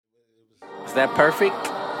Is that perfect?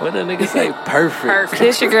 What the nigga say? Perfect.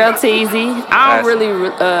 This your girl Teezy. I don't really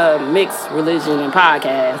mix religion and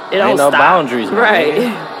podcast. It don't Ain't no stop. boundaries, man.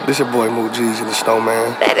 Right. This your boy Moot G's and the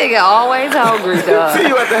Snowman. That nigga always hungry, dog. See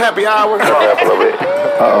you at the happy hour.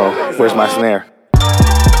 Uh-oh, where's my snare?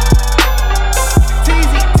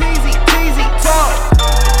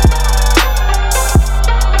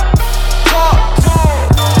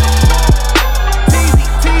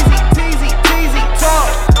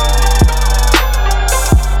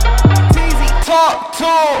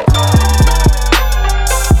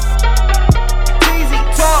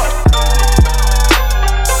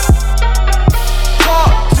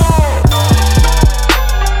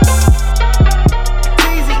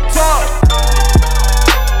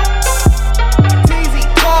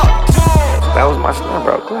 That was my son,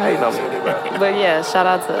 bro. Quit hating on me, bro. But yeah, shout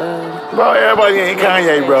out to Bro, everybody ain't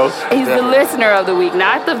Kanye, bro. he's the listener of the week,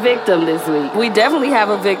 not the victim this week. We definitely have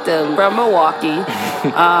a victim from Milwaukee.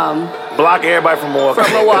 Block everybody from Milwaukee.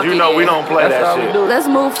 From Milwaukee, You know we yeah. don't play That's that all we shit. do. Let's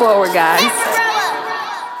move forward, guys.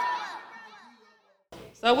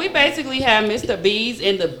 So we basically have Mr. B's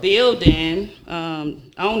in the building,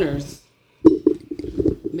 owners,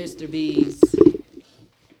 Mr. B's,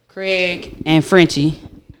 Craig and Frenchie.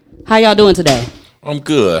 How y'all doing today? I'm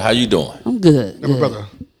good. How you doing? I'm good. My brother.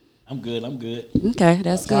 I'm good. Okay,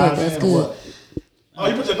 that's good. That's good. Oh,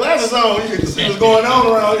 you put your glasses on. You can see what's going on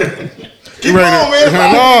around here. Keep Ready? on,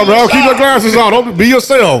 man. No, bro. Keep your glasses on. Don't be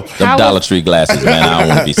yourself. Them How Dollar was- Tree glasses, man. I don't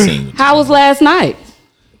want to be seen. How was last night?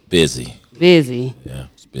 Busy. Busy. Yeah,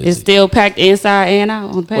 it's busy. It's still packed inside and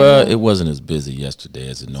out on the patio? Well, it wasn't as busy yesterday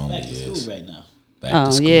as it normally is. right now. Back to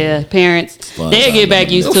Oh, school. yeah. Parents, Fun they'll time. get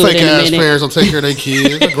back used Them to it fake in a ass minute. parents don't take care of their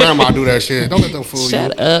kids. Their grandma do that shit. Don't let them fool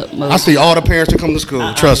Shut you. up, Mo. I see all the parents that come to school.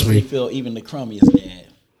 I Trust honestly me. feel even the crummiest dad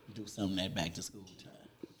do something at back to school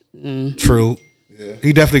time. True.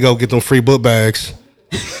 He definitely go get them free book bags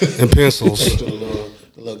and pencils. The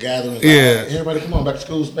little gathering. Yeah. Everybody come on, back to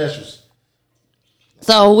school specials.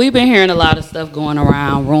 So we've been hearing a lot of stuff going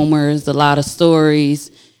around, rumors, a lot of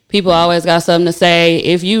stories. People always got something to say.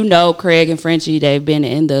 If you know Craig and Frenchie, they've been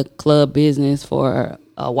in the club business for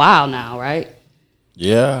a while now, right?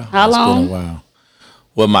 Yeah. How long? It's been a while.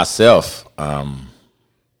 Well, myself,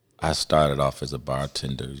 I started off as a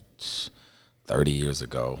bartender 30 years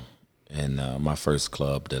ago. And my first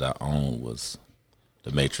club that I owned was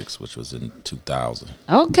The Matrix, which was in 2000.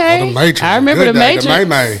 Okay. Oh, the Matrix. I remember Good the day. Matrix. The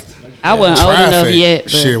May-May. I wasn't old enough Traffic. yet,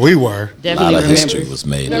 but Shit, we were. A definitely lot of history remember. was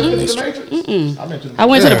made in the Matrix. I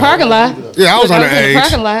went to the parking lot. Yeah, I was Look, in the underage.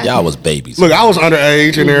 parking lot. Y'all was babies. Look, I was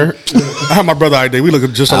underage in there. I had my brother ID. We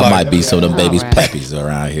look just I alike. might be some of them babies' Alright. puppies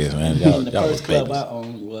around here, man. Y'all And the was first club babies. I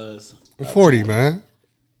owned was 40, man.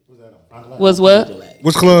 Was what?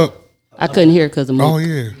 Which club? I couldn't hear because of Oh, movie.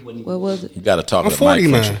 yeah. What was it? You got to talk I'm to 40,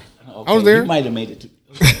 Mike man. Frenchie. I was there. You might have made it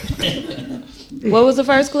to What was the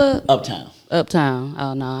first club? Uptown, Uptown.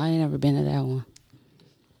 Oh, no, I ain't never been to that one.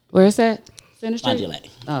 Where is that? Center Street? Modulate,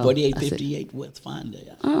 Oh, 4858 West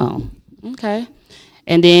Fondale. Oh, okay.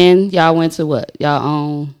 And then y'all went to what? Y'all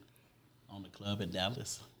own? On the club in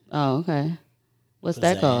Dallas. Oh, okay. What's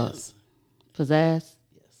that called? Pizzazz. Pizzazz? Yes.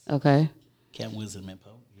 Okay. Camp Wisdom and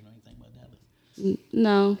Poe. You know anything about Dallas?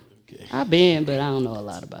 No. Okay. I've been, but I don't know a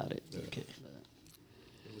lot about it. Okay.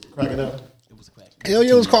 Cracking up. It was crack. Hell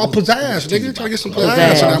yeah, it was called Pizzazz, nigga. Try to get some pizzazz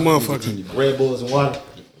Pizzazz. in that motherfucker. Red Bulls and water.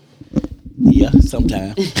 Yeah,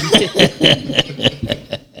 sometime.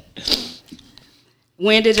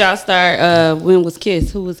 When did y'all start? When was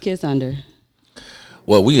Kiss? Who was Kiss under?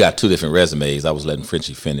 Well, we got two different resumes. I was letting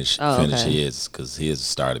Frenchie finish Oh, okay. his because his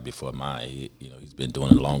started before mine. He's been doing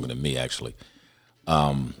it longer than me actually.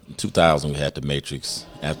 In 2000 we had the Matrix.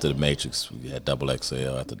 After the Matrix we had Double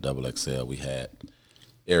XL. After Double XL we had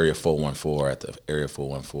Area 414. After Area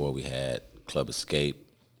 414 we had Club Escape.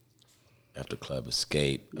 After Club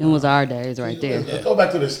Escape, It was our days right there. Let's go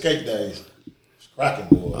back to the escape days. It's cracking,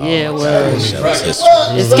 boy. Yeah, it was. that was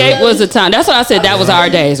history. Escape was the time. That's why I said that was our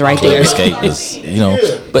days right there. Escape was,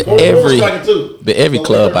 but cracking too. every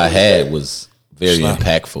club I had was very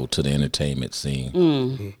impactful to the entertainment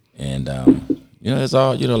scene. And there's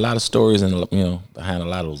all a lot of stories and behind a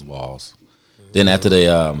lot of those walls. Then after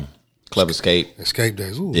the Club Escape, Escape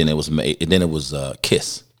days. Ooh. then it was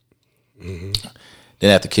Kiss. Then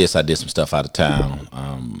after Kiss, I did some stuff out of town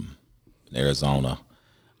in Arizona.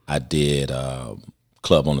 I did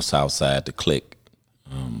club on the south side, the Click.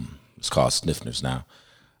 It's called Sniffners now.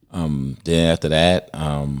 Then after that,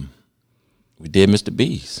 we did Mr.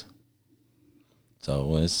 B's.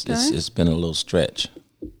 So it's been a little stretch.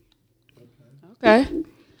 Okay.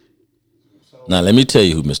 Now let me tell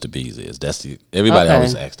you who Mr. B's is. Everybody Okay.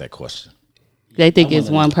 always asks that question. They think it's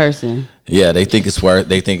one person. Yeah, they think it's worth.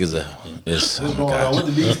 They think it's a. What's going on? What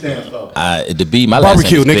the B stand for? The B. My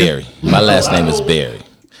Barbecue, last name is nigga. Barry. My last name is Barry.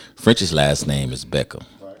 Frenchie's last name is Beckham.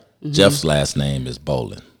 Mm-hmm. Jeff's last name is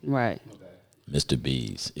Bolin. Right. Mr.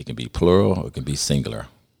 B's. It can be plural or it can be singular.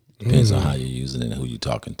 Depends on how you're using it and who you're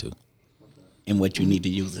talking to. And what you need to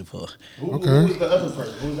use it for. Who's the other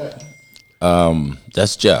person? Who's that?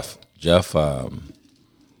 That's Jeff. Jeff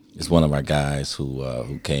is one of our guys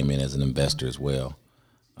who came in as an investor as well.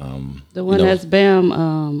 The one that's Bam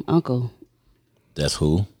uncle. That's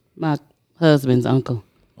who? My husband's uncle.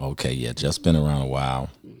 Okay, yeah. Jeff's been around a while.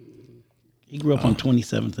 He grew up on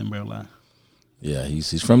 27th and Berlin. Yeah,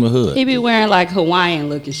 he's from the hood. He be wearing like Hawaiian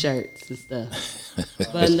looking shirts and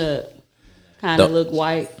stuff. Buttoned up. Kind of look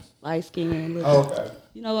white, light skin. Okay.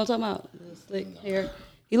 You know what I'm talking about? Little slick hair.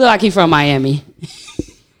 He look like he from Miami.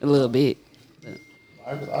 A little bit.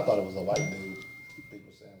 I thought it was a white dude.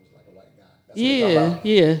 People saying it was like a white guy. That's what Yeah, it's about.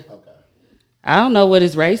 yeah. Okay. I don't know what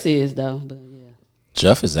his race is though, but yeah.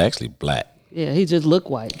 Jeff is actually black. Yeah, he just look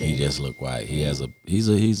white. He just look white. He's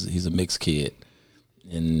a mixed kid,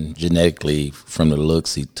 and genetically from the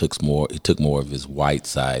looks, he took more of his white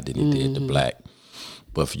side than he did the black.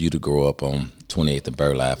 But for you to grow up on 28th and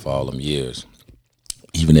Burleigh for all them years,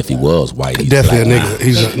 even if he was white, he's Definitely black. a nigga.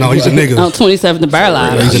 He's a nigga. On 27th and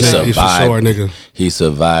Burleigh. He's a nigga. He's for sure a nigga. He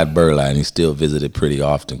survived Burleigh, and he still visited pretty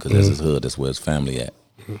often because that's his hood. That's where his family at.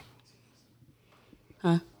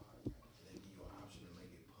 Huh?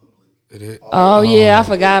 Oh yeah, I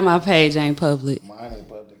forgot my page ain't public. Mine ain't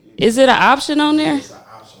public either. Is it an option on there? It's an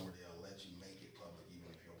option where they'll let you make it public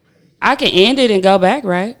even if your page. I can end it and go back,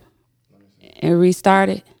 right? And restart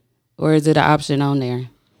it? Or is it an option on there?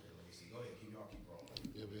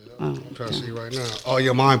 I'm trying to see right now. Oh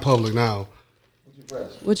yeah, mine public now.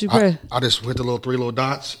 What you press? I just hit the three little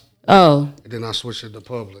dots, Oh, and then I switched it to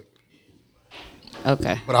public.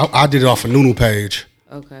 okay. But I did it off a Nunu page.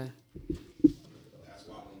 Okay.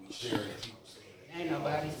 Ain't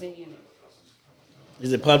nobody seeing it.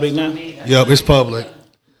 Is it public now? Yep, it's public.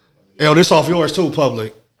 Yo, this off yours too,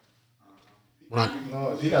 public.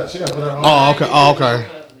 No, she got to put her on. Oh, okay. Oh, okay.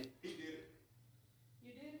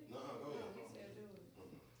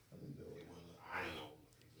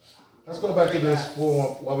 Let's go back to this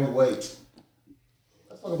while we wait.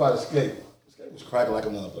 Let's talk about Escape. Escape was cracking like a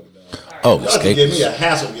motherfucker, dog. Oh, Y'all Escape give was- me a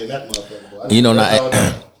hassle getting that motherfucker, boy. You know,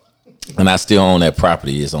 and I still own that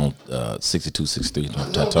property. It's on 6263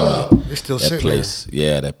 Tatonia. It's still That sitting place,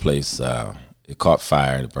 yeah, that place. It caught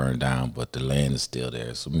fire and it burned down, but the land is still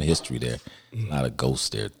there. Some history there. A lot of ghosts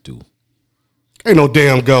there too. Ain't no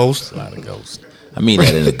damn ghost. A lot of ghosts. I mean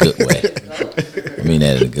that in a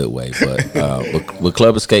good way. But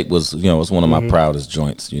Club Escape was, you know, it's one of my proudest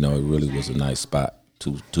joints. You know, it really was a nice spot.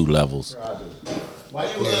 Two levels.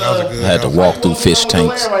 Had to walk through fish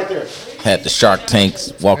tanks. Right there. Had the shark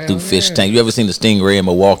tanks, walk through fish tanks. You ever seen the Stingray in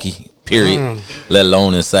Milwaukee? Period. Let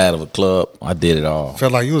alone inside of a club. I did it all.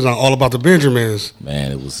 Felt like you was on All About the Benjamins.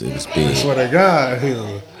 Man, it was big. Swear to God.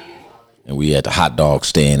 Yeah. And we had the hot dog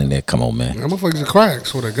stand in there. Come on, man. That motherfuckers are crack.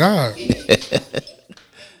 Swear to God.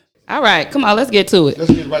 All right, come on, let's get to it.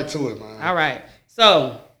 Let's get right to it, man. All right.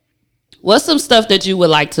 So, what's some stuff that you would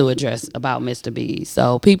like to address about Mr. B?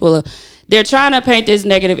 So, people, they're trying to paint this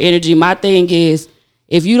negative energy. My thing is,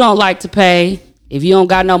 if you don't like to pay, if you don't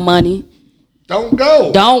got no money, don't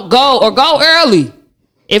go or go early.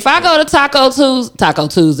 If I go to Taco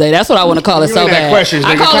Tuesday, that's what I want to call it You so ain't got bad. questions,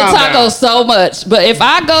 I nigga. call Calm it tacos down. so much. But if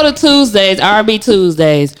I go to Tuesdays, R&B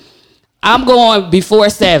Tuesdays, I'm going before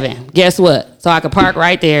 7. Guess what? So I can park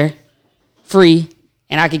right there, free,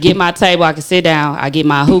 and I can get my table. I can sit down. I get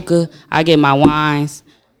my hookah. I get my wines.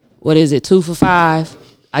 What is it? 2 for $5.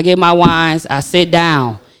 I get my wines. I sit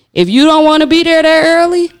down. If you don't want to be there that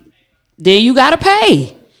early, then you got to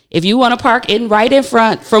pay. If you want to park right in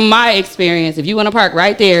front, from my experience, if you want to park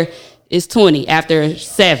right there, it's $20 after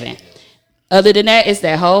 7. Other than that, it's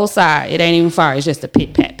that whole side. It ain't even far. It's just a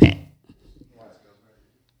pit, pat, pat.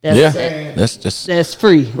 That's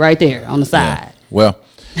free right there on the side. Well,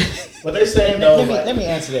 But they saying though, Let me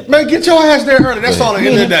answer that. Man, get your ass there early. That's all at the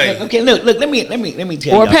end of the day. Okay, look. Let me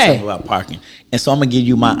tell Or you pay. something about parking, and so I'm gonna give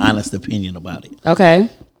you my honest opinion about it. Okay.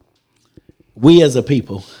 We as a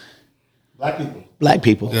people, black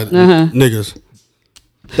people, Niggas.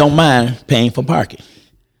 don't mind paying for parking.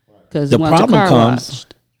 Because The problem comes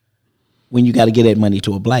when you got to get that money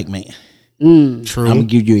to a black man. True. I'm gonna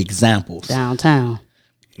give you examples. downtown.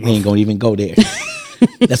 We ain't gonna even go there.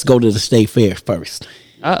 Let's go to the state fair first.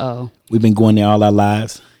 Uh-oh. We've been going there all our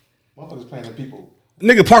lives motherfuckers paying the people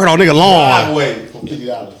Nigga parking on nigga lawn. driveway for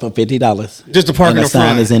 $50. for $50. Just to park And in the the sign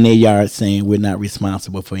front. is in their yard saying we're not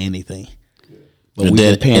responsible for anything. But And we've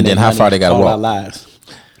been paying then that how money far they gotta all walk? our lives.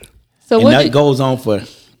 So And what? that goes on for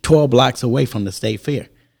 12 blocks away from the state fair.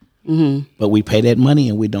 Mm-hmm. But we pay that money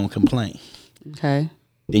and we don't complain. Okay.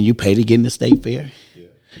 Then you pay to get in the state fair.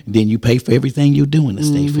 Then you pay for everything you do in the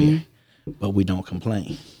state fair. But we don't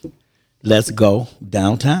complain. Let's go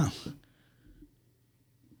downtown.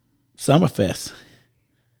 Summerfest.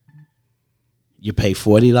 You pay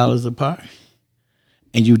 $40 a park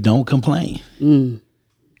and you don't complain. You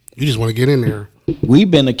just want to get in there. We've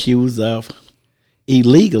been accused of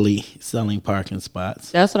illegally selling parking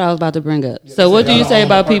spots. That's what I was about to bring up. So what do you say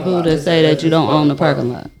about people that say that you don't own the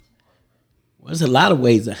parking lot? Well, there's a lot of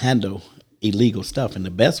ways to handle illegal stuff, and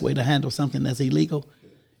the best way to handle something that's illegal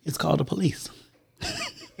is call the police.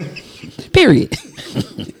 Period.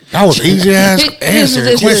 That was easy ass answer.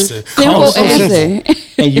 It's Question. a simple answer.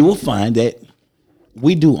 And you will find that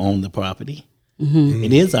we do own the property.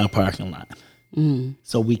 It is our parking lot.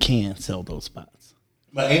 So we can sell those spots.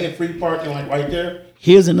 But ain't it free parking like right there?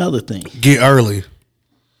 Here's another thing. Get early.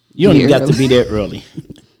 You don't even Get got to be there early.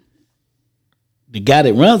 The guy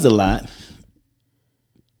that runs the lot,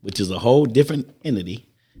 which is a whole different entity,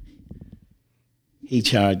 he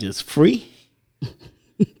charges free,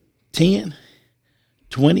 10,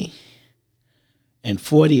 20, and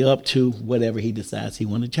 40 up to whatever he decides he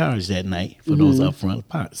want to charge that night for those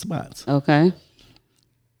upfront spots. Okay.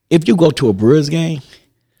 If you go to a Brewers game,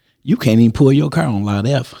 you can't even pull your car on Lot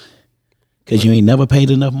F because you ain't never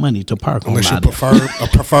paid enough money to park on Unless you Lot F. prefer a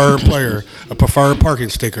preferred player, a preferred parking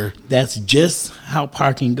sticker. That's just how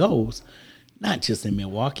parking goes, not just in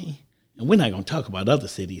Milwaukee. And we're not going to talk about other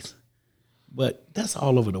cities, but that's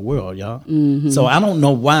all over the world, y'all. So I don't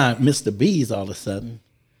know why Mr. B's all of a sudden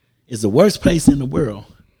is the worst place in the world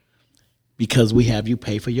because we have you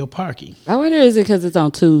pay for your parking. I wonder, is it because it's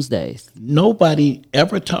on Tuesdays? Nobody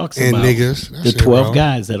ever talks And about niggas, the that's it, 12 bro.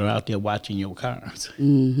 guys that are out there watching your cars.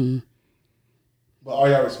 But are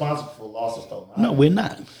y'all responsible for losses though? No, we're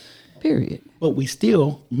not. Period. But we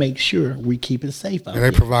still make sure we keep it safe out And they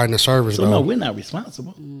there. providing the service So though. no, we're not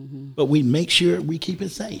responsible. But we make sure we keep it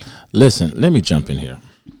safe. Listen, let me jump in here.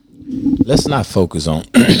 Let's not focus on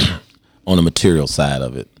on the material side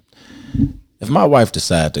of it. If my wife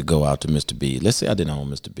decided to go out to Mr. B's, let's say I didn't own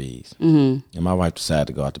Mr. B's, and my wife decided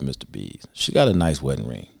to go out to Mr. B's, she got a nice wedding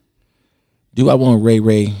ring. Do I want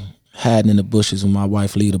Ray hiding in the bushes when my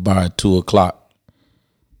wife leave the bar at 2:00?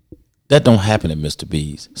 That don't happen at Mr.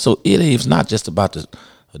 B's. So it's not just about the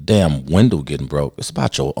damn window getting broke. It's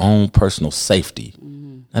about your own personal safety.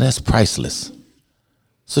 Now that's priceless.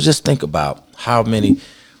 So just think about look how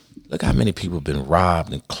many people have been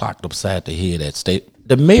robbed and clocked upside the head at state.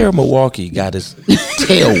 The mayor of Milwaukee got his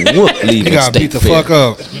tail whooped leaving He got state beat the fair. fuck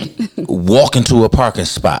up. Walking to a parking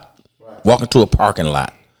spot, walking to a parking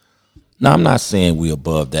lot. Now, I'm not saying we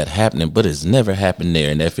above that happening, but it's never happened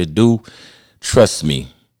there. And if it do, trust me,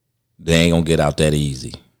 they ain't gonna get out that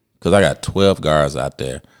easy. Because I got 12 guards out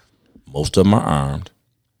there. Most of them are armed.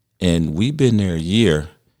 And we've been there a year,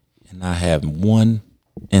 and I have one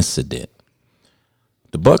incident.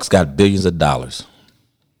 The Bucks got billions of dollars.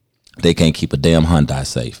 They can't keep a damn Hyundai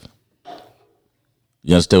safe.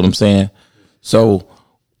 You understand what I'm saying? So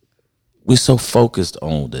we're so focused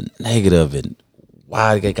on the negative and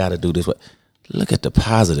why they got to do this. Look at the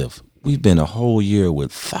positive. We've been a whole year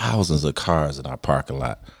with thousands of cars in our parking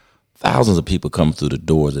lot. Thousands of people come through the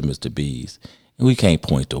doors at Mr. B's. And we can't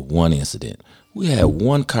point to one incident. We had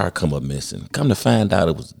one car come up missing. Come to find out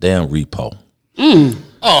it was a damn repo.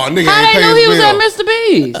 Oh, nigga How ain't they pay knew his he was bill. at Mr.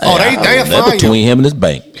 B's? Oh, they That find between you. him and his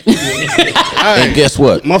bank. And guess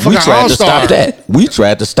what? We Motherfucker tried to all-star. stop that. We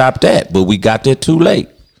tried to stop that, but we got there too late.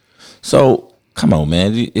 So come on,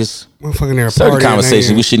 man. It's Motherfucking there certain partying, conversations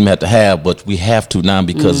ain't we shouldn't have to have, but we have to now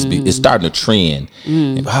because it's starting to trend.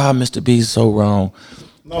 Mr. B is so wrong.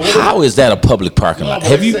 How is that a public parking lot? but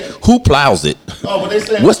Have they you? say- Who plows it? No, but they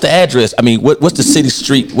saying What's the address? I mean, what's the city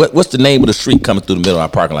street? What's the name of the street coming through the middle of our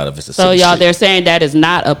parking lot if it's a So city y'all, street? they're saying that is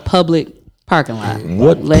not a public parking lot.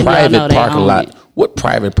 What Letting y'all know private they parking own lot? it. What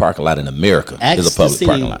private parking lot in America Ask is a the public city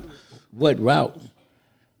parking lot? what route,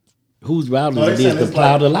 whose route No, they it saying is to it's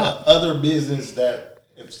plow like the lot. other business that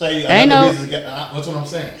if say Ain't another no- business that's what I'm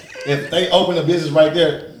saying. If they open a business right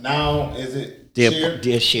there, now is it shared?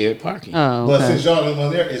 They're shared parking. Oh, But okay. since y'all the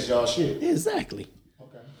one there, it's y'all shit. Exactly.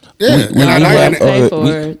 Yeah, We and I have ain't, Pay other- for we-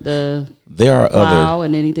 the There are other. plow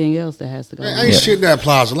and anything else that has to go. ain't shit in that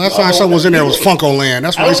plaza. Last time someone was in there was Funko Land.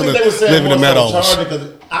 That's why I I don't used to think they were saying live in the meadows. because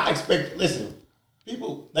I expect. Listen,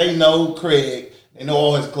 people they know Craig, they know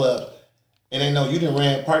all his clubs, and they know you didn't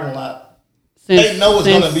ran parking lot. They know it's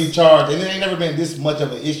going to be charged, and it ain't never been this much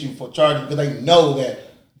of an issue for charging because they know that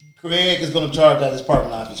Craig is going to charge at his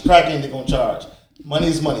parking lot. If it's cracking, they're going to charge. Money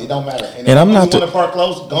is money. It don't matter. And I'm not the park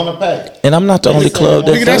close. Gonna pay. And I'm not the only club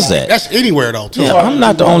that does that. That's anywhere though. Too. Yeah, I'm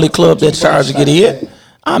not the only club that charges to get in.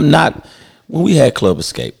 I'm not. When we had Club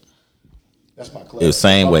Escape, that's my club. it was the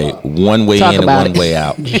same way, one way in and one way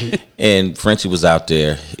out. And Frenchie was out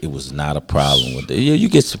there. It was not a problem with it. You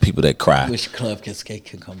get some people that cry. Wish Club Escape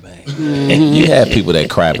can come back. You had people that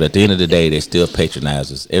cry, but at the end of the day, they still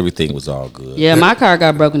patronize us. Everything was all good. Yeah, my car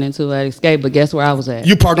got broken into at Escape, but guess where I was at?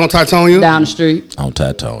 You parked on Titonia? Down the street. On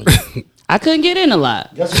Titonia. I couldn't get in a lot.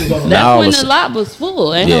 That's when the lot was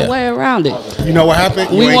full. Ain't no way around it. You know what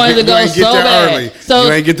happened? We wanted to go so bad. Early. So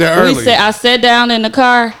you ain't get there early. I sat down in the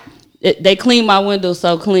car. They cleaned my window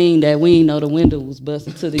so clean that we didn't know the window was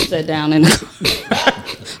busted until they sat down in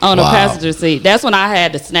on the passenger seat. That's when I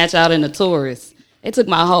had to snatch out in the tourist. They took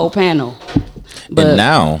my whole panel. But, and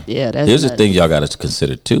now, that's here's the thing y'all got to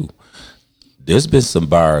consider too. There's been some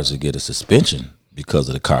bars that get a suspension because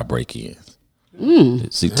of the car break-ins.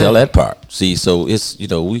 See, tell that part. See, so it's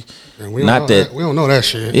we not that we don't know that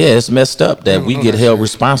shit. Yeah, it's messed up that we get held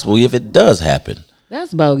responsible if it does happen.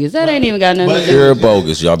 That's bogus. That ain't even got nothing to do. You're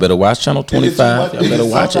bogus. Y'all better watch Channel 25. Y'all better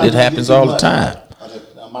watch it. It happens all the time.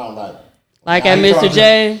 Like at Mr.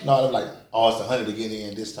 J? No, they're like, it's 100 to get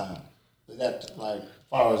in this time. That as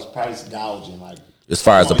far as price gouging, like. As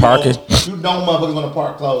far as the parking, you know, motherfuckers gonna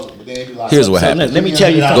park close, but then you like. Here's what happened. Let me tell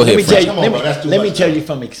you. Go ahead, let me tell you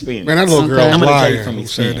from experience. Man, that little girl I'm gonna tell you lying from who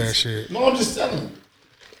said that experience. shit. No, I'm just telling you.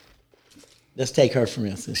 Let's take her for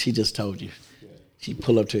instance. She just told you. She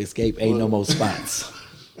pull up to Escape. Ain't no more spots.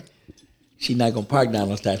 She not gonna park down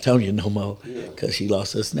on Titonia no more because she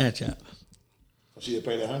lost her snatch out. She had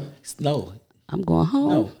paid $100. No, I'm going home.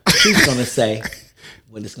 no. She's gonna say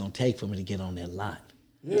what it's gonna take for me to get on that lot.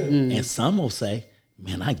 Yeah. And some will say,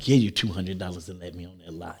 "Man, I give you $200 to let me on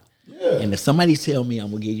that lot." Yeah. And if somebody tell me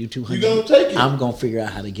I'm gonna give you $200, you gonna take it. I'm gonna figure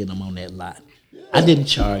out how to get them on that lot. Yeah. I didn't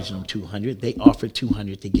charge them $200. They offered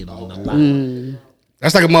 $200 to get on the lot.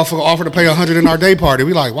 That's like a motherfucker offered to pay $100 in our day party.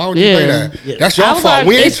 We like, why would you pay that? Yeah. That's your fault. Like,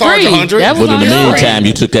 We ain't charge $100. But in the meantime,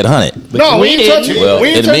 you took that $100. No, we ain't touch it. Well, we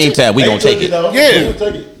ain't in the touch meantime, we gonna take it. Yeah.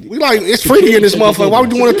 We like, it's free to get in this motherfucker. Why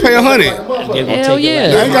would you want to pay $100? Hell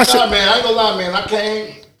yeah. I ain't got shit. Man, I ain't gonna lie, man. I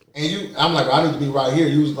came and I'm like, I need to be right here.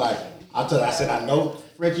 You was like, I said, I know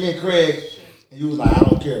Frenchie and Craig. And you was like, I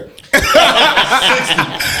don't care. 60.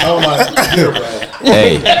 I was like, here, bro.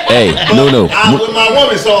 Hey, Nunu. I with my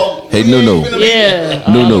woman, so. Hey, Nunu. Yeah.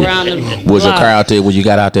 Nunu. Was your car out there when you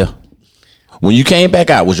got out there? When you came back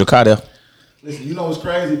out, was your car there? Listen, you know what's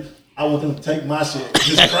crazy? I want them to take my shit,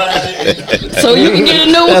 just crash it. So you can get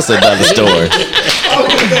a new one. That's another story.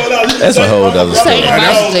 That's a whole other story.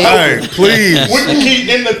 Hey, please. With the key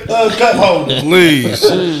in the cup holder. Please.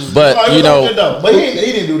 But, But he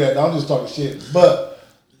didn't do that, though. I'm just talking shit. But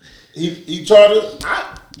he charged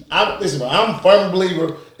I listen, man, I'm a firm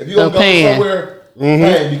believer. If you're going to go somewhere,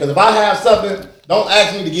 pay. Because if I have something, don't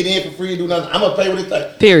ask me to get in for free and do nothing. I'm going to pay with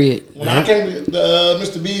it. Period. When I came to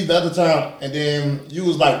Mr. B's the other time, and then you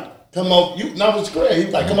was like, come over. No, it was Craig. He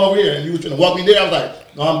was like, come over here. And you was trying to walk me there. I was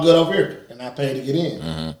like, no, I'm good over here. And I paid to get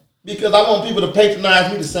in. Because I want people to patronize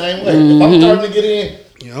me the same way. If I'm starting to get in,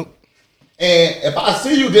 and if I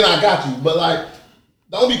see you, then I got you. But like,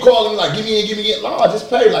 don't be calling me like, give me in. No, just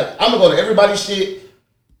pay. Like, I'm going to go to everybody's shit.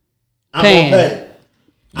 I'm going to pay.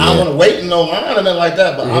 I don't want to wait in no line or nothing like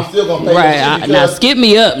that, but I'm still going to pay. Right. Now, skip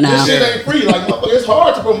me up now. This shit ain't free. Like, it's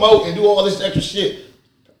hard to promote and do all this extra shit.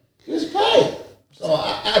 Just pay. So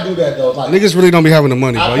I do that though. Like, niggas really don't be having the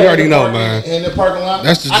money, bro. You already know, man. In the parking lot,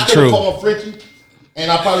 that's just I the truth. I could have called Frenchie,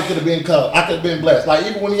 and I probably could have been cut. I could have been blessed. Like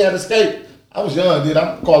even when he had escaped, I was young, dude.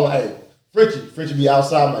 I'm calling, hey, Frenchie be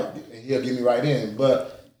outside, I'm like, and he'll get me right in.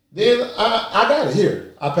 But then I got it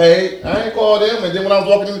here. I paid. I ain't called them, and then when I was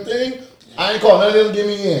walking in the thing, I ain't called none of them to get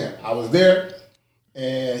me in. I was there,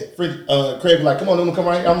 and Craig was like, come on, let me come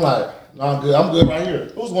right here. I'm like, no, I'm good. I'm good right here.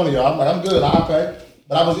 Who's one of y'all? I'm like, I'm good. I'll pay.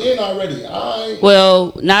 But I was in already.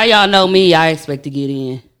 Well, now y'all know me. I expect to get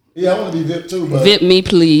in. Yeah, I want to be VIP too. But VIP me,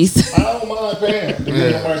 please. I don't mind paying.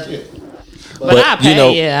 But I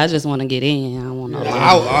pay. I just want to get in. I don't want no.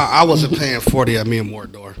 I wasn't paying 40 at me and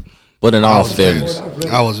Mordor. But in all fairness,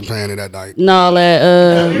 I wasn't paying it that night. No,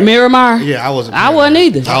 at Miramar. Yeah, I wasn't. I wasn't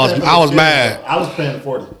either. I was mad. I was paying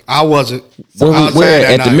 40. I wasn't. Where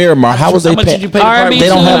at the Miramar? How was they paying? Did you pay They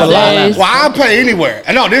don't have a lot. Well, I pay anywhere.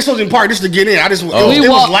 No, this was in part just to get in. I just it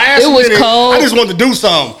was last it was minute. cold. I just wanted to do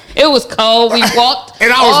something. It was cold. We walked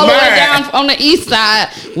and I was all mad. the way down on the east side,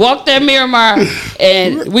 walked at Miramar,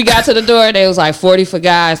 and we got to the door. They was like 40 for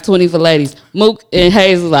guys, 20 for ladies. Mook and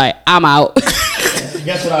Hayes was like, I'm out.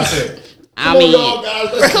 Guess what I said? I mean,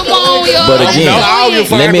 come on, y'all. But again, I don't give a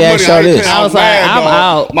fuck let me after ask money. y'all this. I was like, I'm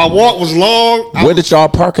out. My walk was long. Where did y'all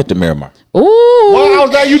park at the Miramar? Ooh. Well, I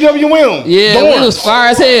was at UWM. Yeah, dorms. we was far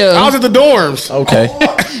as hell. I was at the dorms. Okay.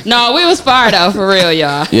 No, we was far though, for real,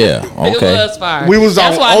 y'all. Yeah. Okay. It was far. We was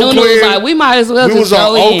That's on why Nunu was Oakland. like, we might as well We just was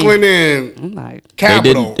go on in. Oakland and I'm like,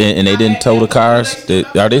 Capitol. They didn't tow the cars.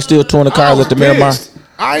 Are they still towing the cars at the Miramar?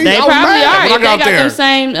 they probably are. If they got them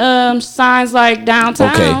same signs like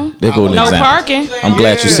downtown. Okay, there go an no example. parking. I'm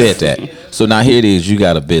glad you said that. So now here it is. You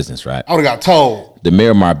got a business, right? I would have got told. The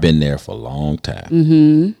Miramar been there for a long time.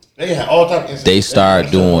 Mm-hmm. They had all type of They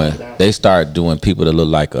start doing people that look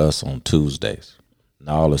like us on Tuesdays.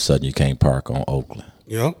 Now all of a sudden you can't park on Oakland.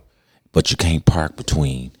 Yep. But you can't park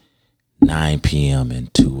between 9 p.m.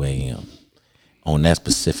 and 2 a.m. on that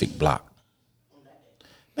specific block.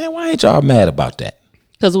 Man, why ain't y'all mad about that?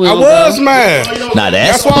 Because we I was mad. Now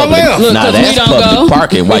that's why I public. left. Look, Now 'cause we that's don't public go.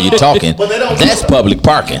 parking while you talking. But they don't That's do it. public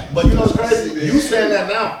parking. But you know what's crazy? You saying that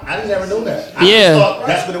now. I didn't never knew that. I Yeah. just thought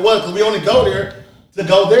that's what it was because we only go there to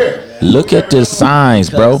go there. Look at the signs,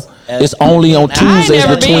 bro. It's only on Tuesdays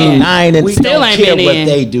never between been. 9 and We 10. Still don't ain't care been what in.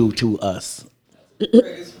 they do to us.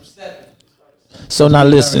 So now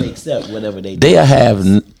listen, Accept whatever they do. they'll have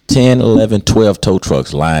 10, 11, 12 tow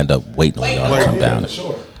trucks lined up waiting on y'all to come down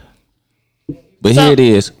there. But here it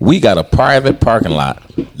is. We got a private parking lot,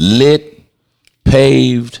 lit,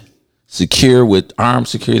 paved, secure with armed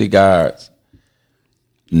security guards.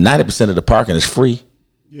 90% of the parking is free.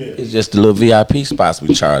 Yeah. It's just the little VIP spots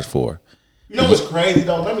we charge for. You know what's crazy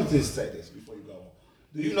though? Let me just say this before you go on.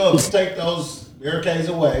 Do you know if you take those barricades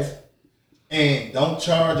away and don't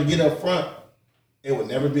charge to get up front, it would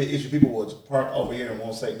never be an issue. People would park over here and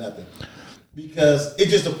won't say nothing. Because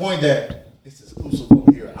it's just the point that it's exclusive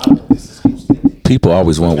over here. I know this is exclusive. People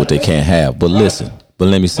always want what they can't have. But listen,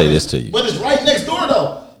 let me say this to you. But it's right next door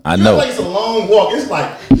though. I You know. Like it's a long walk. It's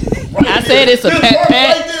like right I said it's a This pet park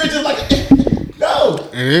pet. right there, just like no.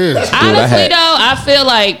 It is. Dude, Honestly, though, I feel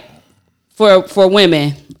like for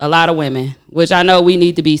women, a lot of women, which I know we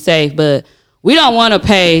need to be safe, but we don't want to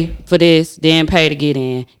pay for this, then pay to get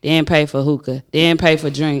in, then pay for hookah, then pay for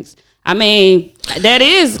drinks. I mean, that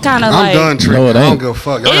is kind of like... I'm done tripping. No, it I don't ain't. give a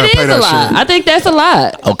fuck. Y'all It gotta pay is a that lot. shit. I think that's a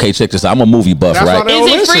lot. Okay, check this out. I'm a movie buff, That's right? why Is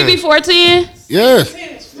it free listen. before 10? Yes.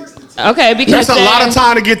 Okay, because That's a lot of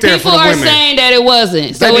time to get there people for the are women. saying that it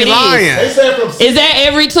wasn't. So They it be is. lying. They said from Is that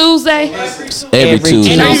every Tuesday? Every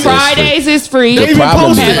Tuesday. And on it's free. Fridays it's free. They even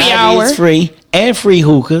problem posted is- it. Happy hour. It's free and free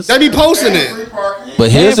hookahs. They be posting it. But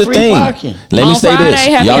here's the free thing. parking. Let me On say Friday, this.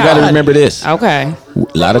 happy Y'all got to hour. remember this. Okay.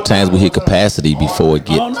 A lot of times we hit capacity before it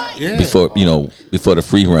All get night. Yeah. before the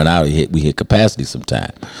free run out. We hit capacity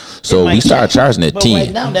sometime. So we start charging at But right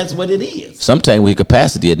 10. now, that's what it is. Sometimes we hit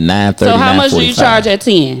capacity at 9:30. So how much do you charge at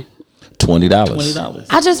 10? $20. $20.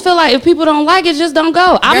 I just feel like if people don't like it, just don't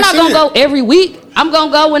go. I'm That's not gonna it. go every week. I'm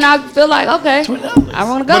gonna go when I feel like, okay, $20. I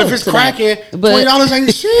want to go. But if it's to that. cracking, But- $20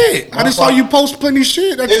 ain't shit. I just saw you post plenty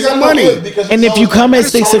shit. That you Is got that money. good? Because And if you come at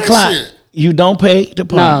That's 6 all that o'clock, shit. you don't pay to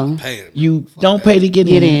park. No. Pay it. You don't pay to get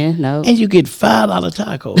in. No. And you get $5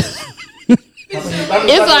 tacos.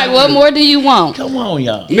 It's like, what more do you want? Come on,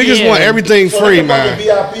 y'all. Niggas Yeah. want everything So free, they can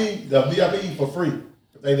park man. the VIP for free.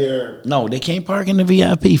 If they there. No, they can't park in the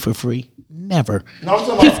VIP for free. Never. No, I'm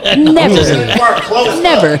talking about Never. park close.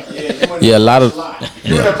 Never. Yeah, a lot of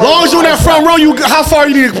As long as you in that front row, you how far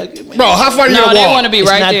you need, bro? How far you No, need to they walk? want to be It's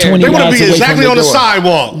right not there. 20 They want to yards be away exactly from on the door.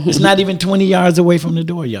 sidewalk. It's not even 20 yards away from the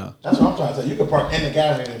door, y'all. That's what I'm trying to say. You can park in the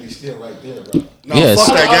gas station and be still right there, bro. No, Yes.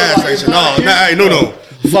 fuck that gas station. No.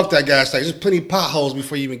 Fuck that gas station. There's plenty of potholes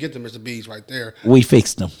before you even get to Mr. B's right there. We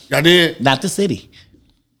fixed them. Y'all did? Not the city.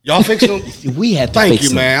 Y'all fixed them? We had to Thank fix you,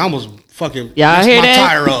 them. man. I almost fucking Y'all messed hear my that?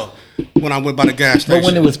 tire up when I went by the gas station. But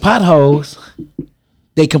when it was potholes,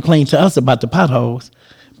 they complained to us about the potholes.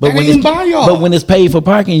 But They when didn't it's, buy y'all. but when it's paid for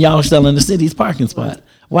parking, y'all selling the city's parking spot.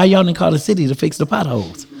 Why y'all didn't call the city to fix the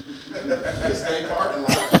potholes?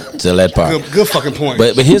 to that part. Good fucking point.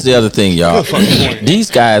 But here's the other thing, y'all. Good fucking point.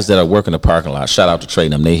 These guys that are working the parking lot, shout out to Trey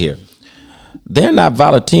and them, they here. They're not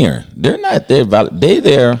volunteering. They're not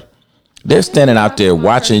there. They're standing out there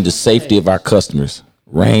watching the safety of our customers.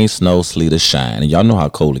 Rain, snow, sleet, or shine. And y'all know how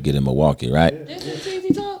cold it get in Milwaukee, right? This is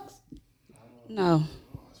TV Talks? No.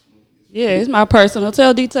 Yeah, it's my personal.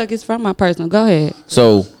 Tell D-Tuck it's from my personal. Go ahead.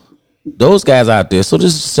 So those guys out there, so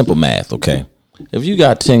this is simple math, okay? If you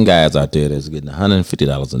got 10 guys out there that's getting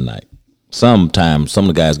 $150 a night, sometimes some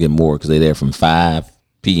of the guys get more because they're there from 5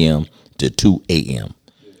 p.m. to 2 a.m.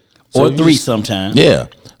 Or you 3 just- sometimes. Yeah.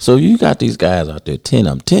 So you got these guys out there, 10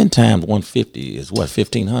 of them. 10 times 150 is what,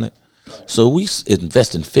 1,500? So we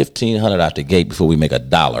investing $1,500 out the gate before we make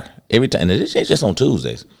 $1 every time. And it ain't just on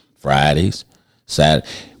Tuesdays. Fridays, Saturday.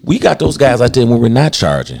 We got those guys out there when we're not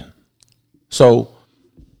charging. So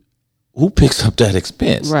who picks up that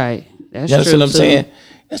expense? Right. That's you understand true what I'm saying?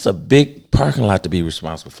 That's a big parking lot to be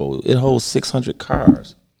responsible for. It holds 600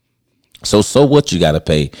 cars. So what? You got to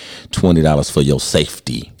pay $20 for your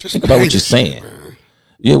safety. Just think about what pay you're the saying. shit, man.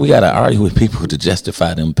 Yeah, we got to argue with people to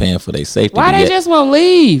justify them paying for their safety. Why they just won't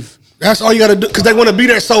leave? That's all you got to do because they want to be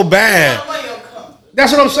there so bad.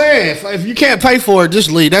 That's what I'm saying. If you can't pay for it,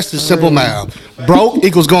 just leave. That's the simple math. Broke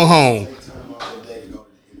equals going home.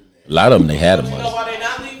 A lot of them, they had the money.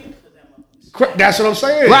 That's what I'm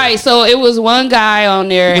saying. Right, so it was one guy on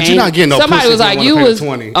there, But and you're not getting no somebody pussy was if like, you "You wanna pay was the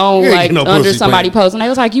 20. on You ain't like getting no under pussy somebody paying. post," and they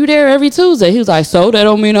was like, "You there every Tuesday?" He was like, "So that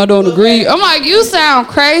don't mean I don't agree." I'm like, "You sound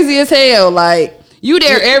crazy as hell. Like you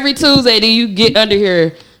there every Tuesday, then you get under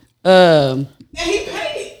here, And he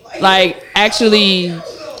paid. like actually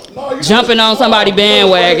jumping on somebody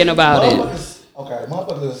bandwagon about it." Okay,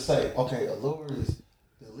 motherfuckers say, okay, allure is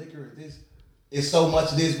the liquor. This is so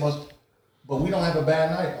much. This much. But we don't have a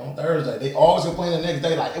bad night on Thursday. They always complain the next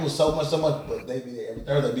day like it was so much. But they be there every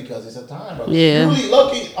Thursday because it's a time, bro. Yeah. You really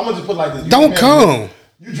lucky. I'm gonna just put it like this. Don't come.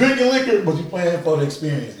 You drinking liquor, but you playing for the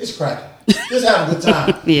experience. It's cracking. Just have a good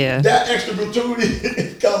time. Yeah. That extra gratuity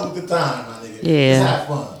comes with the time, my nigga. Yeah. Just have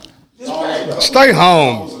fun. Just play, bro. Stay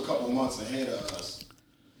home. was a couple months ahead of us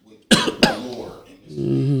with Allure.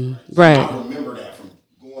 Right. I remember that from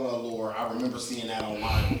going to Allure. I remember seeing that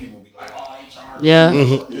online when people be like, "Oh, they charge." Yeah.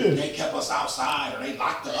 They kept us outside, or they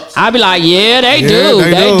locked the upside. I'd be like, "Yeah, they Yeah, do.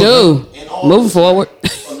 they They do. do." And all Moving this- forward.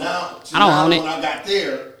 So now, I don't own it. When I got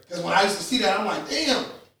there, because when I used to see that, I'm like, damn,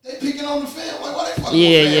 they picking on the fam. Like, why they fucking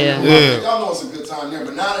Yeah, on the yeah. fam? Yeah. Y'all know it's a good time there,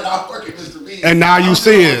 but now that I work at Mr. B, And now you I'm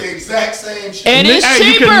see doing it. the exact same shit. And it's Hey,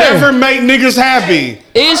 you cheaper. can never make niggas happy.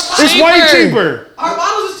 It's It's cheaper. way cheaper. Our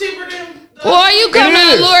bottles is cheaper than. Boy, you come It to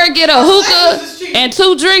is. Allure and get a hookah and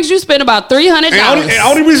 2 drinks, you spend about $300. And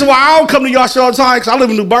only reason why I don't come to y'all shit all the time, because I live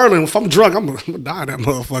in New Berlin. If I'm drunk, I'm gonna die that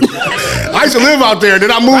motherfucker. I used to live out there,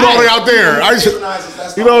 then I moved all the way out there. I used to,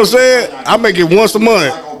 you know what I'm saying? I make it once a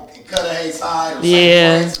month.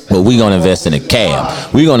 Yeah. But we gonna invest in a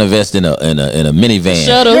cab. We gonna invest in a minivan.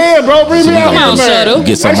 Shuttle. Yeah, bro, bring me So out we here, gonna man. shuttle.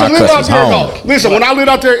 Get some I of used my to live out customers there, home. though. Listen, when I lived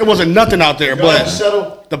out there, it wasn't nothing out there, but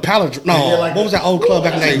Shuttle. the pallet. No, what was that old club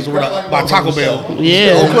back in the days by Taco Bell?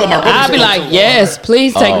 Yeah. The old club my brother I'd be used to like, go to. "Yes,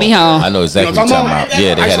 please take me I home." know exactly You know what what you're I'm talking talking about.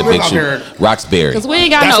 Yeah, they I had a used to big live out shoot. there. Roxbury. Because we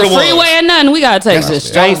ain't got That's no what it was. freeway or nothing. We got to take the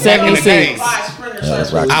straight Back in the 76. day. Yeah,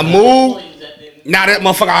 that's right. I moved. Now that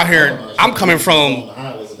motherfucker out here, I'm coming from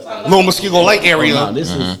Little Mosquito Lake area No, this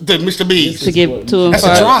is to Mr. B's. To get to and That's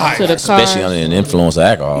a fro drive. to the car. Especially under the influence of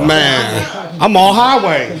alcohol. Man, I'm on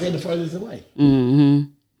highway. they're the furthest away.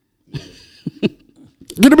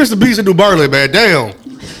 Get the Mr. B's in New Berlin, man. Damn.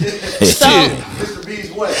 So, Mr.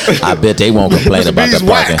 B's way. I bet they won't complain Mr. about B's the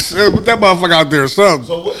parking. wax. Put that motherfucker out there or something.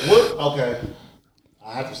 So what? Okay,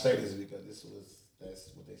 I have to say this because that's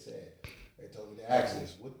what they said. They told me to ask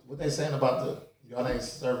this. What they saying about y'all ain't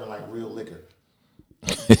serving like real liquor?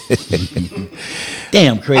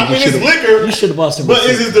 Damn, Craig. I mean, it's liquor. You should have bought some. But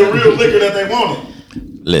is it the real liquor that they wanted?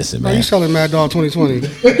 Listen, Man, man. you selling Mad Dog 2020.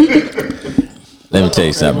 Let me tell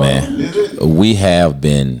you something, man. We have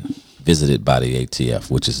been visited by the ATF,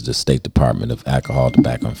 which is the State Department of Alcohol,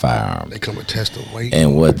 Tobacco, and Firearms. They come and test the weight.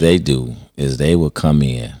 And what they do is they will come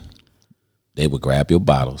in, they will grab your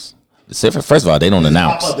bottles. First of all, they don't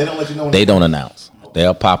announce. They don't let you know. They don't announce.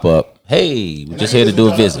 They'll pop up. Hey, we're just here to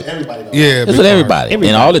do a visit. Everybody knows. Yeah, It's with everybody.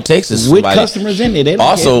 And all it takes is with somebody. customers in there. They don't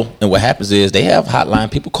Also, care. and what happens is they have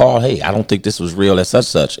hotline. People call, hey, I don't think this was real at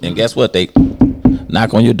such. And guess what? They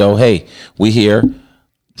knock on your door. Hey, we here.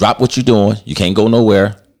 Drop what you're doing. You can't go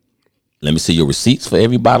nowhere. Let me see your receipts for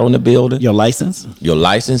every bottle in the building. Your license. Your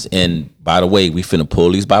license. And by the way, we finna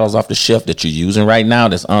pull these bottles off the shelf that you're using right now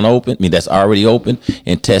that's unopened. I mean, that's already open,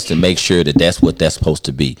 and test and make sure that that's what that's supposed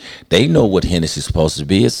to be. They know what Hennessy's supposed to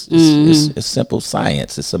be. It's simple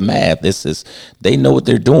science. It's a math. They know what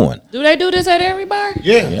they're doing. do they do this at every bar?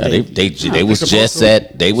 Yeah, they was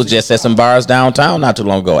just at some bars downtown not too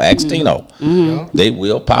long ago. Ask Tino. They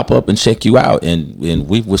will pop up and check you out, and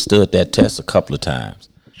we've withstood that test a couple of times.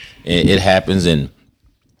 And it happens, and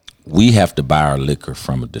we have to buy our liquor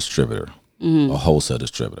from a distributor, a wholesale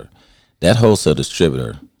distributor. That wholesale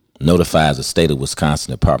distributor notifies the state of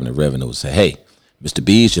Wisconsin Department of Revenue and say, hey, Mr.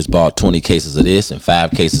 B's just bought 20 cases of this and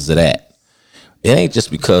 5 cases of that. It ain't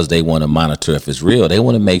just because they want to monitor if it's real. They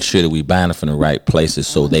want to make sure that we buying it from the right places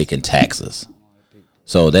so they can tax us.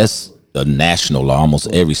 So that's a national law.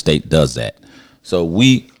 Almost every state does that. So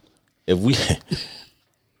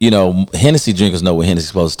Hennessy drinkers know what Hennessy's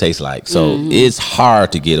supposed to taste like. So it's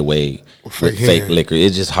hard to get away with fake liquor.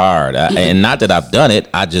 It's just hard. And not that I've done it.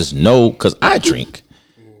 I just know because I drink.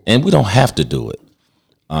 And we don't have to do it.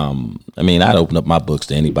 I'd open up my books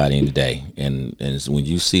to anybody any day. And when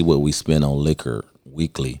you see what we spend on liquor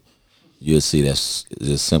weekly, you'll see that's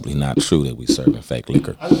just simply not true that we serving fake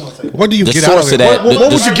liquor. I just want to say, what do you get out of it?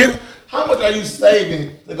 What would you get? How much are you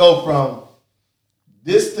saving to go from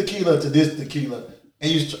this tequila to this tequila?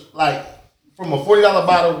 And you from a $40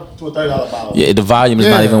 bottle to a $30 bottle. Yeah, the volume is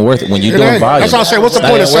not even worth it when you're doing volume. That's what I say. What's the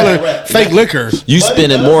point of selling fake liquor? You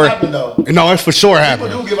spending more. No, it's for sure happening.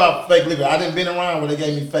 People do give out fake liquor. I didn't been around where they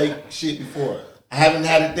gave me fake shit before. I haven't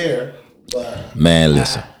had it there. But man,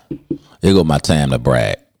 listen. Here go my time to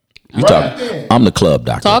brag. I'm the club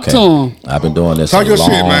doctor. Talk to him. I've been doing this Talk a your long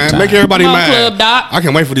shit, man. time. Make everybody mad. Club doc. I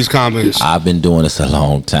can't wait for these comments. I've been doing this a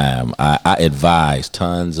long time. I advise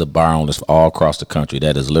tons of bar owners all across the country.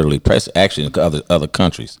 That is literally actually in other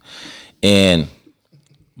countries. And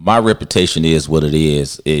my reputation is what it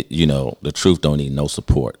is. The truth don't need no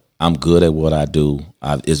support. I'm good at what I do.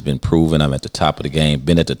 It's been proven. I'm at the top of the game.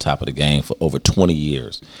 Been at the top of the game for over 20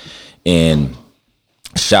 years. And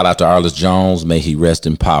shout out to Arliss Jones. May he rest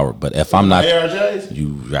in power. But if I'm not, you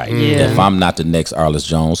right. Yeah. If I'm not the next Arliss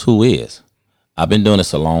Jones, who is? I've been doing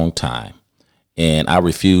this a long time, and I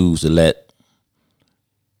refuse to let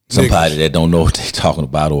somebody that don't know what they're talking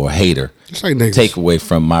about or a hater take away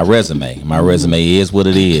from my resume. My resume is what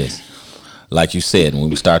it is. Like you said, when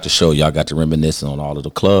we start the show, y'all got to reminisce on all of the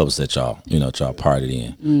clubs that y'all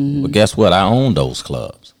partied in. But guess what? I own those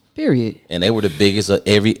clubs. Period. And they were the biggest of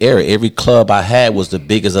every era. Every club I had was the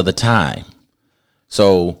biggest of the time.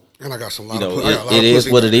 So and I got some. It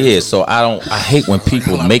is what it is. So I hate when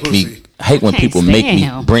people make me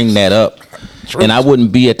bring that up. And I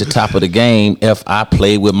wouldn't be at the top of the game if I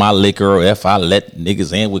played with my liquor or if I let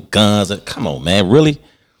niggas in with guns. And come on, man, really?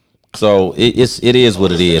 So it is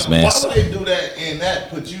what it is, man. Why would they do that and that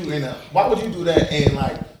put you in a? Why would you do that and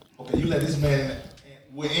okay, you let this man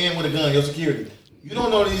in with a gun, your security. You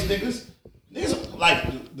don't know these niggas. Niggas like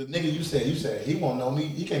the nigga you said he won't know me.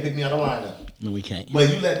 He can't pick me out of lineup. No, we can't.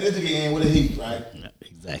 But you let this nigga in with a heat, right? Yeah,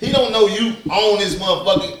 exactly. He don't know you own this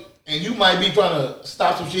motherfucker, and you might be trying to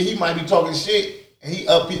stop some shit. He might be talking shit, and he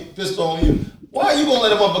up pistol on you. Why are you gonna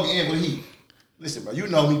let a motherfucker in with heat? Listen, bro, you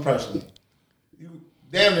know me personally. You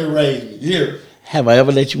damn near raised me. Here. Have I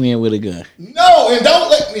ever let you in with a gun? No, and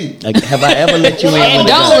don't let me. Have I ever let you in with a gun? And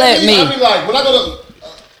don't let me. I be like, when I go to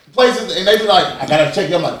places and they be like, I gotta check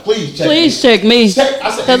you. I'm like, please check me. Check.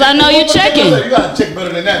 Because I know you checking. You gotta check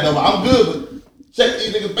better than that though. I'm good, but check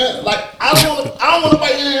these niggas better. Like I don't want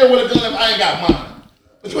nobody in here with a gun if I ain't got mine.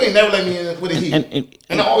 But you ain't never let me in with a heat.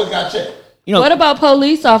 And I always got checked. What about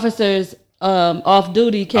police officers off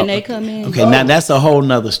duty? Can they come in? Okay, now that's a whole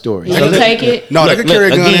nother story. They can take it. No, they can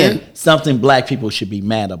carry a gun in. Something black people should be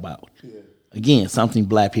mad about. Yeah. Again, something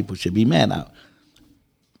black people should be mad about.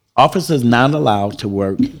 Officers not allowed to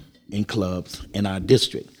work in clubs in our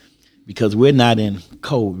district because we're not in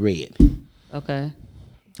code red. Okay.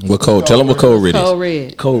 What code? Tell them what code red is. Code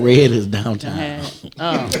red. Code red is downtown.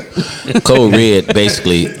 Code red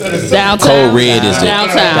basically. Downtown. Code red is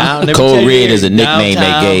downtown. Code red is a nickname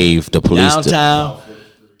they gave the police. Downtown.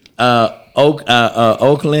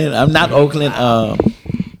 Oakland. I'm not Oakland.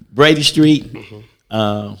 Brady Street.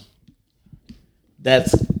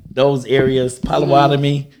 That's those areas.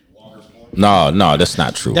 Potawatomi. No, that's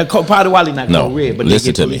not true. Potawatomi not code red, but listen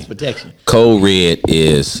they get to police me. Protection. Code red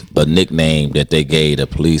is a nickname that they gave the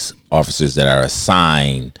police officers that are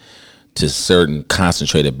assigned to certain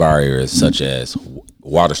concentrated bar areas, such as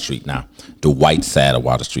Water Street. Now, the white side of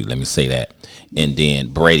Water Street. Let me say that, and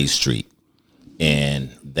then Brady Street,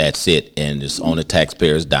 and that's it. And it's on the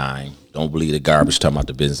taxpayers' dime. Don't believe the garbage talking about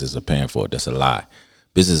the businesses are paying for it. That's a lie.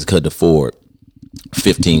 Businesses could afford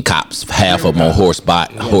 15 cops, half of them on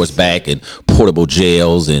horseback and portable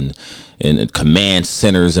jails and command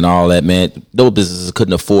centers and all that, man. Those businesses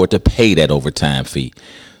couldn't afford to pay that overtime fee.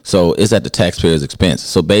 So it's at the taxpayer's expense.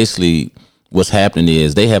 So basically what's happening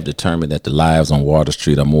is they have determined that the lives on Water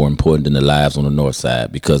Street are more important than the lives on the north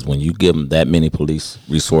side, because when you give them that many police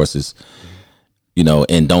resources,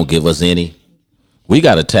 and don't give us any, we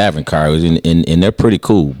got a tavern car and they're pretty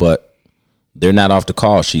cool, but they're not off the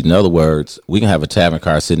call sheet. In other words, we can have a tavern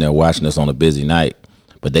car sitting there watching us on a busy night,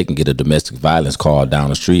 but they can get a domestic violence call down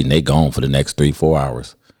the street and they gone for the next 3-4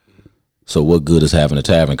 hours. So what good is having a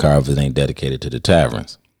tavern car if it ain't dedicated to the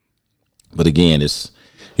taverns? But again, it's,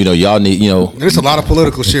 y'all need, there's a lot of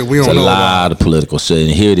political shit we don't know about. A lot of political shit.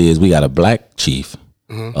 And here it is. We got a black chief,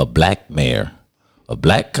 a black mayor, a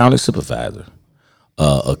black county supervisor,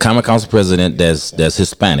 a common council president that's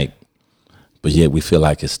Hispanic, but yet we feel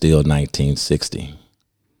like it's still 1960.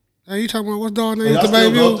 Hey, you talking about what's dog name? Y'all The still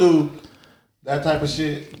baby? go through that type of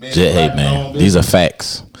shit? Hey man, these are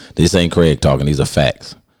facts. This ain't Craig talking. These are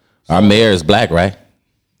facts. Our mayor is black, right?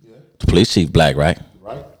 Yeah. The police chief black, right?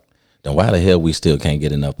 Right. Then why the hell we still can't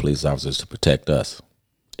get enough police officers to protect us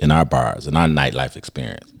in our bars, in our nightlife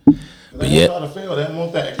experience? But yet, trying to fail. They don't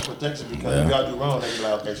want that extra protection because if y'all do wrong, they be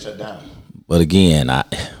like, okay, shut down. but again,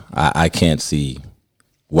 I can't see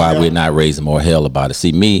why we're not raising more hell about it.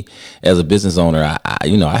 See, me as a business owner,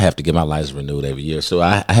 I have to get my license renewed every year, so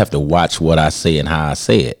I have to watch what I say and how I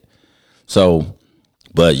say it. So,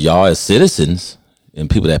 but y'all as citizens and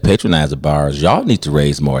people that patronize the bars, y'all need to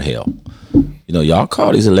raise more hell. Y'all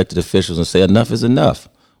call these elected officials and say enough is enough.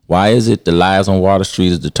 Why is it the lives on Water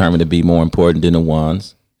Street is determined to be more important than the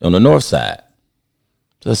ones on the north side?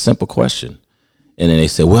 It's a simple question. And then they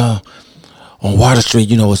say, well, on Water Street,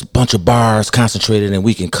 it's a bunch of bars concentrated, and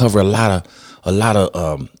we can cover a lot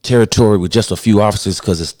of territory with just a few officers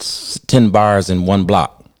because it's 10 bars in one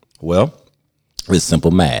block. Well, it's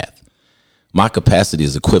simple math. My capacity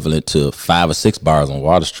is equivalent to 5 or 6 bars on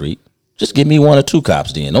Water Street. Just give me 1 or 2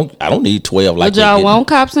 cops then. I don't need 12 like that. Would y'all want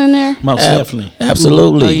cops in there? Most definitely.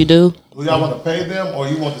 Absolutely. Oh, you do? Do y'all want to pay them or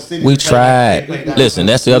you want the city We to tried. pay them? Listen,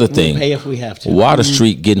 that's the other thing. Pay if we have to. Water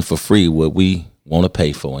Street getting for free what we want to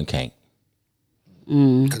pay for and can't.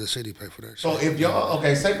 Because the city pay for that shit. So if y'all,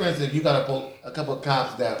 say for instance, you got a couple of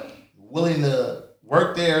cops that willing to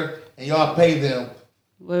work there and y'all pay them.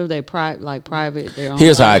 What if they private? Their own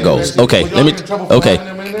Here's how it goes. Okay, Would y'all get in trouble for having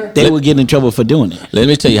them in there? They would get in trouble for doing it. Let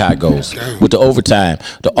me tell you how it goes. With the overtime,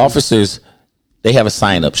 the officers, they have a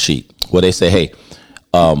sign-up sheet where they say, hey,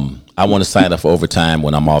 I want to sign up for overtime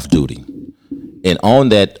when I'm off duty. And on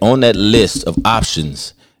that list of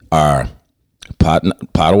options are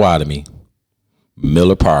Potawatomi,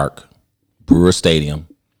 Miller Park, Brewer Stadium,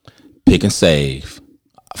 Pick and Save,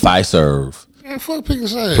 Fiserv, Man, fuck Pick and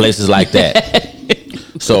Save. places like that.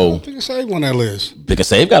 So Pick and Save on that list. Pick and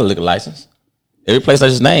Save got a liquor license. Every place I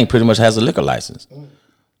just named pretty much has a liquor license.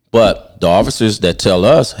 But the officers that tell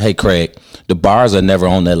us, hey, Craig, the bars are never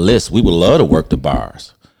on that list. We would love to work the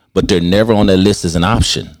bars, but they're never on that list as an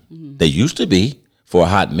option. Mm-hmm. They used to be for a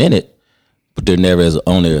hot minute, but they're never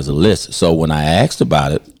on there as a list. So when I asked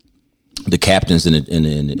about it, the captains and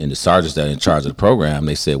the sergeants that are in charge of the program,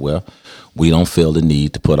 they said, well, we don't feel the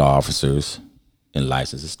need to put our officers in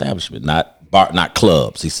licensed establishment, not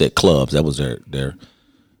clubs. He said clubs. That was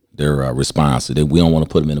their response. We don't want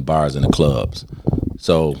to put them in the bars and the clubs.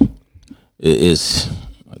 So it's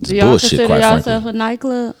Do y'all bullshit, consider quite yourself frankly. a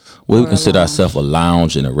nightclub? We consider ourselves a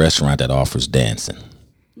lounge and a restaurant that offers dancing.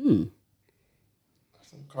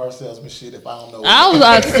 Car salesman shit if I don't know. I was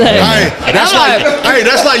about to say.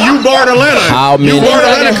 That's like you bar in Atlanta. How many? You bar in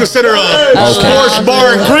Atlanta consider a sports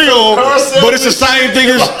bar and grill, but it's the same thing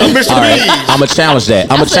as a Mr. All right, B's. I'm gonna challenge that.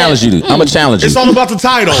 I'm gonna challenge you. It's all about the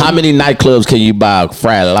title. How many nightclubs can you buy a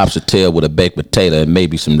fried lobster tail with a baked potato and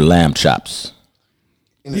maybe some lamb chops?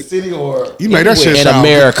 In the city or You made that shit in sound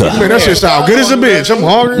America? You made that shit sound good as a bitch. I'm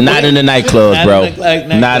hungry. Not in the nightclubs, bro.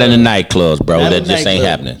 Not in the Nightclubs, bro. Not That in the just ain't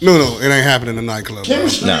nightclub. happening. No, it ain't happening in a nightclub. bro.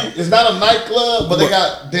 Chemistry No. is not a nightclub, but they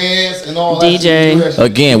got dance and all DJ. that shit.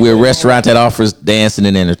 Again, we're a restaurant that offers dancing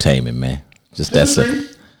and entertainment, man. Just that simple.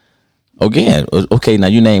 Again, okay, now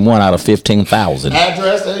you name one out of 15,000.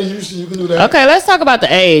 Address, you can do that. Okay, let's talk about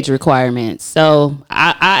the age requirements. So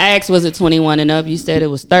I asked, was it 21 and up? You said it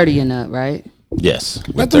was 30 and up, right? Yes.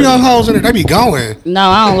 Let them young hoes in there. They be going. No,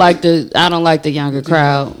 I don't like the younger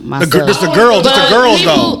crowd myself. It's the girls. It's the girls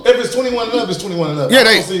though. If it's 21 and up, it's 21 and up. Yeah, I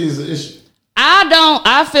they- don't see it as an issue.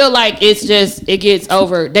 I feel like it gets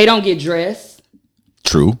over. They don't get dressed.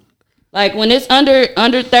 True. Like when it's under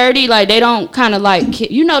 30, like they don't kind of like, the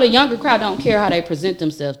younger crowd don't care how they present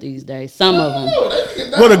themselves these days. Some of them.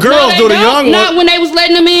 Well, the girls do. The young Not ones. when they was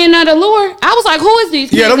letting them in under lure. I was like, who is these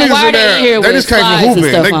kids? Yeah, them and why niggas are in they in here there. They with just came from slides and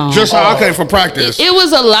hooping. stuff They on? just how I came from practice. It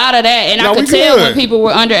was a lot of that, and No, I could we tell good. when people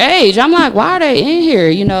were underage. I'm like, why are they in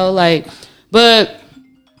here? But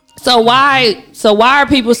so why are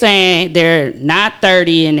people saying they're not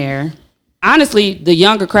 30 in there? Honestly, the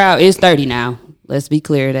younger crowd is 30 now. Let's be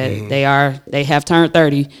clear that they have turned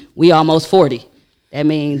 30. We almost 40. That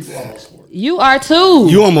means you are too.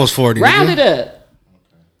 You almost 40. Round nigga. it up.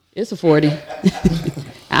 It's a 40.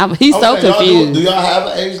 He's so Okay, y'all confused. do y'all have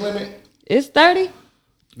an age limit? It's 30.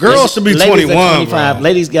 Girls should be Ladies are 21. 25. bro.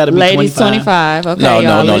 Ladies got to be Ladies 25. 25. Okay. No.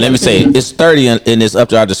 y'all Let me listen. say it's 30, and it's up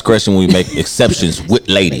to our discretion when we make exceptions with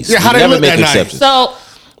ladies. Yeah, how we they never look make that night? exceptions. So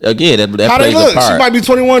Again, that How they plays look? a part. She might be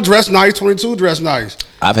 21, dressed nice. 22, dressed nice.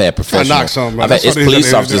 I've had professional. knock something, bro. I've had That's what police it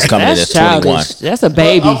is. officers coming in That's that's 21. childish. That's a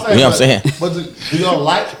baby. You know what I'm saying? But do y'all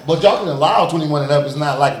but y'all can allow 21 and up. It's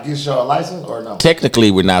not like against your license or no?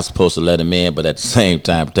 Technically, we're not supposed to let them in, but at the same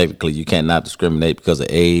time, technically, you cannot discriminate because of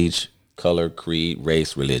age, color, creed,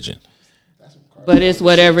 race, religion. But it's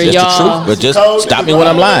whatever Just y'all. the truth. But just stop me when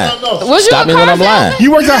I'm lying. Was you Stop a me when car I'm lying.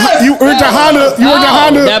 You worked at Honda. You worked at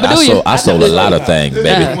Honda. I sold a lot of things,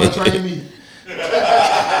 baby.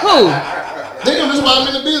 Who? Damn, that's why I'm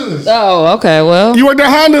in the business. Oh, okay. Well, You worked at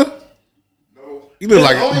Honda. You look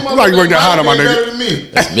like you worked at Honda, my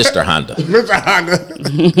nigga. That's Mr. Honda. Mr. Honda.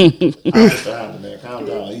 Mr. Honda, man, calm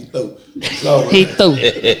down. He threw. So, he threw.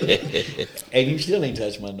 And you still ain't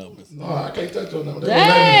touched my numbers. No, I can't touch your numbers.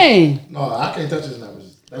 Dang. No, I can't touch his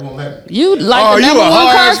numbers. They won't let me. You like the you number a one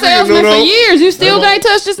car hard-ass nigga, salesman for Nuno. years. You still can't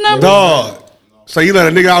touch this number? Dog. So you let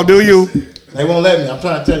a nigga outdo you? They won't let me. I'm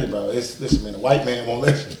trying to tell you, bro. Listen, man, a white man won't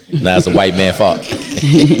let you. Nah, it's a white man fault.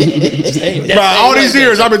 Bro, all these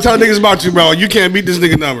years I've been telling niggas about you, bro. You can't beat this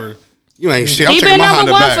nigga number. You ain't shit. I'm He taking been my number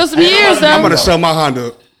Honda one back. for some years, though. I'm gonna sell my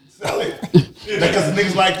Honda. Because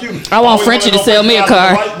niggas like you. I want Frenchie to sell me a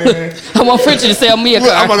car. I want Frenchie to sell me a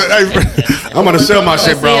car. I'm gonna sell my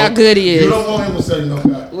shit, See bro. how good he You is. don't want him to sell you no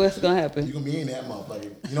car. What's gonna happen? You're going to be in that motherfucker.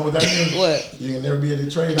 You know what that means? What? You can never be able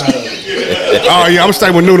to trade out of it. Oh yeah, I'm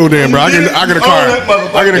staying with Noodle then, bro. I get a car.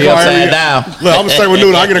 I get a car every year. Look, I'm staying with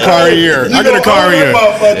Noodle. I get a car every year. I get a car every year.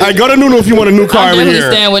 Hey, go to Noodle if you want a new car I'm every definitely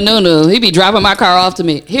year. staying with Nunu. He be dropping my car off to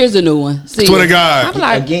me. Here's a new one. See, Swear to God. I'm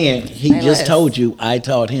like, Again, he just told you I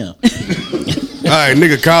taught him. Hey,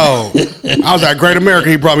 nigga called. I was at Great America.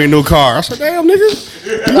 He brought me a new car. I said, damn, nigga.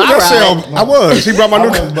 That sale, I was. He brought my new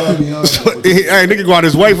car. Hey, nigga go out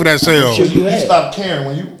his way for that sale. You stopped caring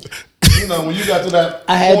when you know, when you got to that.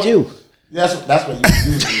 I had you. That's what you do.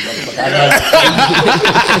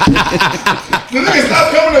 The nigga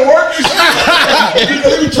stopped coming to work and shit.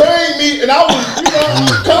 He trained me, and I was,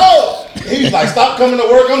 cold. He was like, stop coming to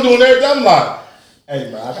work. I'm doing everything. I'm like, hey,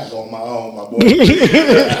 man, I got to go on my own, my boy.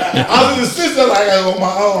 I was an assistant. Like, I got to go on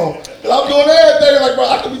my own. And I'm doing everything. Like, bro,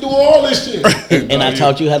 I could be doing all this shit. And I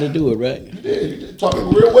taught you how to do it, right? You did. You did talking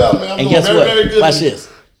real well, man. I'm And doing guess very, what? very good. Watch this.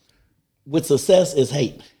 With success is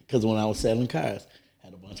hate. Because when I was selling cars, I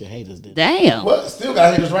had a bunch of haters. damn. What? Still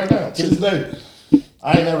got haters right now. To this day.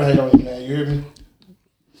 I ain't never hate on you, man. You hear me?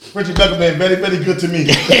 Frenchie Ducker been very, very good to me.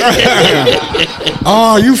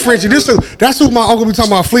 Oh, you Frenchie. That's who my uncle be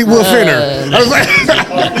talking about, Fleetwood Fenner. I was like,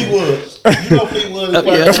 Fleetwood. You know Fleetwood.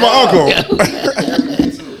 that's my uncle.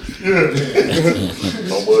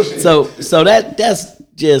 No bullshit. So that's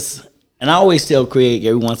just, and I always tell Craig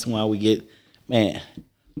every once in a while we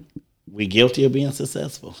guilty of being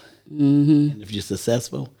successful. Mm-hmm. And if you're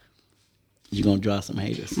successful, you're going to draw some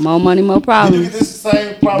haters. More money, more Did you problems. get this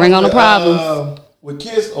same problem Bring on the problems. With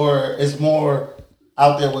Kiss, or it's more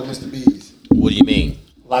out there with Mr. B's? What do you mean?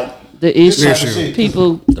 Like The this type of issue. shit.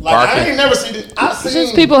 People. Like, I ain't never seen it. I seen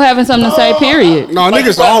Just people having something to say, period. No,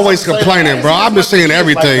 niggas always complaining, bro. I've been seeing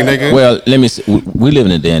everything, nigga. Well, let me see. We live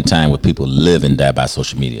in a day and time where people live and die by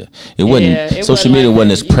social media. It wasn't. Social media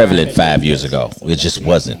wasn't as prevalent 5 years ago. It just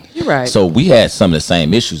wasn't. You're right. So we had some of the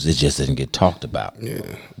same issues. It just didn't get talked about. Yeah.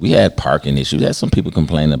 We had parking issues. We had some people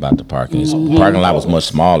complaining about the parking. The parking lot was much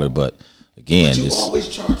smaller, but again, You it's always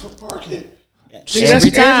charge for parking. Every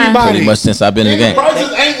time. pretty much since I've been in the game.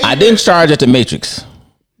 Prices ain't I didn't charge at the Matrix,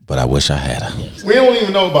 but I wish I had. We don't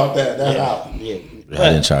even know about that. That's out. Yeah. I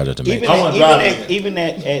didn't charge at the Matrix. Even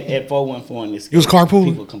at 414 in this You was carpooling?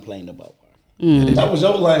 people complained about parking. That was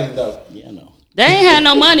your lane, though. Yeah, I know. They ain't had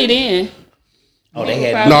no money then. Oh, they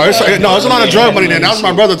had No, it's a lot of drug money then. That was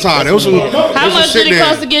my brother's time. It was some, How much did it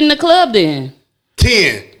cost to get in the club then?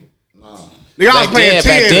 10. Nigga, I was paying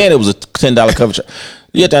 10. Back then, it was a $10 cover charge.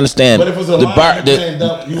 You have to understand. But if it's a the line, bar,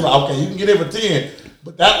 you like, okay, you can get it for 10,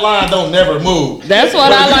 but that line don't never move. That's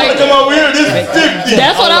what I like. Come over here, this is 50.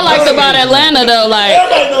 That's what I liked about Atlanta though. Like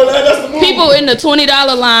Everybody know that. That's the move. people in the $20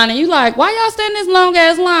 line, and you like, why y'all standing this long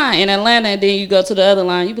ass line in Atlanta? And then you go to the other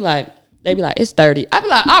line, you be like, they be like, it's 30. I be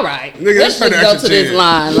like, all right, Nigga, let's let's just pay the go extra to this 10.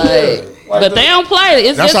 line. Like, but they don't play it.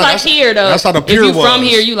 It's That's just how- like here though. that's how the if pier you from was.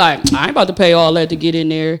 here, you like, I ain't about to pay all that to get in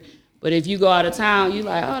there. But if you go out of town, you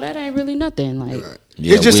like, oh, that ain't really nothing. Like,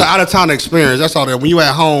 It's just an out of town experience. That's all that. When you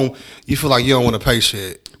at home, you feel like you don't want to pay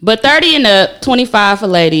shit. but 30 and up, 25 for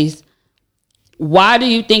ladies. Why do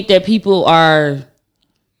you think that people are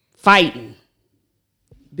fighting?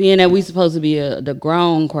 Being that we supposed to be the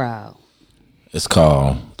grown crowd. it's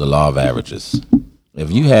called the law of averages.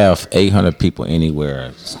 If you have 800 people anywhere,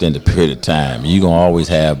 extended period of time, you're going to always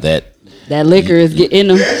have that. That liquor is getting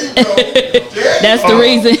them. That's the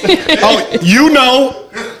reason. Oh, you know.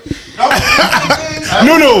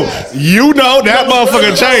 No, you know that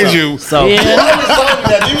motherfucker changed you. So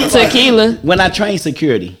Tequila. when I train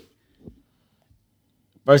security,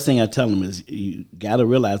 first thing I tell them is you got to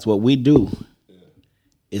realize what we do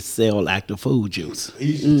is sell active food juice. He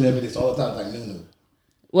used to tell me this all the time, like Nunu.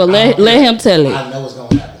 Well, let him tell it. I know what's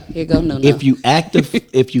gonna happen. Here go Nunu. If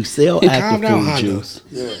you sell active down, food Honda. juice,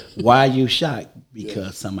 why are you shocked?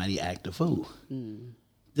 Because somebody active food.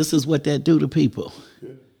 This is what that do to people.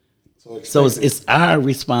 So it's our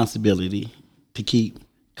responsibility to keep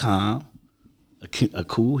calm, a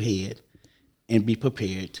cool head, and be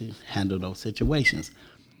prepared to handle those situations.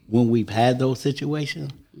 When we've had those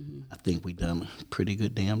situations, I think we've done a pretty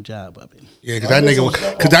good damn job of it. Yeah, because that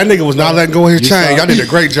nigga was not letting go of his chain. Y'all did a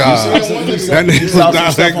great job. That nigga was not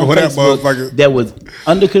letting go of that motherfucker. That was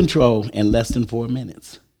under control in less than 4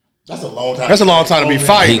 minutes. That's a long time. That's a long time to be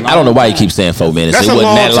fighting. I don't know why you keep saying 4 minutes. That's It a wasn't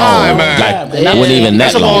long that long. time, man. Like, it wasn't even that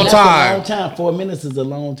That's a long That's time. a long time. 4 minutes is a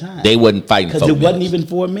long time. They wasn't fighting 4 Because it minutes. wasn't even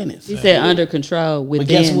 4 minutes. He said under control within.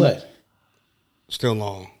 But guess what? Still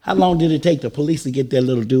long. How long did it take the police to get that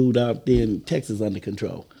little dude out there in Texas under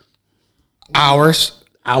control? Hours.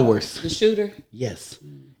 Hours. The shooter. Yes.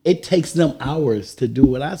 It takes them hours to do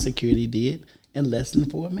what our security did in less than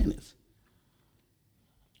 4 minutes.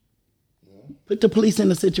 Put the police in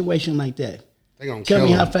a situation like that. They gonna Tell kill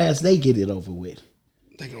me him. how fast they get it over with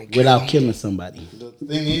They gonna kill without him. killing somebody. The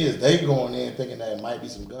thing is, they going in thinking that it might be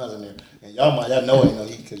some guns in there, and y'all know ain't no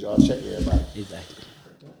heat because y'all check everybody. Exactly.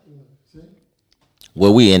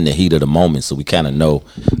 Well, we in the heat of the moment, so we kind of know.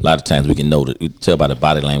 A lot of times we can know that we tell by the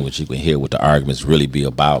body language. You can hear what the arguments really be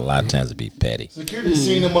about. A lot of times it be petty. Security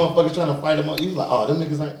seen them motherfuckers trying to fight them up. He was like, "Oh, them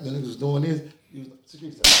niggas was doing this." He was like,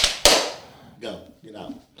 security said, "Go, get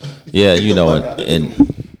out." Yeah, you know, and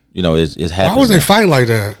you know, it happens. Why was they fighting like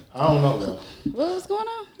that? I don't know though. What was going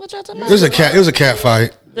on? What y'all talking It about? was a cat. It was a cat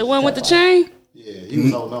fight. The one with the chain? Yeah, he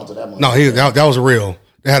was holding on to that. No, that was real.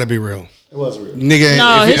 That had to be real. It was real. Nigga,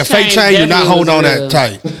 No, if his a fake chain chain, you're not definitely holding on was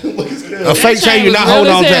that real. tight. A fake chain, you're not was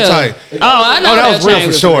holding real on as that hell. tight. Oh, I know that was real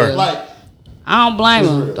chain for sure. real. Like, I don't blame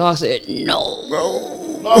him. Dog said no.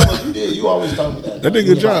 no, but you did. You always told me that. That did a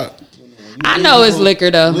good job. I know it's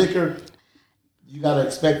liquor though. Liquor, you gotta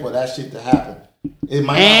expect for that shit to happen. It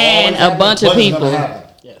might And not always a bunch of happen, but it's gonna people. happen.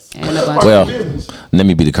 And a bunch Well, Business. let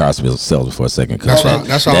me be the car salesman for a second. 'Cause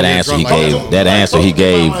That's why that I'm answer he drunk like gave, that answer he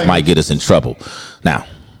gave might get us in trouble. Now,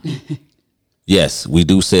 yes, we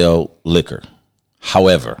do sell liquor.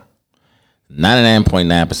 However,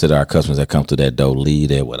 99.9% of our customers that come through that door leave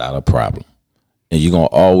there without a problem. And you're going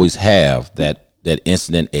to always have that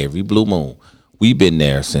incident every blue moon. We've been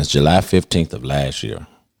there since July 15th of last year.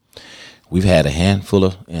 We've had a handful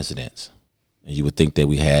of incidents. And you would think that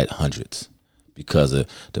we had hundreds because of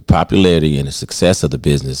the popularity and the success of the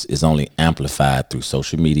business is only amplified through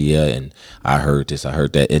social media. And I heard this, I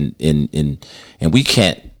heard that. And we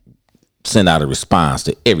can't send out a response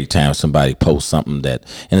to every time somebody posts something that,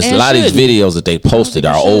 and it's And a lot of these shouldn't. videos that they posted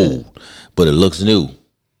are old, but it looks new,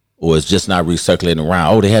 or it's just not recirculating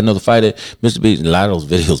around. Oh, they had another fight at Mr. B. A lot of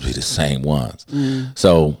those videos be the same ones.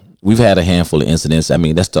 So we've had a handful of incidents. I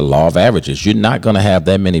mean, that's the law of averages. You're not going to have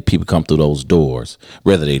that many people come through those doors,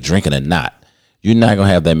 whether they're drinking or not. You're not going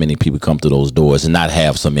to have that many people come through those doors and not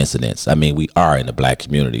have some incidents. I mean, we are in the black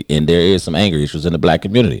community, and there is some anger issues in the black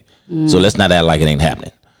community. So let's not act like it ain't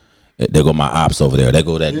happening. There go my ops over there. There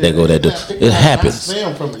go that. It happens.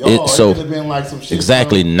 So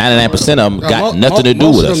exactly 99% of them got nothing to do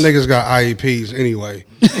with us. Most of them niggas got IEPs anyway.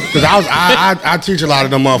 Because I teach a lot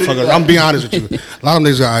of them motherfuckers. I'm be honest with you. A lot of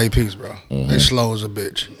them niggas got IEPs, bro. They slow as a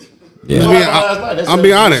bitch. Yeah. I'm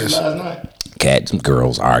be honest. Some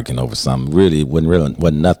girls arguing over something. Really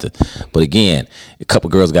wasn't nothing. But again, a couple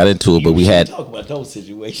girls got into it. But we had Talk about those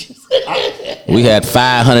situations. we had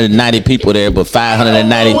 590 people there, but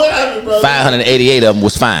 588 of them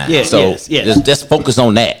was fine. Yes, so yes. Just focus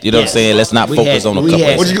on that. You know what I'm saying? Let's not focus on a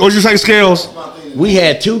couple. What'd you say, Scales? We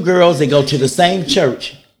had two girls that go to the same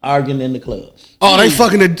church arguing in the club. Oh, they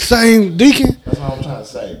fucking the same deacon? That's what I'm trying to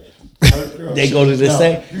say. They go to the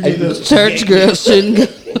same church girls shouldn't go.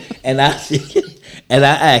 And I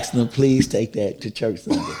asked them, please take that to church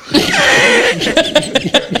Sunday.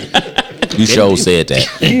 You sure said that.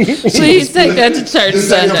 Please take that to church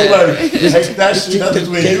Sunday. Take that shit. That's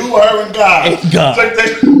between you, her, and God.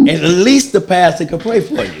 And at least the pastor can pray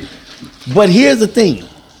for you. But here's the thing.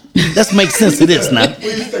 Let's make sense of this now.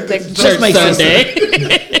 Church make sense of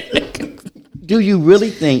Sunday. Do you really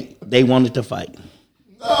think they wanted to fight?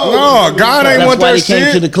 No, God ain't That's want why that they came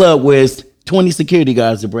to shit. the club with 20 security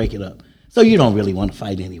guards to break it up. So you don't really want to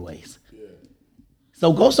fight anyways.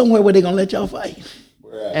 So go somewhere where they're going to let y'all fight.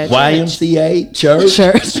 At YMCA, church.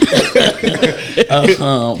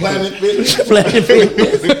 Planet Fitness. Planet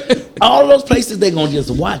Fitness. All those places, they're going to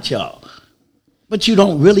just watch y'all. But you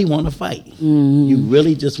don't really want to fight. Mm-hmm. You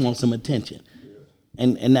really just want some attention.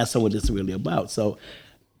 And that's what it's really about. So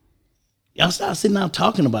y'all start sitting down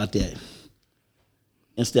talking about that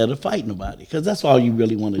instead of fighting about it. Because that's all you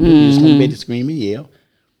really want to do. Mm-hmm. You just want to be scream and yell.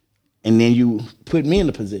 And then you put me in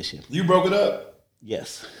a position. You broke it up?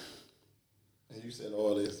 Yes. And you said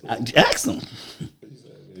all this. I asked him. You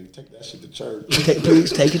said, take that shit to church.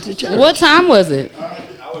 Please take it to church. What time was it?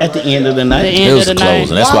 At the end of the night. It was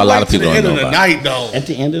closing. That's why a lot of people don't know about it. Night, though. At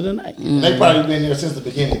the end of the night. Mm-hmm. They probably been there since the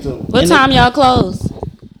beginning, too. What time y'all closed?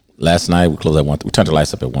 Last night we closed at 1. We turned the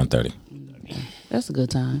lights up at 1:30. That's a good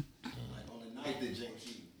time. On the night that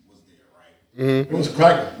J.T. was there, right? Mm-hmm. It was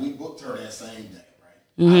cracking. We booked her that same day, right?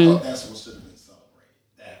 Mm-hmm. I thought that's what should have been celebrated.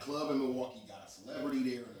 That club in Milwaukee got a celebrity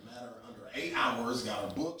there in a matter of under 8 hours, got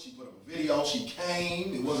her booked, she put up a video, she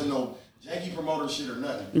came. It wasn't no janky promoter shit or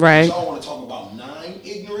nothing. Right. Y'all want to talk about 9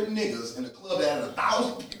 ignorant niggas in a club that had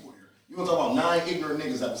 1,000 people here. You want to talk about 9 ignorant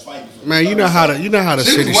niggas that was fighting for Man, you know how the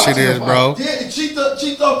city shit is, bro. Yeah, she thought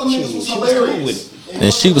the niggas was hilarious.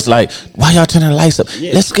 And she was like, "Why y'all turning the lights up?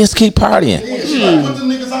 Yeah. Let's keep partying." Yeah, she like, put the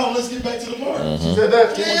niggas out. Let's get back to the party. Mm-hmm. She said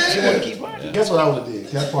that. She wanted to keep partying. Guess what I would have did?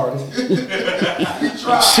 Kept partying.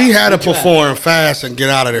 She had to perform fast and get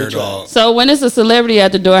out of there, dog. So when it's a celebrity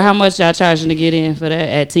at the door, how much y'all charging to get in for that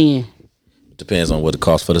at 10? Depends on what it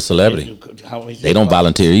costs for the celebrity. They don't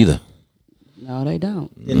volunteer either. No, they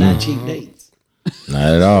don't. They're not cheap dates.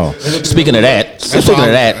 Not at all. Speaking of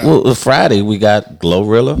that, well, Friday we got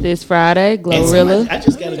Glorilla. This Friday, Glorilla. I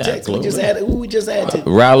just got a text. We just added to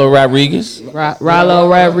Rallo Rodriguez. Rollo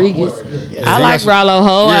Rodriguez. I like Rollo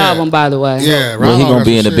whole album, by the way. Yeah, Well, he gonna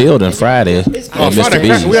be in the building Friday. Oh, Friday,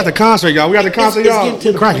 we got the concert, y'all. We got the concert, y'all.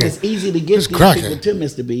 It's cracking. It's easy to get these people cracking. to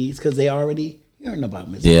Mr. B's because they already hearing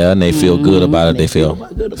about Mr. Yeah, and they feel good about it. They They feel feel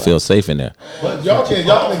good about feel safe in there. But y'all can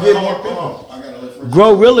get more people.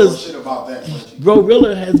 Glorilla's Shit about that.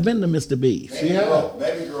 Glorilla has been to Mr. B's. Baby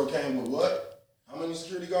girl came with what? How many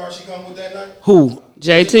security guards she come with that night? Who?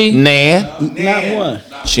 JT? Not one.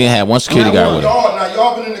 She ain't had one security guard with her.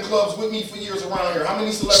 Y'all been in the clubs with me for years around here. How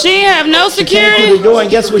many celebrities? She ain't have no Came to security? the door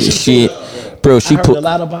and guess what she said? Bro, I she heard put a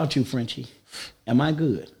lot about you, Frenchie. Am I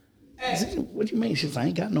good? I said, what do you mean? She said, I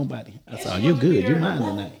ain't got nobody. I said, oh, you good. You mine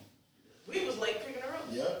tonight. We was late picking her up.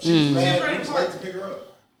 Yep. She was mad. We was late to pick her up.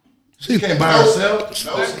 She came by herself.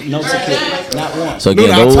 No security. Not one. so Dude,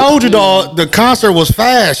 again, I those, told you, dog, the concert was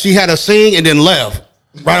fast. She had to sing and then left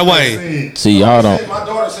right away. see y'all don't. My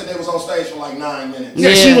daughter said they was on stage for like 9 minutes.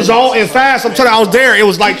 Yeah, she was all in fast. I'm telling you, I was there. It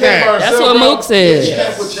was like that. That's what Mook She said.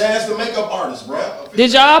 came with Jazz, the makeup artist, bro.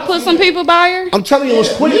 Did y'all put some people by her? I'm telling you, it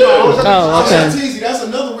was quick. Oh, okay. Teasy, that's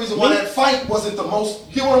another reason why that fight wasn't the most.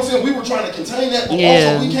 You know what I'm saying? We were trying to contain that, but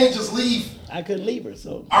Yeah. also we can't just leave I couldn't leave her,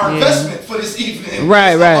 so. our investment for this evening.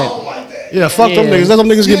 Right, right. alone Like that. Yeah, fuck them Yeah. niggas. Let them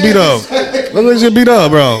niggas get beat up. Let them niggas get beat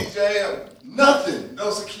up, bro. Nothing. No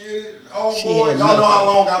security. Oh She boy, had y'all know how nothing.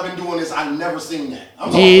 long I've been doing this. I've never seen that.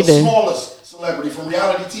 I'm Me talking about the either. smallest celebrity from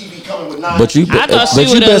reality TV coming with 9. But you, I thought she but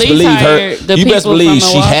you would at best least believe her. hire the You best people believe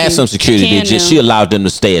from she had Milwaukee. some security. She That can she allowed them to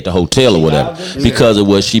stay at the hotel or whatever because of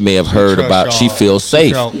what she may have heard trust about. y'all. She feels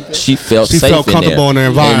safe. She felt She safe felt comfortable in the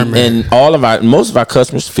environment. and all of most of our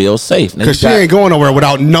customers feel safe. Now, Because she you got- ain't going nowhere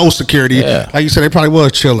without no security. Yeah. Like you said, they probably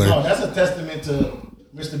was chilling. No, that's a testament to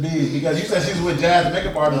Mr. B's because you said she's with Jazz, the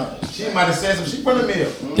makeup artist. She might have said some. She from the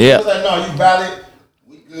mill. Yeah. She was like, no, you valid.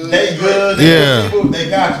 They good. They good people. They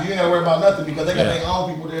got you. You ain't gotta worry about nothing because they got their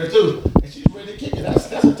own people there too. And she's ready to kick it.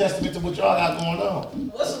 That's a testament to what y'all got going on.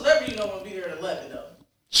 What celebrity you know will be there at 11 though?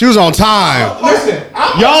 She was on time. Listen,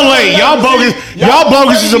 Y'all late. Y'all bogus. Y'all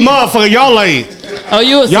bogus as a motherfucker. Y'all late. Oh,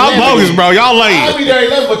 you a Y'all celebrity. bogus, bro. Y'all I'll late. be there at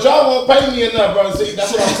 11, but y'all won't pay me enough, bro. See,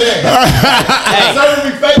 that's what I'm saying. Serving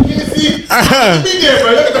me fake Hennessy. I be there,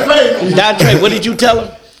 bro. Look at the pay me. Dante, what did you tell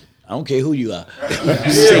him? I don't care who you are.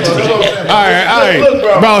 All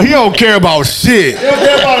right. Bro, he don't care about shit.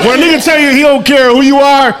 When a nigga tell you he don't care who you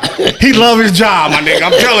are, he love his job, my nigga.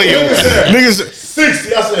 I'm telling you. Niggas.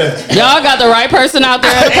 60, I said. Y'all got the right person out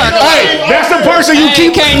there at the parking lot. Hey, that's the person you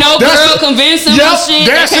keep. Can't no girl convince him of shit.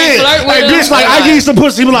 That's They can't it. flirt with Hey, him. bitch, like, I give you some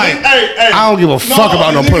pussy. He be like, Hey, I don't give a fuck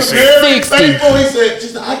about no pussy. 60. Faithful, he said, she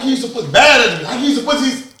said, I can use some pussy. Bad at me. I can use some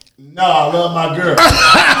pussy. No, I love my girl.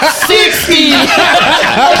 60.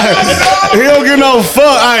 He don't give no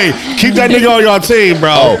fuck. Hey, keep that nigga on your team,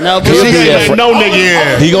 bro. No, Cause he he'll be ain't there let for- no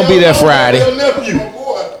nigga in. He gonna be there Friday. Little nephew.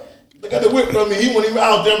 Boy, they got the whip from me. He wasn't even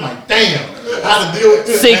out there. I'm like, damn. How to deal with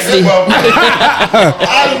this? 60.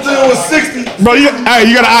 How to deal with 60? Bro, you got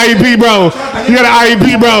an IEP, bro. You got an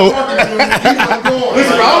IEP, bro.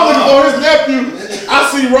 Listen, I was looking for his nephew. I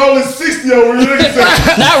see rolling 60 over here.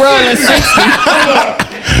 Not rolling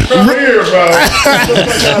 60. Come here, bro.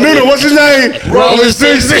 Noodle, what's his name? Rolling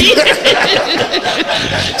 60.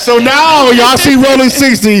 So now y'all see Rolling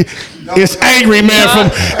 60. It's Angry Man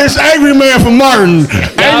from Martin.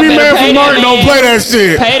 Angry Man from Martin don't play that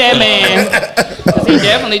shit. Pay that man. Cause he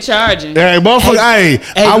definitely charging. Hey, motherfucker,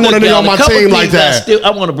 I want a nigga on my team like that. I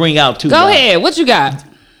want to bring out too. Go ahead. What you got?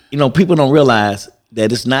 You know, people don't realize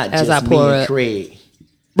that it's not As just I me pour and up. Craig.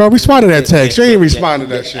 Bro, respond to that text. You ain't responding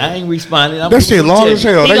to that shit. I ain't responding. That shit long as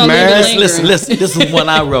hell. They mad. Listen. This is what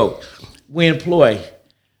I wrote. We employ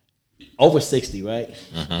over 60, right?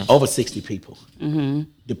 Over 60 people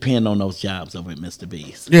depend on those jobs over at Mr.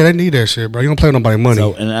 B's. Yeah, they need that shit, bro. You don't play with nobody money.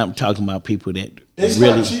 So, and I'm talking about people that It's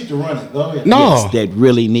really not cheap to run it. Go ahead. No. yes, that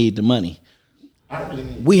really need the money. I really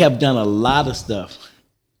need it. We have done a lot of stuff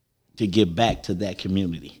to give back to that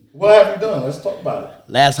community. What have you done? Let's talk about it.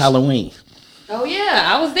 Last Halloween, Oh yeah,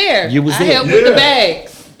 I was there. You was I there. helped with the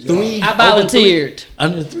bags. I volunteered.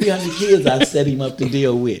 Under 300 kids, I set him up to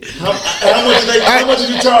deal with. How much did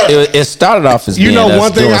you charge? It started off as You being know us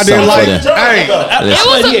one thing doing I didn't like. something for them.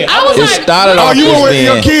 Hey, I was It like, started oh, off you went as with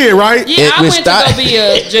your being. kid, right? yeah, I we went to start- go be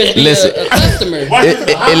a customer.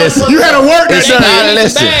 Listen, You had to work It that started- day.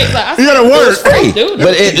 listen. You had to work.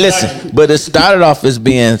 Free. But it started off as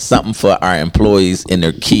being something for our employees and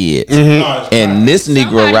their kids. And this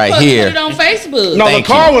Negro right Put here it on Facebook. No, Thank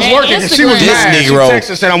the car you. was And working because she was Instagram. mad. This She Negro texted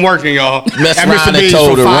and said, I'm working, y'all. messed At around Mr. and B's told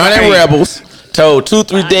for the Running 5K. Rebels, told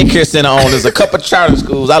 2-3 daycare center owners, a couple charter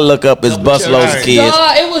schools. I look up as busloads of kids.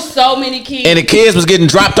 It was so many kids. And the kids was getting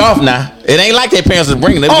dropped off now. It ain't like their parents was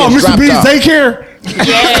bringing them. Oh, getting Mr. dropped B's off. daycare?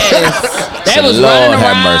 Yes. They was Lord running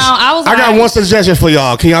have around. mercy. I was I got like, one suggestion for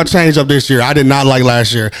y'all. Can y'all change up this year? I did not like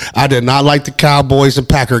last year. I did not like the Cowboys and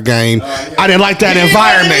Packer game. I didn't like that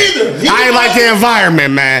environment. I ain't like the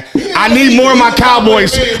environment, man. I need more of my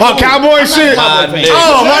Cowboys. Oh, Cowboy shit?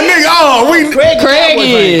 Oh, my nigga. Oh, we. Craig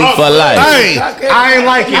is. For life. Hey, I ain't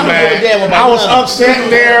like it, man. I was upset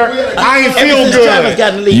there. I ain't feel good.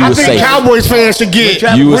 You I was think safe. Cowboys fans should get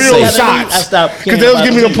You was real safe. shots. Because they was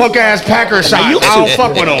giving me the punk ass Packer shot. I don't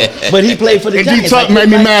fuck with them. But he played for the And Giants. D-Tuck made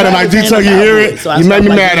me mad tonight. D-Tuck, you hear it? So I You made me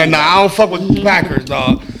stopped mad liking tonight. I don't fuck with Packers,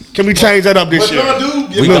 dog. Can we change that up this But year? y'all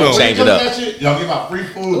do. We gonna change it up. Y'all give out free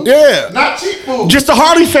food. Yeah. Not cheap food. Just the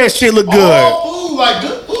Harley Fest shit look good. All food, like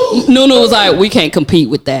good food. Nunu was like, we can't compete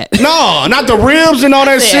with that. No, not the ribs and all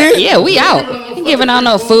that shit. Yeah, we out. Ain't giving out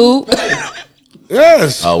no food.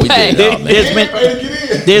 Yes. Oh, we did it all,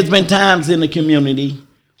 man. There's been times in the community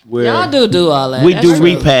where Y'all do all that. we That's do true.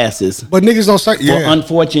 repasses But niggas don't say, for yeah.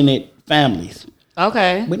 unfortunate families.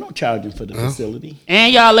 Okay. We don't charge them for the facility.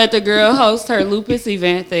 And y'all let the girl host her lupus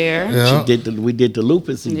event there. Yeah. We did the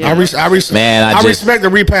lupus event. I Man, respect the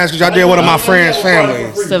repass because I did one of my friends'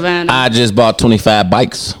 families. Savannah. I just bought 25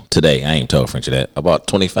 bikes today. I ain't told Frenchie that. I bought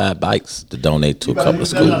 25 bikes to donate to a couple of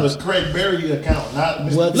schools. Craig Berry account, not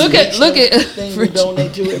Mr. What Look at thing we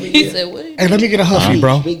donate to every He year. said, what? Hey, let me get a huffy,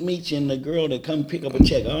 bro. Big Meech and the girl that come pick up a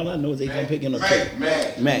check. All I know is they come pick in a check.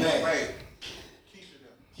 Mac.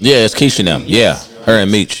 Yeah, it's Keisha now. Yeah, her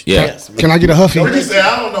and Meech. Yeah, Can I get a huffy? He said,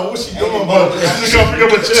 I don't know what she doing, but she's gonna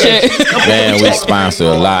pick up a check. man, we sponsor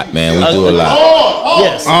a lot, man. We do a lot.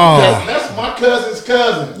 Yes. Oh. That's my cousin's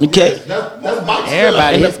cousin. Okay. That's my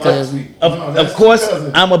Everybody cousin. his cousin. Of course,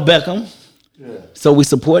 I'm a Beckham. So we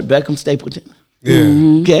support Beckham Stapleton.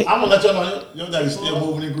 Yeah. Okay. I'm gonna let y'all know your daddy's still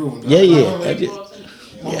moving and grooving. Yeah. I just-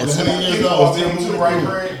 Yes. 100 years old, still moving right,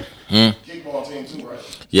 Craig. Kickball team too, right?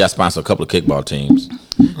 Yeah, I sponsor a couple of kickball teams.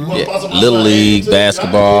 You wanna sponsor my Little son, League, too?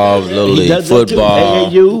 basketball, Little He League, does that too. football.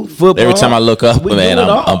 AAU, football. Every time I look up, We man, do it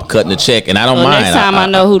all. I'm cutting the check, and I don't Well, mind. next time I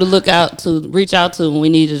know who to reach out to when we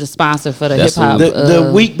needed a sponsor for the hip That's hop.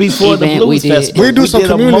 The week before the event Blues we did. Festival, We do some did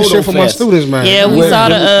a community moto shit for my fest. students, man. Yeah, we saw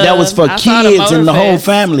the. That was for I saw the kids and the whole Motorfest.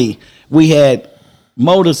 family. We had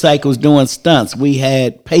motorcycles doing stunts. We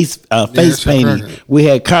had face that's painting. correct. We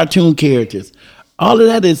had cartoon characters. All of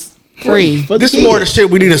that is Free. for the This is kids. more the shit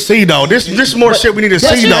we need to see, though. This more shit we need to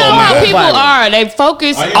But see, you though, know how man. people are. They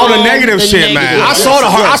focus On the negative shit, man. I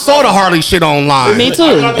saw the Harley shit online. Me too.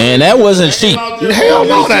 and that wasn't cheap. Hell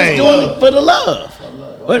no, Just they doing ain't. it for the love.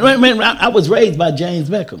 Wait, I was raised by James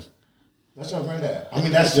Beckham. That's your granddad. I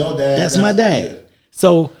mean, that's your dad. That's my dad.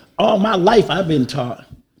 So all my life I've been taught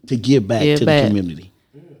to give back Give to back. the community.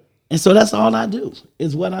 And so that's all I do,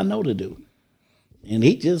 is what I know to do. And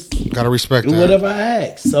he just Gotta respect do that. whatever I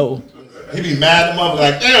ask. So He be mad at the mother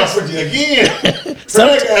like, damn, Frenchie again.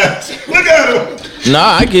 Look at him.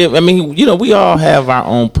 Nah, I mean, we all have our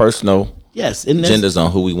own personal agendas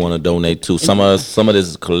on who we want to donate to. Some of this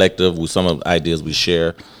is collective. With some of the ideas we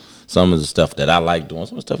share. Some of the stuff that I like doing.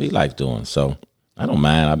 Some of the stuff he likes doing. So I don't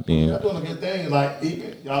mind. Y'all doing a good thing. Like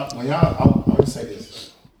even y'all, I would say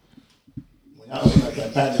this. When y'all open up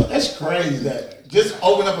that patio, that's crazy. That just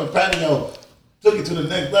open up a patio took it to the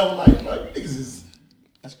next level. Like, bro, you niggas is.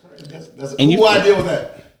 That's crazy. That's who idea was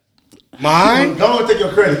that? Mine? Go and take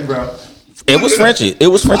your credit, bro. It was Frenchie. It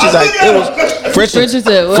was Frenchie's idea. It was Frenchie.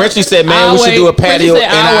 Frenchie said, "Man, we should do a patio," and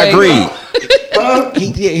I agreed.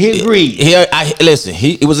 He agreed. Listen.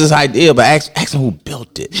 It was his idea, but ask him who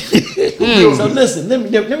built it. So listen, let me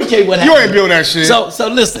tell you what happened. You ain't build that shit. So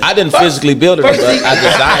listen, I didn't physically build it, but I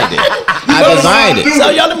designed it. So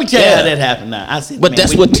y'all, let me tell you how that happened. Now I said, but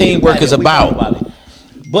that's what teamwork is about.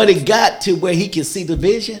 But it got to where he could see the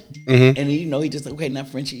vision, and he just okay. Now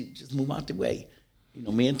Frenchie, just move out the way.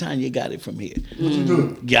 Me and Tanya got it from here. What you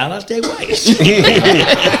do? Got out that way.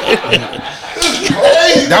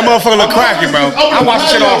 That motherfucker look cracking, bro. I watch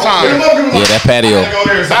shit all the time. Yeah, that patio.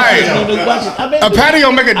 A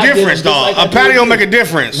patio make a difference, dog. A patio make a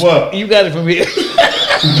difference. What? You got it from here.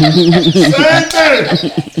 Same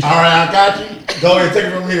thing. All right, I got you. Go ahead, take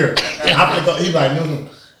it from here. I'm gonna go. He's like, no.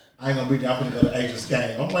 I ain't gonna be there. I'm gonna go to Asia's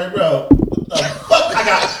game. I'm like, bro, what the fuck? I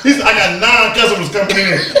got 9 customers coming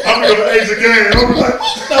in. I'm gonna go to Asia's game. I'm like,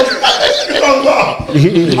 what the fuck?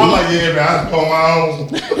 I'm like, yeah, man, I just call my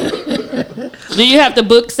own. Do you have the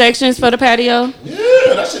book sections for the patio?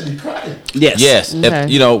 Yeah, that should be cracking. Yes. Okay.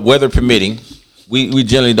 If, weather permitting. We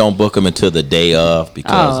generally don't book them until the day of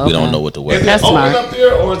because we don't know what the weather is. Is it open up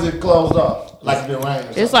there or is it closed off? Like the rain.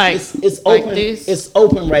 It's like it's like open. this. It's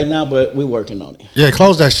open right now, but we're working on it. Yeah,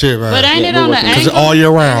 close that shit, man. But ain't it on the angle? Because all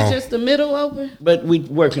year round. Just the middle open. But we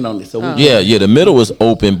working on it. So yeah. The middle is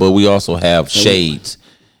open, but we also have shades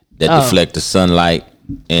that deflect the sunlight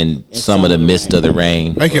and some of the mist of the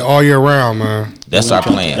rain. Make it all year round, man. That's our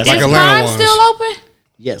plan. That's like Is Atlanta Prime ones. still open?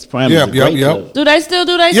 Yes, Prime. Yep. Do they still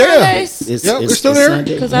do their Sundays? It's still there.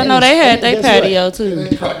 Because I know they had their patio too.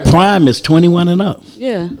 Prime is 21 and up.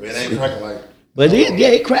 Yeah. It ain't cracking like. But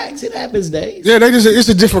it cracks. It happens days. Yeah, it's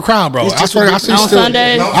a different crowd, bro. I swear, I see on still.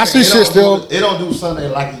 Sundays? I see shit still. It don't do Sunday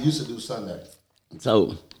like it used to do Sunday.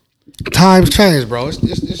 So times change, bro. It's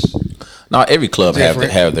No, every club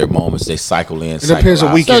different. have their moments. They cycle in. It depends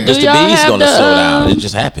on weekend. So Mr. do y'all B's have gonna the, slow down. It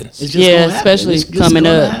just happens. it's just Yeah, gonna happen. especially It's just coming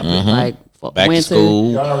gonna up, happen. like Back winter. to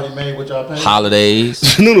school, Y'all already made what y'all paid for?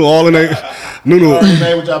 holidays. Nunu all in there. Y'all Nunu. already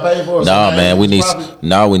made what y'all paid for? No, man, we need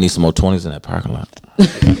some more 20s in that parking lot.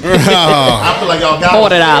 I feel like y'all got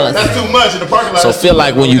 $40. That's too much in the parking lot. So feel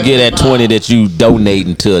like when you get that 20 that you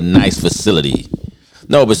donating to a nice facility.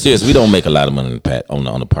 No, but seriously, we don't make a lot of money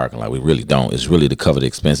on the parking lot. We really don't. It's really to cover the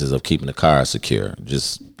expenses of keeping the car secure.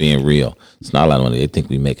 Just being real. It's not a lot of money. They think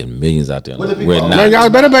we making millions out there. We're not. Man, y'all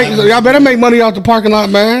better make money out the parking lot,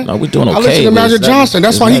 man. No, we're doing okay. I listen to but Magic it's Johnson.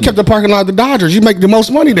 That's it's why he nothing. kept the parking lot at the Dodgers. You make the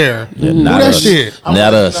most money there. Yeah, Do not that us. shit.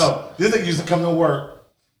 Not us. This nigga used to come to work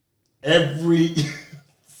every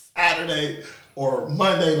Saturday or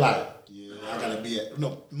Monday. Like, yeah, I gotta be at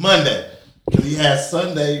Monday because he had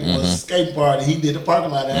Sunday was a skate party. He did the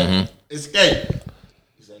parking lot at Escape.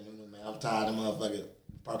 He said, "Man, I'm tired of motherfucking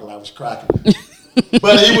parking lot was cracking."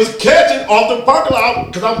 But he was catching off the parking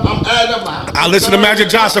lot because I'm adding up like. I listen to Magic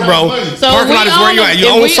Johnson, bro. So Parking lot is where you at. You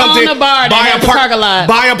own something. Own the bar, Buy a parking lot.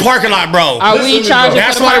 Buy a parking lot, bro. Are we charging?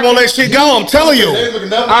 That's for the why they won't parking? let shit go. I'm telling you.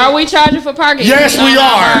 Are we charging for parking? Yes, we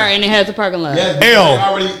are. And it has a parking lot. Yes,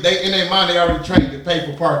 they in their mind they already trained to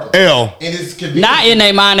pay for parking. L. And it's convenient. Not in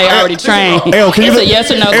their mind, they already trained. L, can you It's look? a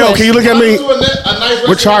yes or no L, can you look at me? A nice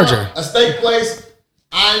We're charging. a steak place.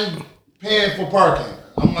 I'm paying for parking.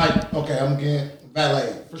 I'm like, okay, I'm getting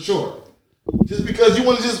valet for sure. Just because you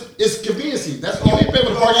want to it's conveniency. That's all you pay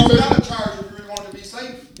for the parking. You gotta charge if you're going to be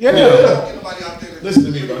safe. Yeah. Get nobody out there. Listen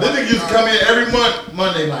to me, bro. This nigga used to come in every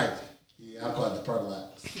Monday like, yeah, I'll call it the parking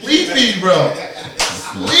lot. Sleepy, bro.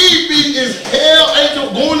 Sleepy as hell. Ain't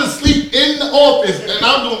no going to sleep in the office, and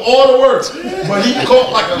I'm doing all the work. But he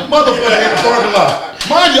caught like a motherfucker in the parking lot.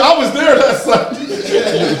 Mind you, I was there that Sunday.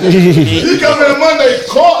 He come in Monday,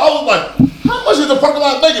 call. I was like, how much is the parking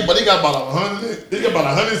lot making? But he got about 100. He got about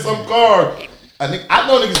 100 some cars. I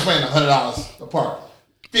know niggas paying $100 to park,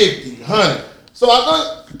 50, 100. So I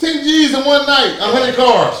got 10 G's in one night, 100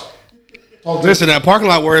 cars. Listen, that parking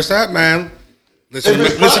lot where it's at, man. Listen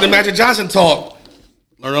to Magic Johnson talk.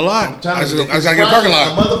 Learn a lot. I just gotta get a parking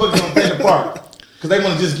lot. The motherfuckers gonna pay the park because they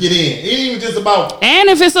want to just get in. It ain't even just about. And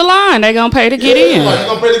if it's a line, they gonna pay to get in. Like, you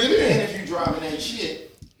gonna pay to get in. And if you driving that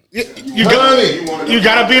shit, You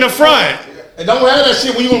gotta be in the front. And don't have that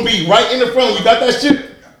shit when you gonna be right in the front. You got that shit.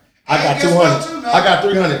 I got 200. I got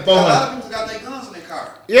 300. 400. A lot of people got their guns in their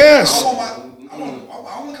car. Yes. I want to come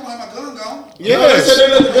out with my gun gone. Yeah, they said they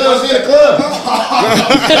let the guns in the club.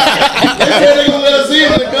 They said they gonna let us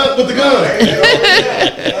in with the guns.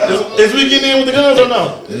 Is we getting in with the guns or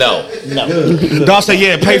no? No. Dawg said,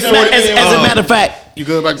 yeah, pay for it. As a matter of fact, you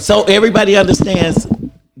good back? so everybody understands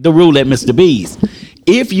the rule at Mr. B's.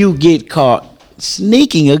 If you get caught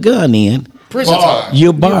sneaking a gun in, prison time.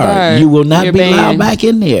 you're barred. You will not You're be allowed banned. back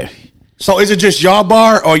in there. So is it just y'all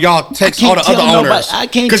bar or y'all text all the other owners? I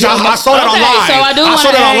can't Because tell I saw that Okay, online. so I do saw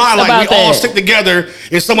wanna that online. ask Like about we all that. stick together.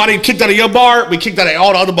 If somebody kicked out of your bar, we kicked out of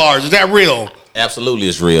all the other bars. Is that real? Absolutely,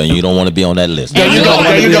 it's real, and you don't want to be on that list. There you go.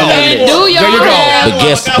 There you go. And do y'all There you go. have?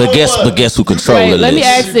 But guess who controls Wait, the let me list?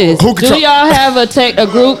 ask this: Who do control- y'all have a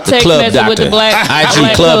group text Club message with doctor, the black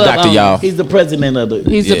IG club doctor, owner? y'all. He's the president of the.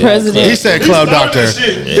 He's the Yeah. president. He said club doctor. This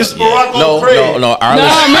is Barack No, Craig. no. No,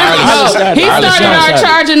 Arliss- remember, he Arliss started our started.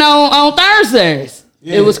 charging on Thursdays.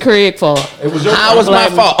 It was Craig fault. It was your How was my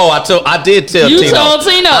fault? Oh, I did tell You Tino. told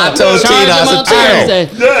Tino. I told Charge Tino. I him said, on Tino. Thursday.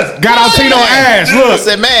 Yes. Got out Tino ass. I Look.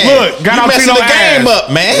 said, man, Look, got you out messing Tino the game ass. up,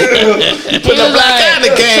 man. He Put the was black like, eye in the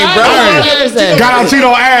game, charge bro. him on Thursday. Got out Tino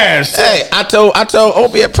ass. Hey, I told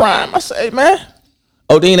Obie at Prime. I said, hey, man,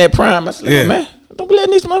 Odine at Prime. I said, Yeah. man, don't be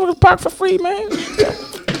letting these motherfuckers park for free, man.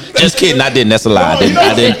 Just kidding. I didn't. That's a lie.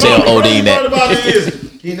 I didn't tell Odine The part about that. it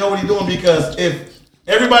is he know what he's doing because if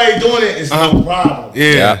everybody doing it, it's no problem.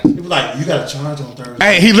 Yeah. He was like, you got to charge on Thursday.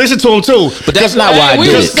 Hey, he listened to him too. But that's not why I we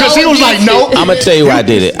did was it. Because he was like, nope. I'm gonna tell you why I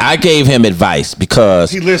did it. I gave him advice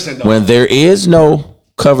because He listened, though. when there is no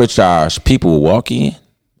cover charge, people will walk in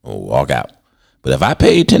or walk out. But if I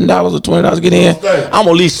pay $10 or $20 to get in, I'm gonna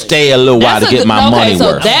at least stay a little while to get my money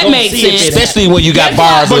so worth. that makes sense. Especially when you got That's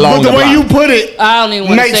bars why- along But the way block. you put it, I don't even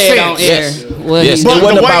want to makes say it on sense. air. Yes. What Yes. he It but did.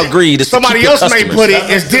 wasn't the way about greed. It's to somebody keep your else may customers. put it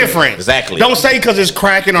is different. Exactly. Don't say because it's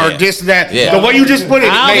cracking or Yeah. this that. Yeah. The way you just put it,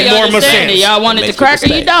 it I made don't more understand it. sense. Y'all wanted to Makes crack or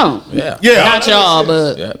people you stay. don't. Yeah. Yeah. Not y'all,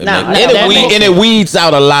 but Yeah. Nah, and, that makes it weeds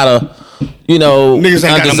out a lot of, Niggas ain't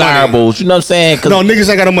got no money. undesirables. You know what I'm saying? 'Cause No, niggas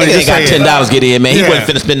ain't got no money. niggas Just ain't got say it. $10 get in, man. He Yeah. wasn't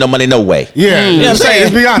finna spend no money no way. Yeah. You know what I'm saying?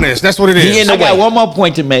 Let's be honest. That's what it is. He in the I got way. one more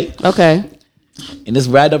point to make, okay. and it's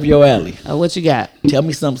right up your alley. What you got? Tell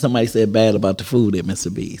me something somebody said bad about the food at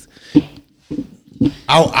Mr. B's.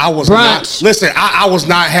 I was Brunch. not. Listen, I was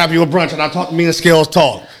not happy with brunch, and I talked. Me and Scales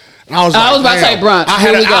talk. And I was I was about to damn. say brunch. I had.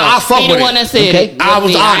 Here we go. I fuck He with the one it. that said Okay. it. I was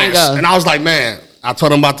With me, I ain't honest, go. and I was like, man. I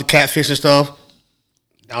told him about the catfish and stuff.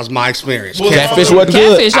 That was my experience. Catfish wasn't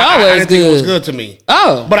good. Catfish I always didn't think it was good. good to me.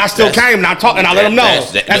 Oh. But I still came and I talked and I let him know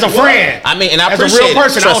as a friend. I mean, and I as a appreciate real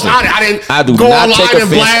person. it. I was Trust me. honest. I didn't I do go not online take and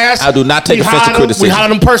offense. blast. I do not take We offense to hollered him- criticism. We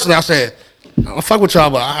hollered him personally. I said, I don't fuck with y'all,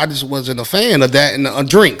 but I just wasn't a fan of that and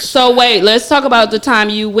drinks. So wait, let's talk about the time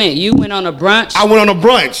you went. You went on a brunch I went on a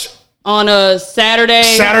brunch on a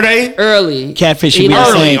Saturday early, Catfish should be the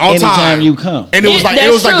early same on anytime time. you come. and it was like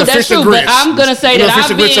That's the true, fish and but grits. I'm gonna say The that fish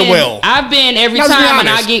and grits are well. I've been every Let's be time and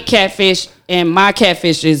I honest. get catfish, and my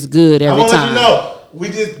catfish is good I every want to let time. you know. We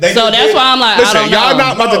just, they So just that's did- why I'm like, Listen, I don't y'all know.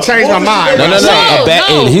 not about to change my mind. No.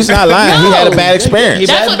 No. He's not lying. He had a bad He experience.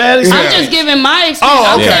 had That's a bad what, I'm experience. just giving my experience. Oh,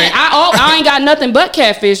 I'm okay. saying I ain't got nothing but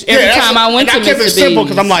catfish every that's- time I went to and I kept Mr. it simple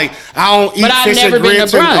B's. because I'm like, I don't eat But I've fish never and been to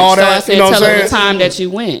grits and all brunch, so I that. said You know what tell I'm her saying? the time that you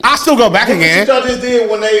went. I still go back What again. y'all just did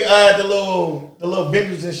when they the little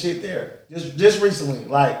vendors and shit there? Just recently,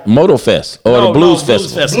 like Moto Fest or the Blues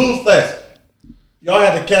Festival. Blues Fest. Y'all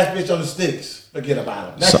had the catfish on the sticks. Forget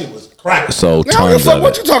about it. That shit was crack. So Yeah, tons fuck of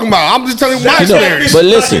what it. you talking about? I'm just telling you my That's experience. But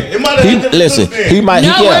listen, It might have he been different then. he might.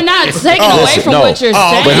 No, he, yeah. we're not taking Oh, away listen, from no. what you're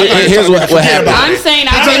saying. But here's what Forget happened. about I'm it. saying He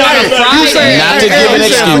I said, went on a hey, Friday. you said- Not to hey, give an he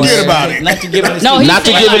said, excuse. Forget about it. Not to give it No, he Not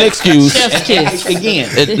to said give an excuse. Chef's kiss.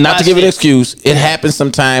 again. Not to give an excuse, it happens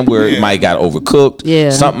sometime where it might got overcooked.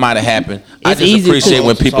 Yeah. Something might have happened. I It's just easy appreciate to-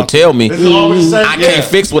 when people tell me It's always the same. I can't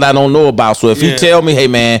fix what I don't know about. So if you tell me, hey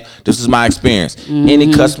man, this is my experience.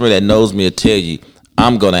 Any customer that knows me will tell you,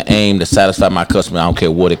 I'm gonna aim to satisfy my customer. I don't care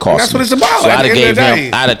what it costs. That's what me. it's about So at I'd the have end of gave the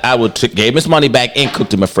him. day. I would gave him his money back and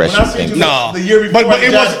cooked him a fresh When I seen thing. you No, the year before, but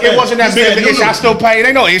it wasn't that big of an issue. I still paid.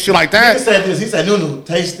 Ain't no issue like He that. said this. He said, "Nunu,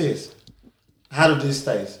 taste this. How did this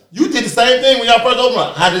taste? You did the same thing when y'all first opened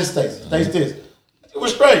up. How did this taste? Taste this. It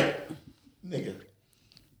was straight, nigga.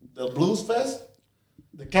 The Blues Fest,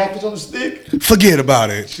 the catfish on the stick. Forget about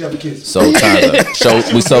it. Chef kiss. So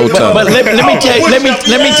tons. We sold tons. But let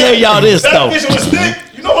me tell y'all this That though. fish on the stick.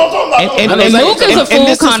 You know what I'm talking about? And Mook is a food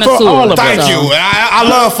this is for connoisseur. all of us. Thank you. I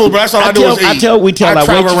love food, but that's all I do is eat. We tell our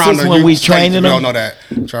travel waitresses when we training You don't them. know that.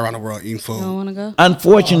 Travel around the world eating food. You don't want to go?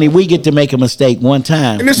 Unfortunately, we get to make a mistake one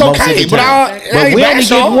time. And it's most of okay, the but time. But we only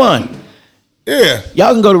get one. Yeah.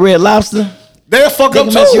 Y'all can go to Red Lobster. They'll fuck They up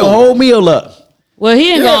can too. mess your whole meal up. Well, he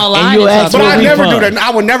didn't go online. And you and ask talk But for about I it. never refund. do that.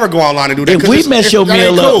 I would never go online and do that. If 'cause we it's- mess your that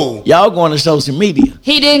ain't meal cool. up, y'all going to social media.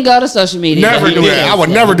 He didn't go to social media. Never He do did. that. I would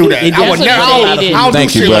never do that. He I would did. never. That's what I he did. don't do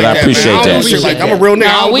Thank you, shit brother. like I that, appreciate man. I don't that. do shit like that. I'm a real nigga.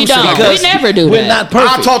 I No, don't we do shit like don't. that. We never do We're that. not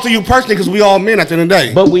perfect. I'll talk to you personally because we all men at the end of the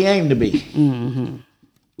day. But we aim to be.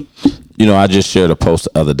 You know, I just shared a post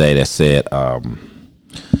the other day that said, I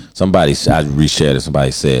reshared it.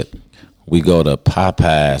 Somebody said, we go to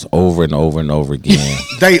Popeyes over and over and over again.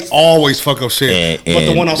 They always fuck up shit. But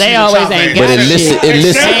the one on They Cesar always Chavez. ain't But got it listed,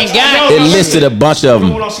 shit. it got listed a bunch of The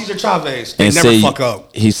them. one on Cesar Chavez. They And never say, fuck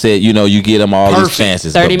up. he said, you know, you get them all Perfect. these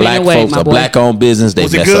chances. 30 But black minute wait, folks, my a boy. black owned business, they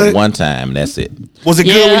Was it mess good? up one time and that's it. Was it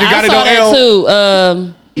good Yeah, when you got I it saw on that L?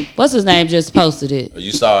 too. What's his name just posted it.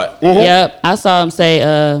 You saw it? Yep, I saw him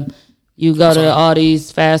say, you go to all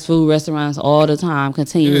these fast food restaurants all the time,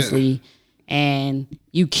 continuously, and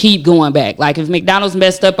you keep going back. Like if McDonald's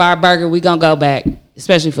messed up our burger, we gonna go back,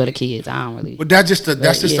 especially for the kids. I don't really. But that's just the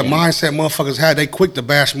yeah. mindset motherfuckers had. They quick to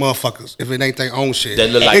bash motherfuckers if it ain't their own shit. That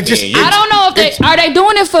look like It just- me. I don't know if are they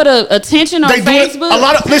doing it for the attention on They do it, Facebook? a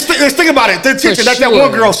lot of let's think about it. The attention. That's that sure.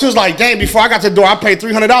 one girl. She was like, "Damn! Before I got to the door, I paid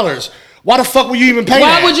 $300. Why the fuck would you even pay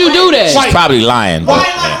Why that? would you do that? Like, Probably lying. Why? But,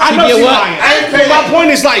 yeah. I know You she's get what? lying. My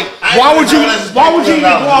point is like, why would you even go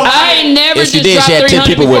out? I ain't never If she just did, she dropped had 10 $300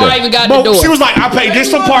 people with before her. I even got the But door. she was like, I paid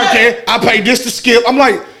this to park there. I paid this to skip. I'm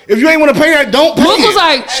like, if you ain't want to pay that, don't pay Mook was it.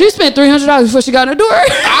 like, she spent $300 before she got in the door.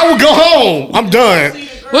 I would go home. I'm done.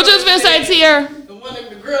 What you was finna say, Tier? The one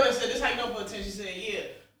that the girl that said this, how you don't pay attention? She said, "Yeah,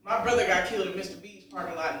 my brother got killed in Mr. B's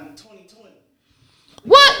parking lot in 2020."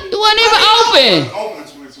 What? It wasn't even open. Open in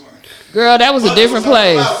 2020. Girl, that was a different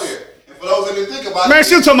place. And for those that didn't think about Man, it,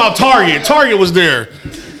 she was talking about Target. Target was there.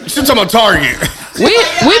 She was talking about Target.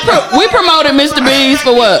 We promoted Mr. B's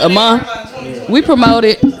for what, a month? We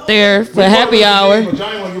promoted there for happy hour. But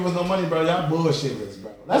y'all ain't want to give us no money, bro. Y'all bullshitters,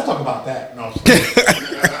 bro. Let's talk about that. No,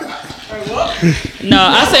 No,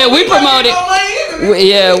 I said we promoted.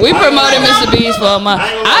 We promoted Mr. B's for a month.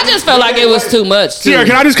 I just felt like it was too much. Too. Sierra,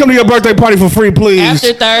 can I just come to your birthday party for free, please?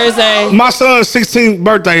 After Thursday. My son's 16th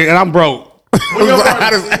birthday, and I'm broke.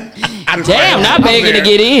 Damn, not begging to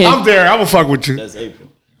get in. I'm there. I'm gonna fuck with you. That's April.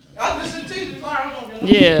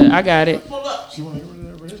 Yeah, I got it.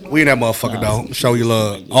 We in that motherfucker, though. Show you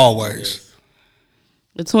love, always.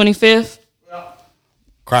 The 25th.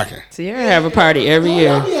 Cracking. Sierra have a party every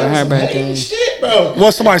year for her birthday. shit, bro.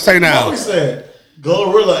 What somebody say now? He said,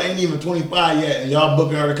 Glorilla ain't even 25 yet, and y'all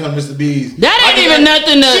booking her to come to Mr. B's. That ain't even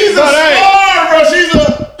nothing to. She's a star, bro. She's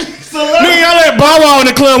a celebrity. Nigga, y'all let Bow Wow in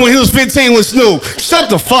the club when he was 15 with Snoop. Shut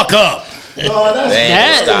the fuck up. No, that's They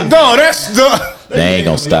ain't gonna stop. No, that's the. They ain't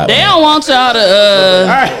gonna stop. They don't want y'all to.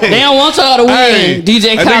 They don't want y'all to win. Hey,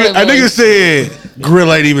 DJ Khaled. I think it said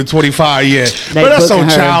Gorilla ain't even 25 yet. They But that's so booking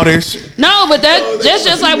her. childish. No, but that's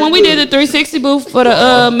just like when we did the 360 booth for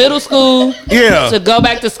the middle school. Yeah. To go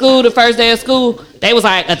back to school the first day of school, they was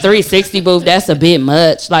like a 360 booth. That's a bit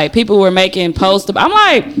much. Like people were making posts. I'm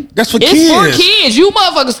like, That's for it's kids. for kids. You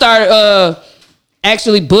motherfuckers started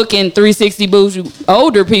actually booking 360 booths. You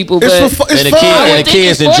older people, but It's for And the fun.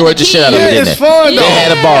 kids it's for enjoyed the the shit out of it, kids. didn't It's they? fun, They though.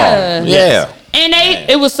 had a ball. Yeah. And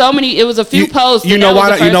it was so many. It was a few posts. You and know that was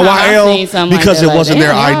why? the You know first why? time I L? seen something Because like it that. wasn't Like,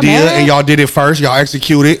 their damn, y'all idea, mad? and y'all did it first. Y'all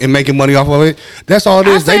executed and making money off of it. That's all it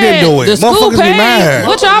is. They didn't do it. The school Motherfuckers be paid. mad.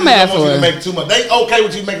 What y'all mad They don't want you to for? make too much. They okay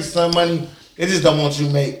with you making some money. They just don't want you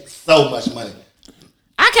to make so much money.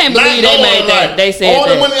 I can't believe they made that. They said all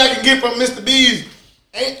that. the money I can get from Mr. B's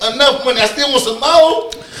ain't enough money. I still want some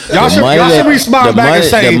more. Y'all should be smart back and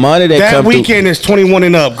say the money that that come weekend is 21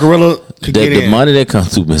 and up. Gorilla could get The in. money that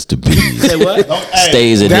comes through Mr. B's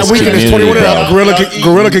stays in That this weekend community. is 21 and bro. up.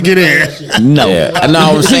 Gorilla could get in. No,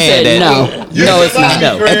 I'm He saying said that. no, it's not.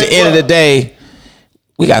 No. At the end of the day,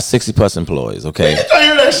 we got 60+ employees. Okay, I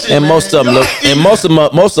hear that shit, and man. most of them Y'all look, and most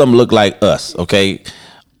of them look like us. Okay,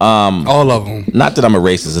 All of them. not that I'm a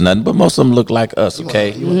racist or nothing, but most of them look like us.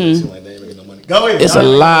 Okay. Go ahead. It's a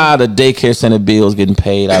lot of daycare center bills getting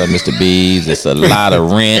paid out of Mr. B's. It's a lot of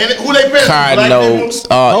rent, And who they paying? car Black notes.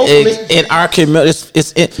 people? In our community,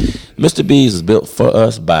 Mr. B's is built for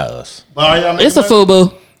us by us. Bar, y'all making It's a money?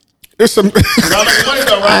 FUBU. It's some.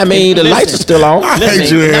 I mean, the lights are still on. I hate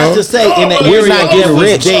you, Not hell. to say in the We're area not that getting was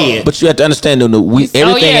rich, dead. but you have to understand, everything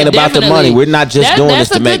ain't about the definitely. money. We're not just doing this that's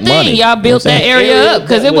to a good make money. thing. Y'all built that area up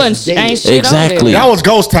because it wasn't ain't shit Exactly. That was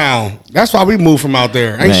Ghost Town. That's why we moved from out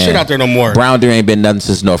there. Ain't Man. shit out there no more. Brown Deer ain't been nothing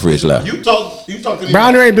since Northridge left. You talk to me.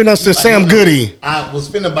 Brown Deer ain't been up since Sam Goody. I was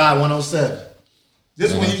finna buy 107.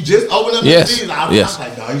 This when you just opened up Yes. the I Yes. was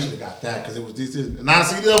like, no, you should have got that because it was this. And I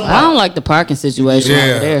see them. I don't like the parking situation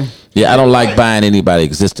over there. Yeah, I don't like buying anybody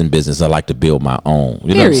existing business. I like to build my own.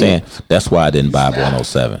 You know what I'm saying? That's why I didn't buy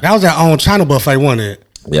 107. That was our own China buffet, wasn't it?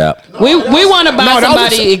 Yeah. We want to buy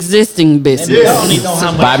somebody existing business. You don't even know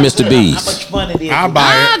how much, Buy Mr. B's. How much fun it is. I'll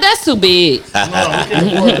buy it. That's too big.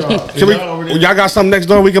 Y'all got something next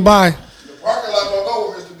door we can buy? Parking lot don't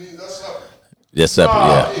go with Mr. B's. That's up. Yes, sir.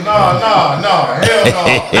 Yeah. No,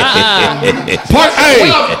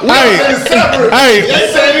 Hey,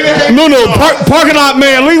 no, parking lot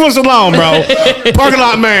man, leave us alone, bro. Parking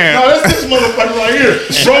lot man. No, that's this motherfucker right here.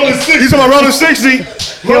 Rolling 60. He's talking about rolling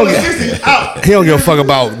 60. Rolling 60 out. He don't give a fuck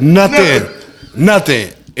about nothing.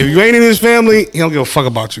 Nothing. If you ain't in his family, he don't give a fuck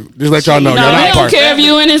about you. Just let y'all know. No, y'all he not don't care if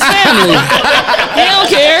you in his family. He don't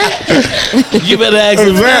care. You better ask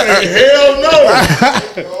him. Hell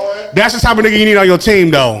no. That's the type of nigga you need on your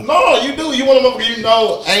team, though. No, you do. You want a motherfucker you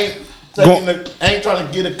know ain't trying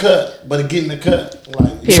to get a cut, but getting the cut.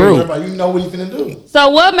 Like, True. You know what you finna do. So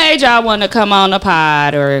what made y'all want to come on the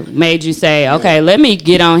pod or made you say, okay, let me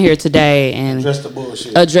get on here today and Address the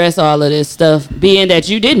bullshit. address all of this stuff, being that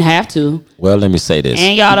you didn't have to. Well, let me say this.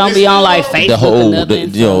 And y'all don't be on like Facebook The whole, or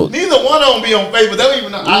nothing. you know, Neither one of them be on Facebook. They don't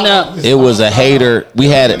even know. No. it was a hater. We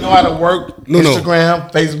had They it. know how to work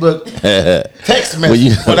Instagram, Facebook, text Well, message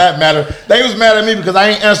you- for that matter. They was mad at me because I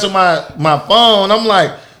ain't answer my phone. I'm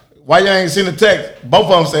like, why you ain't seen the text? Both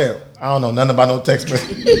of them said, I don't know nothing about no text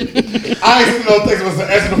message. I ain't seen no text message.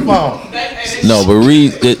 Answer the phone. No, but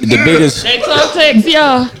read the biggest. They talk text,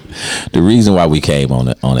 y'all. The reason why we came on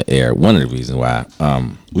the air, one of the reasons why,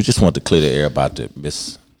 we just want to clear the air about the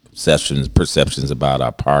perceptions about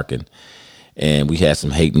our parking. And we had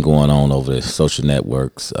some hating going on over the social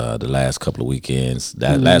networks the last couple of weekends,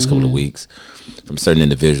 last couple of weeks, from certain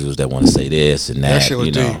individuals that want to say this and that. That shit was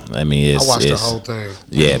you know, deep. I mean, I watched the whole thing.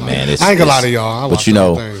 Yeah, man. I ain't gonna lie to y'all. I but watched you the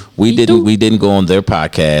whole know, thing. we didn't go on their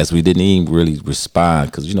podcast. We didn't even really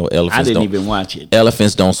respond because elephants. I didn't don't even watch it.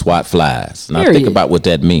 Elephants don't swat flies. Now Period. think about what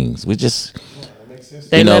that means. We just.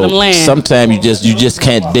 They let them land. Sometimes you just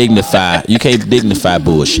can't dignify. You can't dignify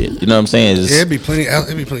bullshit. You know what I'm saying? It's, It'd be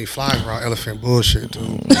plenty flies around elephant bullshit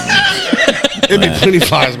too. It'd be plenty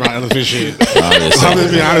flies around elephant shit. I'm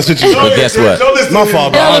just being honest with you. But guess what? My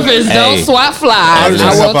fault, bro. Elephants don't Hey. swat flies.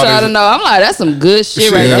 I want y'all to know. I'm like, that's some good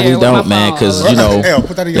shit right Yeah, there. we with my don't, man. phone. Because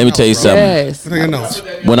Put that in your let me tell you notes, bro. something. Yes. Put it in your notes.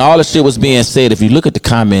 When all the shit was being said, if you look at the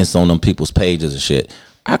comments on them people's pages and shit,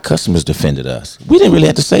 our customers defended us. We didn't really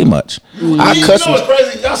have to say much. Our You know what's customers.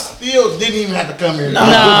 crazy? Y'all still didn't even have to come here. No.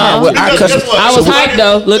 Our Because customers. guess what? I was hyped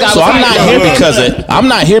though. Look, I was So I'm not hyped here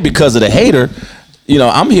though. because of the hater. You know,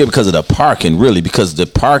 I'm here because of the parking, really, because the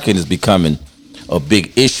parking is becoming a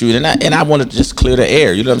big issue, and I wanted to just clear the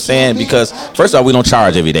air. You know what I'm saying? Because first of all, we don't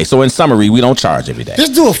charge every day. So in summary, we don't charge every day.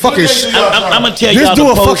 Just do a fucking. I'm gonna tell Just y'all do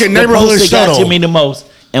the a post, fucking the neighborhood post that got shuttle. to me the most,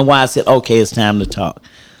 and why I said, okay, it's time to talk.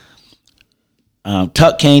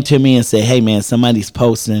 Tuck came to me and said, "Hey man, somebody's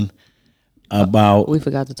posting about We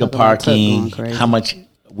forgot to the talk about Tuck parking, going crazy. how much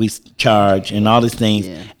we charge, and all these things."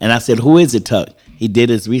 Yeah. And I said, "Who is it, Tuck?" He did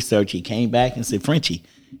his research. He came back and said, "Frenchie,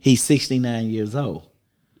 he's 69 years old."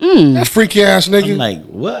 That freaky ass I'm nigga. like,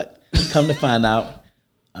 "What?" Come to find out,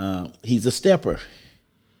 he's a stepper.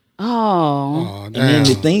 Oh, Oh, And then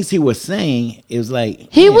damn. the things he was saying, it was like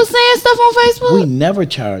he man, was saying stuff on Facebook. we never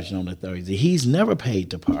charged on a Thursday. He's never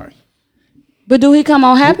paid to park. But do he come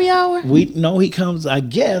on happy hour? We know he comes. I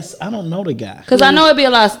guess I don't know the guy. Because I know it'd be a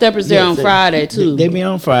lot of steppers there on Friday too. They be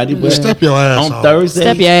on Friday, but Step your ass on off. Thursday.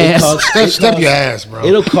 Step your it ass. costs- Step your ass, bro.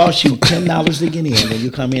 It'll cost you $10 to get in when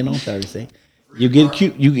you come in on Thursday. You get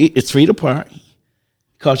a it's free to park.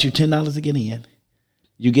 Costs you $10 to get in.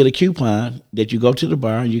 You get a coupon that you go to the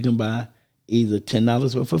bar and you can buy either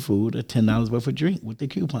 $10 worth of food or $10 worth of drink with the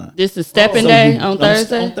coupon. This is stepping So day you- on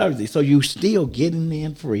Thursday. On Thursday, so you still getting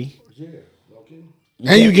in free.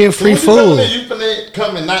 And you getting free So when food. you finna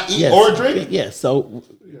come and not eat Yes. or drink? Yeah. So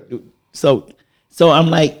I'm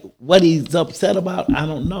like, what he's upset about, I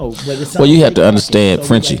don't know. But it's Well, you have to something understand, so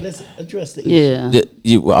Frenchie. Let's address the issue. Yeah.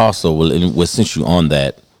 You also, since you on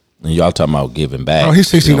that, and y'all talking about giving back. Bro, he's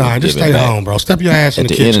 69. you know, Just giving stay back. home, bro. Step your ass in At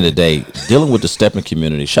the the end of kitchen. the day, dealing with the stepping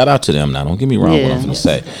community, shout out to them now. Don't get me wrong, what Yeah. I'm going to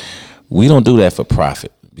say. We don't do that for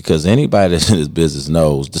profit because anybody that's in this business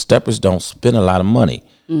knows the steppers don't spend a lot of money.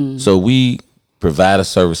 So we provide a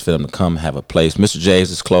service for them to come have a place. Mr.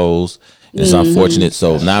 J's is closed. It's unfortunate.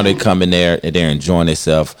 So now they come in there and they're enjoying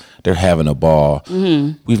themselves. They're having a ball.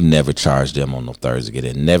 We've never charged them on no Thursday.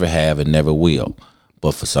 They never have and never will.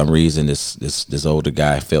 But for some reason, this older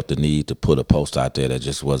guy felt the need to put a post out there that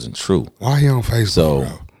just wasn't true. Why he on Facebook? So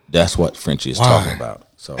that's what Frenchie is talking about.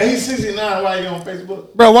 So and he's 69. Why you on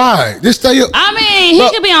Facebook? Bro, why? Just tell you. I mean, he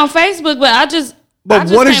could be on Facebook, but I just.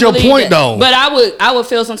 What is your point, though? But I would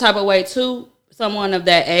feel some type of way too. Someone of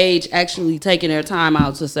that age actually taking their time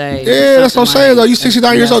out to say. Yeah, that's what I'm saying though. You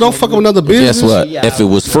 69 years old, don't fuck with another business. Guess what? If it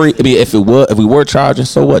was free, I mean, if we were charging,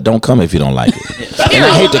 so what? Don't come if you don't like it. And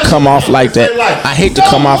I hate to come off like that. I hate to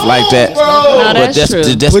come off like that. No, that's true.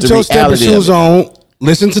 That's Put the your stepping reality shoes of it. on.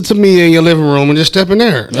 Listen to Tamia in your living room and just step in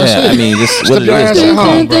there. That's Yeah, it. I mean, this what Step your it ass is. at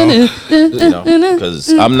home, bro. Because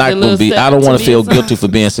I'm not going to be. I don't want to feel guilty for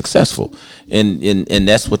being successful, and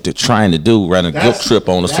that's what they're trying to do. Run a guilt trip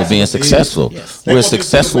on us for being successful. We're a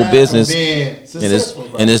successful business,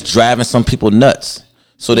 and it's driving some people nuts.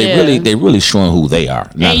 So they really showing who they are,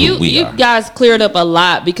 not and who we are. You guys cleared up a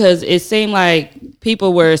lot because it seemed like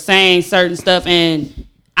people were saying certain stuff, and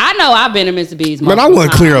I know I've been in Mr. B's. Man, I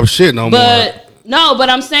wouldn't clear up shit no more. But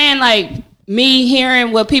I'm saying like me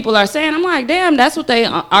hearing what people are saying, I'm like, damn, that's what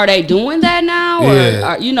are they doing that now?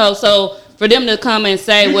 Yeah. Or, so for them to come and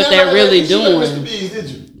say what they're really doing. Mr. B's, did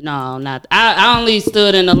you? No, not. I only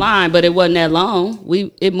stood in the line, but it wasn't that long.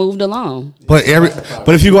 It moved along. But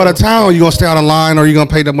if you go out of town, you gonna stay out of line or you gonna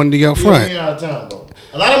pay the money to get up front? You out of town, bro.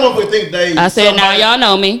 A lot of motherfuckers think they. I said, now y'all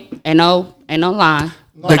know me. Ain't no line.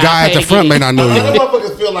 The guy at the front may not know A you. lot of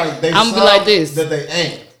motherfuckers feel like they. I'm like this. That they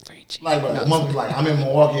ain't. Like, bro, motherfuckers like, I'm in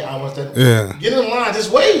Milwaukee. I want to. Yeah. Get in line. Just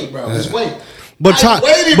wait, bro. Just wait. But I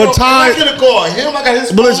could have called him. I got his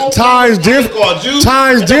phone. But it's times different.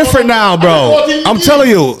 Times different now, bro. I'm telling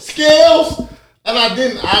you. Scales, and I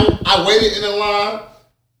didn't. I waited in the line.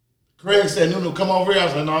 Craig said, "No, come over here." I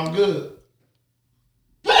was like, "No, I'm good."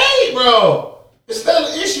 Pay, bro. It's not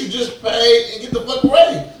an issue. Just pay and get the fuck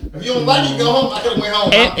ready. If you don't like it, go home. I could have went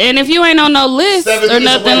home. And if you ain't on no list or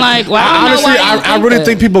nothing like, well, honestly, I really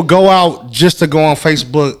think people go out just to go on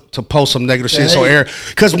Facebook to post some negative shit. So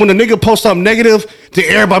because when the nigga posts something negative, then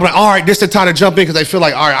everybody be like, all right, this the time to jump in because they feel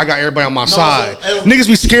like, all right, I got everybody on my side. Niggas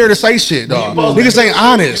be scared to say shit, dog. Niggas ain't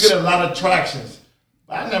honest. You get a lot of tractions.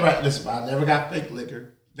 But I never got fake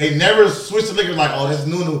liquor. They never switched the liquor like, oh, this is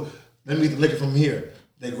new. Let me get the liquor from here.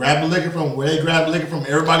 They grab the liquor from where they grab the liquor from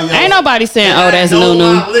everybody else. Ain't nobody saying, oh, that's new.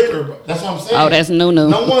 Liquor, bro. That's what I'm saying. Oh, that's new.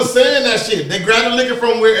 No one's saying that shit. They grab the liquor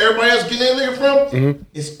from where everybody else getting their liquor from. Mm-hmm.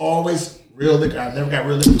 It's always real liquor. I never got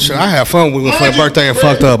real liquor. Shit, I had fun. We went for a birthday and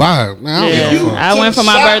fucked up. I went for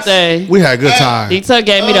my birthday. We had a good time. D-Tuck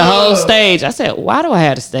gave me the whole stage. I said, why do I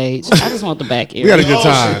have the stage? I just want the back area. We had a good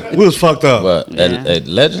time. We was fucked up. But at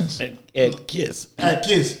Legends? At Kiss. At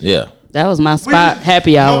Kiss. Yeah. That was my spot.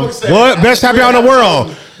 Happy hour. What? Best happy hour in the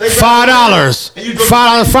world. $5.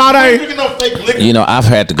 $5 Friday. You know, I've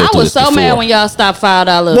had to go through this I was so mad when y'all stopped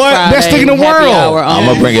 $5 what? Friday. Best thing in the world. I'm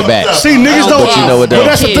going to bring it back. See, niggas don't. But you know what, though? But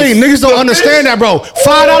that's the thing. Niggas don't understand that, bro.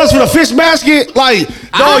 $5 for the fish basket? Like,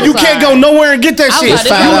 dog, you can't go nowhere and get that shit. It's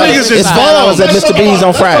 $5. It's $5 at Mr. B's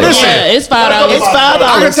on Friday. Yeah, it's $5. It's $5.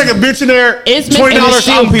 I can take a bitch in there. It's $20.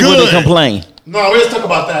 I'm people good. to complain. No, let's talk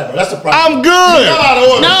about that, bro. That's the problem. I'm good.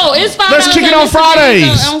 No, it's $5. Let's kick it on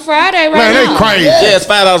Fridays. On Friday right Man, they now. crazy. Yeah, it's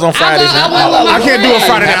 $5 on Fridays now. I can't do it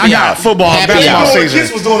Friday night. I got football and basketball season.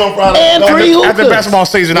 Kiss was doing on Friday. And free hookah. After basketball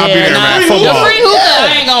season, I'll be there, man. Football. The free hookah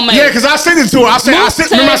I ain't gonna make. Yeah, because I sent it to her. Remember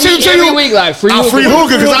I sent it to you? Every week, like free I hookah. free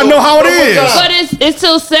hookah because I know how it is. But it's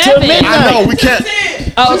till 7. I know, we can't.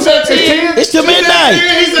 Oh, till 10. It's till midnight.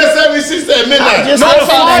 He said 7, she said midnight.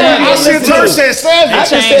 I sent her said 7. I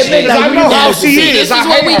just said midnight. I know how she This is. is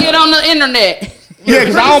what we get on the internet. Yeah,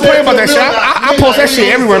 because I don't play about that shit. I post that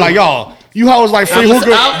shit everywhere. Like, y'all, you hoes like free hookah.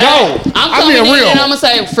 Go. I'm being coming in real. and I'm going to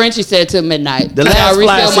say, Frenchie said till midnight. The last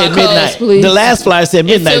flyer said midnight. The last flyer said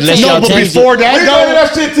midnight. No, but before that,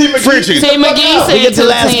 though, Frenchie. T. McGee said we get the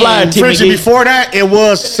last flyer, T. Frenchie, McGee. before that, it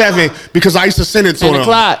was 7 because I used to send it to 10 him.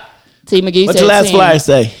 o'clock. T. McGee What's said the last 10. flyer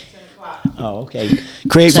say? Oh, okay.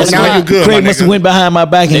 Craig must now you good, my have nigga. went behind my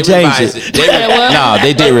back and changed revised it. No,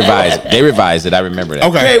 they did revise it. They revised it. I remember that.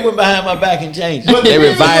 Okay. Craig went behind my back and changed it. They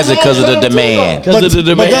revised it because of the demand. Because of the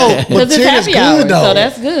demand. But Because it's 10 is happy hour, good, though. so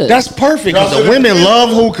that's good. That's perfect because the women love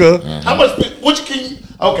hookah. How much? What can you?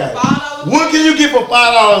 Okay. What can you get for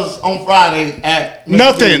 $5 on Friday at Mr.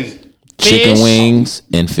 Nothing. B's? Chicken Fish. wings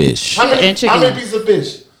and fish. And How chicken. many pieces of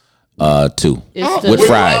fish? 2. It's With the,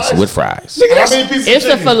 fries. With fries. How many pieces it's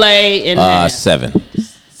of the chicken? filet and 7.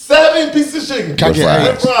 7 pieces of chicken. Can I get With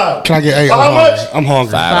 8? With fries. Can I get 8? How much? I'm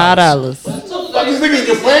hungry. $5. $5. What these niggas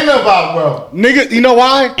complaining about, bro? Nigga, you know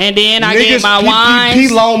why? And then I get my wine. P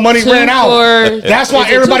loan money ran out. That's why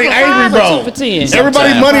everybody angry, bro.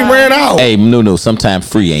 Everybody money ran out. Hey, no. Sometimes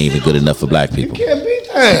free ain't even good enough for black people. You can't beat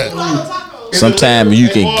that. Sometimes you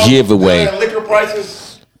can give away. Liquor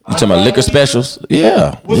prices. You talking about liquor specials?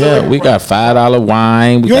 Yeah. We got $5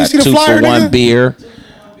 wine. We You got ain't see the 2 flyer, for 1 nigga? beer.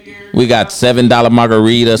 We got $7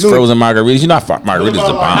 margaritas, frozen margaritas. You know, margaritas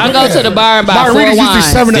the bomb. I go to the bar and buy 4 Margaritas wines.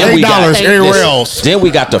 used to be $7 to $8 everywhere else. Then we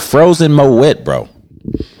got the frozen Moet, bro.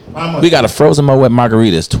 We got a frozen Moet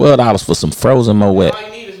margaritas, $12 for some frozen Moet.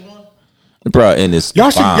 Bro, and it's y'all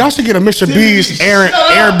should get a Mr. B's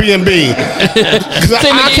Airbnb.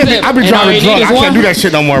 I be driving drunk. I can't do that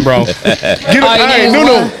shit no more, bro. Can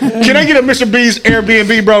I get a Mr. B's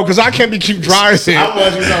Airbnb, bro? Because I can't keep driving. I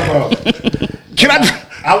want to let you know, bro.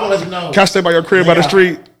 I want to let you know. Can I stay by your crib by the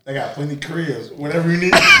street? They got plenty of cribs. Whatever you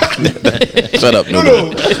need. Shut up, no.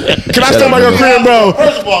 Can I stay by your crib, bro?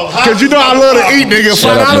 First of all, because you know I love to eat, nigga.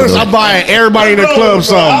 $5, I'm buying everybody in the club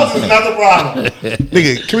something. House is not the problem.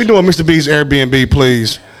 Nigga, can we do a Mr. B's Airbnb,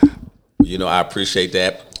 please? You know, I appreciate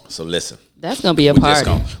that. So listen. That's going to be a party.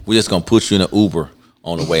 We're just going to put you in an Uber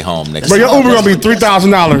on the way home next But time. your Uber going to be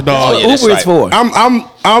 $3,000, dog. Oh, yeah, Uber is for.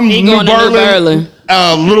 I'm New Berlin.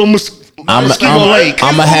 I'm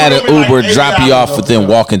gonna have an Uber drop you off within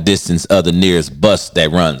walking distance of the nearest bus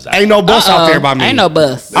that runs out. Ain't no bus out there by me. Ain't no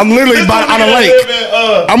bus. I'm literally on a lake.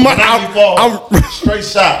 I'm straight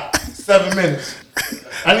shot. 7 minutes.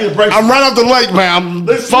 I need a break. I'm right off the lake, man.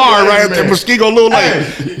 I'm far right at the Muskego Little Lake.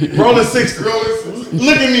 Hey, rolling 60.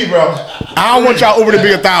 Look at me, bro. I don't want y'all Uber to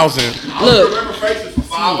be 1,000. Look. Remember faces for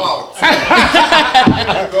 5 hours. It's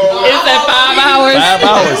at 5 hours. 5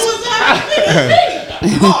 hours.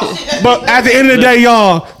 But at the end of the day,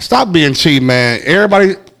 y'all, stop being cheap, man.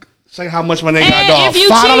 Everybody say how much money they got, dog.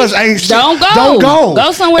 $5 ain't shit. Don't go. Don't go.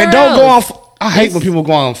 Go somewhere and don't else. go on. I hate when people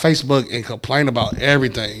go on Facebook and complain about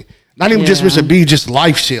everything. Not even just Mr. B, just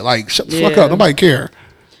life shit. Like, shut the fuck up. Nobody care.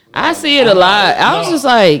 I see it a lot. I was just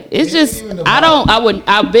like, it's just, we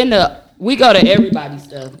go to everybody's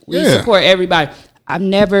stuff. We support everybody. I've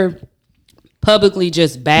never publicly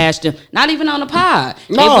just bashed them. Not even on the pod.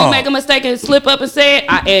 No. If we make a mistake and slip up and say it,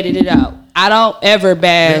 I edit it out. I don't ever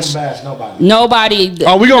bash nobody.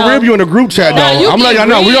 Oh, we gonna rib you in the group chat, though. I'm letting y'all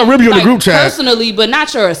know. We gonna rib you in the group chat. Personally, but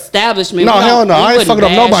not your establishment. No, hell no. I ain't fucking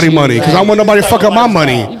up nobody's money because I want nobody to fuck up my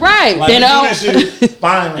money. Right. Like, you know?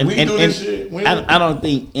 Fine. We do this shit. I don't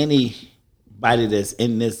think anybody that's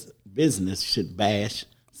in this business should bash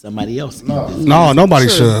somebody else. No, nobody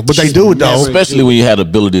should. But they do, though. Especially when you have the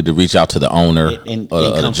ability to reach out to the owner or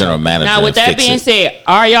the general manager. Now, with that being said,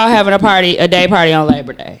 are y'all having a day party on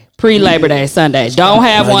Labor Day? Pre-Labor Day Sunday. Don't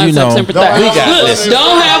have one September 3rd.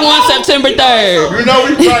 Don't have one September 3rd. You know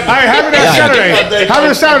we Hey, have it that Saturday.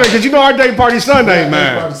 Have it Saturday, because you know our day party Sunday,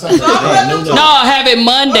 man. No, have it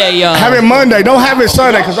Monday, y'all. Have it Monday. Don't have it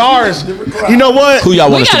Sunday, because ours, you know what? Who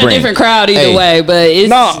y'all want us to We got a bring? different crowd either way, but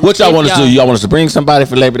it's... What y'all want us to do? Y'all want us to bring somebody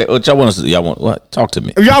for Labor Day? What y'all want us to do? Y'all want what? Talk to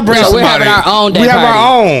me. If y'all bring somebody. We're having our own day We have party.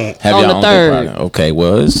 our own. Have on your the own 3rd. day party. Okay,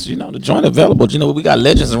 well, it's, the joint available. You know, we got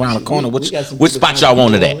legends around the corner. Which spot y'all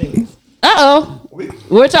want it at?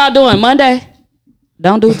 What y'all doing Monday?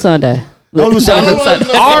 Don't do Sunday. Don't do Sunday.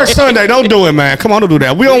 Our Sunday, don't do it, man. Come on, don't do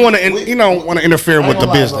that. We don't want to interfere with the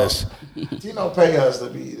business. Tino pay us to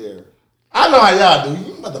be there. I know how y'all do.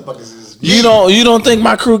 You motherfuckers is. You don't think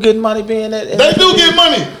my crew getting money being that? They do get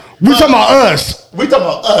money. We talking about us. We talking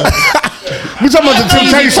about us. We talking about the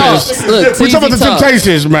Temptations. We talking about the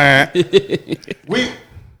Temptations, man.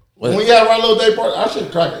 When we got our little day party, I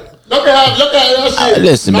should crack it. Look at that shit.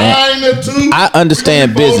 Listen, man. 9 to 2. I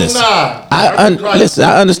understand 3 to 4 business. to 9. I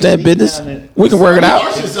understand business. We can work it Our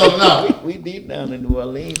out. shit selling out. We deep down in New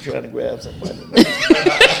Orleans trying to grab somebody.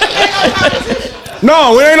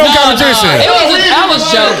 No, it ain't no competition. I was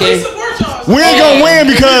joking. We ain't gonna win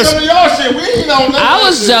because y'all shit. We ain't on nothing. I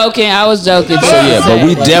was joking. So yeah, but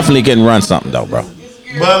we definitely can run something though, bro.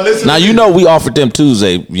 But listen, Now we offered them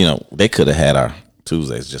Tuesday. They could have had our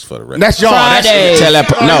Tuesdays just for the rest. that's y'all. Friday. Tell that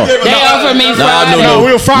no. They offered me Friday. No,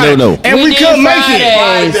 we were Friday. No. And we did couldn't make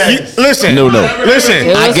Fridays. it. Listen. No. Listen.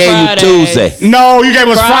 It I was gave Fridays. you Tuesday. No, you gave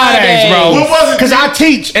us Fridays, bro. What was it? Because I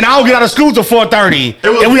teach and I don't get out of school till 4:30,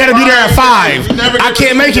 and we had to be there at 5. I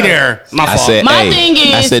can't make it there. My I fault. said, My hey, thing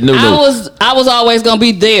is, I said, no. I was always gonna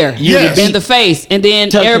be there, Yes. in the face, and then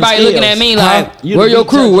Tough everybody skills. looking at me Huh? like, You "Where the your big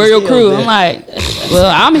crew? tough Where your skills crew?" there. I'm like, "Well,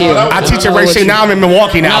 I'm here." I teach at Racing. Now I'm in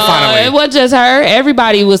Milwaukee now. No, Finally, it wasn't just her.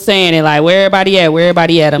 Everybody was saying it, like, "Where everybody at? Where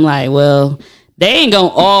everybody at?" I'm like, "Well, they ain't gonna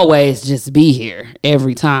always just be here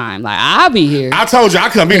every time. Like, I'll be here." I told you I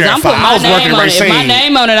couldn't be there at I'm 5. putting I was working on it. If Racing. my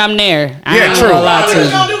name on it, I'm there. I Yeah, ain't true. gonna lie to What we you.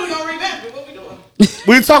 gonna do? We gonna revamp it. What we doing?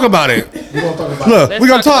 We talk about it. We gonna talk about Look, it. we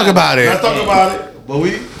gonna talk about it. Let's talk about it. But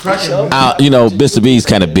we cracking. Mr. B's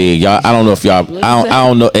kind of big, y'all. I don't know if y'all. I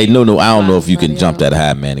don't know. Hey, no. I don't know if you can jump that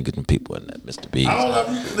high, man, and get them people in that Mr. B's.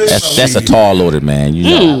 That's a tall loaded man. You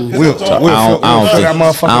know.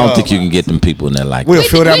 I don't think you can get them people in there like. We'll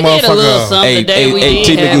fill that motherfucker up. Hey,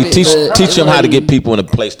 T. McGee, teach him how to get people in a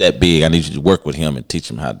place that big. I need you to work with him and teach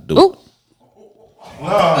him how to do it.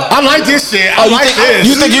 I like this shit. I like this.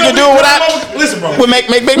 You think you can do it without? Listen, bro. Well, make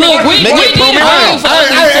me prove me wrong. Prove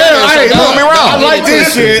me wrong. I like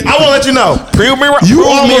this shit. I want to let you know. Prove me wrong. You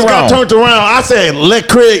almost got turned around. I said, let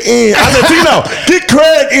Craig in. I said, Tino, get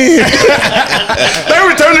Craig in. They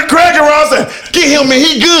returned Craig around. I said, get him in.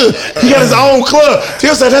 He good. He got his own club.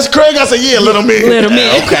 Tino said, that's Craig. I said, yeah, let him in. Let him in.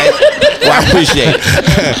 Okay. Well, I appreciate it.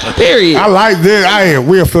 Period. I like this.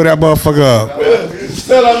 We'll fill that motherfucker up.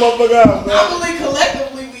 Fill that motherfucker up, man. I believe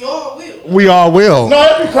collectively we all will. We all will. No,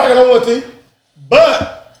 every cracking on one thing.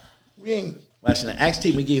 But we ain't. Watching the ask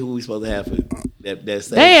T. McGee who we supposed to have for that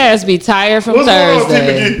They ass be tired from What's going on, T.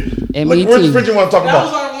 Thursday. McGee? And Look, me what too. you want to talk That was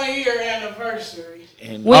about? our 1 year anniversary.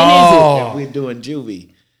 And When is it? we're doing juvie.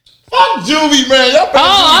 Fuck Juvie, man. Y'all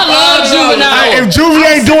I love Juvenile. If Juvie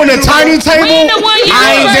ain't doing the tiny table, When the 1 year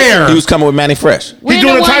I ain't anniversary? there. He was coming with Manny Fresh. When He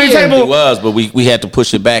doing the the 1 tiny year? He table. was, but we had to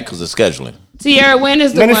push it back because of scheduling. Tierra, when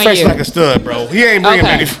is the Manny 1 Fresh year? like a stud, bro. He ain't bringing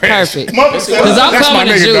Manny Fresh. Perfect. Because Because I'm coming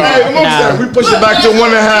to Juvie. Hey, we push it back to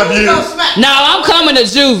 1.5 years. No, I'm coming to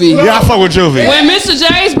Juvie. Yeah, I fuck with Juvie. When Mr.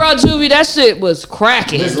 J's brought Juvie, that shit was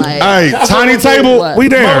cracking. Like, Hey, tiny table, What? we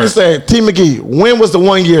there. Mama said, T. McGee, when was the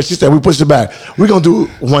 1 year? She said, we pushed it back. We're going to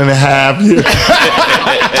do 1.5 years.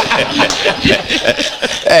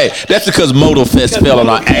 Hey, that's because Moto Fest fell on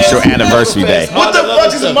our actual anniversary day. What the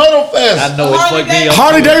fuck is Moto Fest? I know it fucked me up.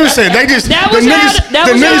 Harley Davidson, they just That the was niggas, y'all- that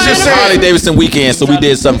the was y'all niggas just Harley said, Davidson weekend, so we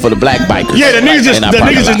did something for the black bikers. yeah, the niggas just in our the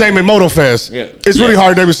parking niggas just lot. named it Moto Fest. Yeah. It's really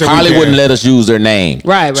Harley Davidson. Harley weekend. wouldn't let us use their name.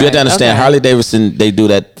 Right, So you have to right. understand, Okay. Harley Davidson, they do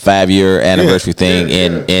that 5-year anniversary thing,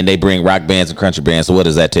 and they bring rock bands and country bands. So what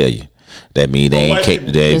does that tell you? That means they ain't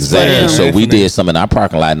capable. Exactly. for So them. we did some in our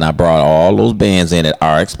parking lot, and I brought all those bands in at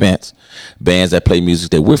our expense. Bands that play music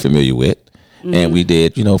that we're familiar with. And we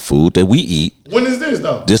did, food that we eat. When is this,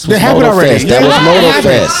 though? This They was have it Moto already. Fest. That Yeah, was it Moto happened.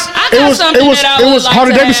 Fest. I got something that I would like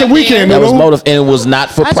Harley to Davidson have weekend. there. That was you know? Moto, and it was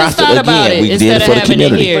not for I just profit. thought about Again, it we did instead it of for the having it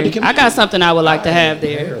community. here. I got something I would like to have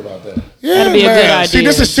there. Yeah, That'd be a good man. See, idea.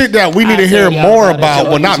 this is shit that we need to I hear tell y'all more about it. about.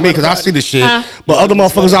 Well, not me, because I see the shit. Huh? But other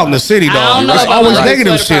motherfuckers out in the city, I dog. don't know It's about always my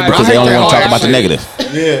negative sweater shit, bro. party. Because they only want to talk that about the shit.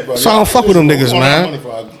 negative. Yeah, bro. So I don't fuck with them niggas, man.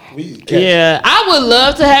 Yeah, I would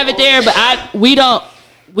love to have it there, but we don't.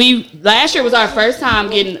 We last year was our first time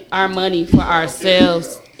getting our money for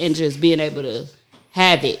ourselves and just being able to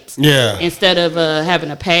have it. Yeah. Instead of having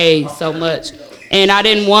to pay so much, and I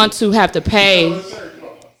didn't want to have to pay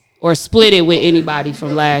or split it with anybody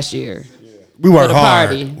from last year. We worked For the hard.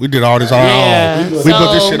 party. We did all this on our Yeah. own. We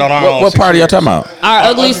put this So- shit on our own. What party y'all talking about? Our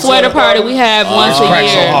ugly sweater party we have once a Crack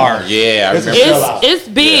year. so hard. Yeah, I remember. It's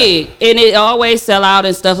big and it always sell out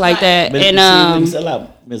and stuff like that. But And sell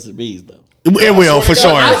out Mr. B's though. It will, for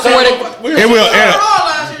sure. I swear to It will.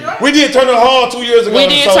 We did Turner Hall 2 years ago. We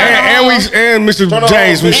did so- Turner And Mr. Turner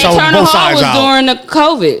James, Hall. we and showed Turner both Hall sides was out. during the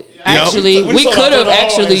COVID. Actually, we sold could out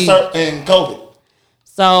have Turner Hall actually. and COVID.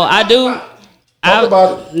 So I do. Talk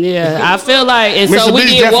about it. Yeah, I feel like, and Mr. so we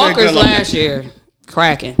B's did definitely Walkers good looking. last year,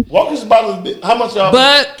 cracking. Walker's about as big. How much y'all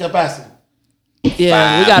But- capacity?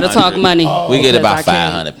 Yeah, we got to talk money. We get Because about I can't.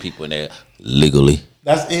 500 people in there legally.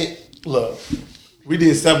 That's it. Look, we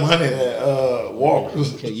did 700 at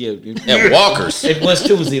Walker's. Okay, yeah. At Walkers. It was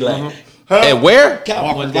Tuesday, like. At where?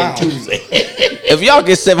 Count one day Tuesday. If y'all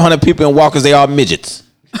get 700 people in Walkers, they all midgets.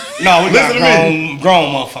 No, we got Listen to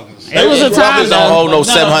grown motherfuckers. It was a time Walkers don't though. hold no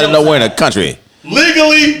 700 nowhere in the country.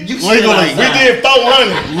 Legally, we did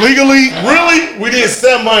 400. Legally, really, we did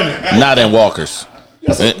 700. Not in Walkers.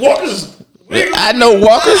 Walker's. I know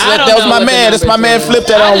Walkers. I don't That was know my what the man. That's my numbers man. was. Flipped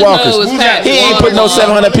that I on just know Walkers. it was packed. He ain't put no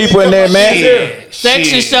 700 people in there, man.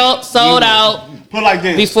 Section sold out Put like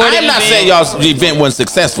this. before the I'm not event. saying y'all's event wasn't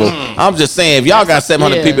successful. I'm just saying if y'all got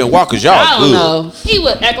 700 Yeah. people in Walkers, y'all I don't good. know. He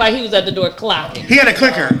would act like he was at the door clocking. He had a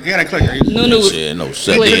clicker. Nunu was Shit, no Click.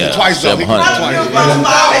 shit. Yeah, Twice, though.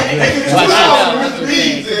 700.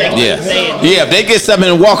 Yeah. Yeah, yeah. If they get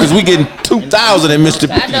something in Walkers, we getting 2,000 in Mr.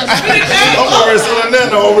 I'm over here selling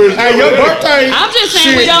that over here. Hey, your birthday. I'm just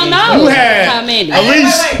saying we shit, don't know You had how many. at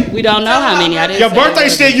least We don't know how many. I didn't your say birthday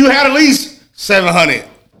it. shit. You had at least 700.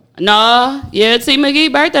 No, yeah, T.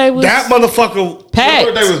 McGee birthday was That motherfucker. packed.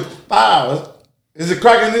 Your birthday was 5. Is it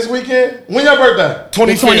cracking this weekend? When your birthday?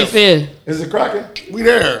 25th. 25th. Is it cracking? We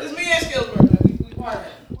there. It's me and Skill's birthday. We part of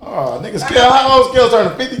it. Oh, nigga, Scale, how old Scale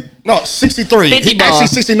turning 50? No, 63. 50 He ball. actually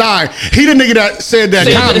 69. He the nigga that said that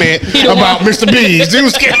comment he the about one. Mr. B's. He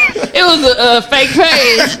was scared. It was a fake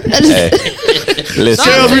page. Hey, listen,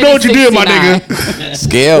 Scales, we know what you did, my 69. nigga.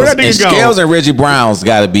 Scales Where that nigga and go? Scales and Reggie Brown's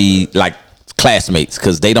got to be like classmates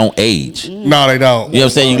because they don't age. No, they don't. You know what I'm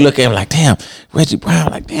saying? You look at him like, damn, Reggie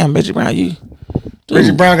Brown. Like, damn, Reggie Brown, you. Dude.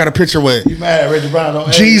 Reggie Brown got a picture with You mad at Reggie Brown?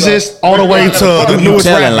 Don't Jesus all the way to the You newest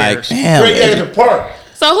telling rap like, like, damn. Craig at the park.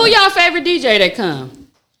 So who y'all favorite DJ that come?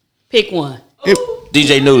 Pick one.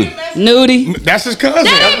 DJ Nudie. Nudie. That's his cousin.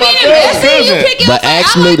 That That's ain't being messy. You pick your But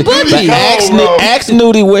ask Nudie. But ask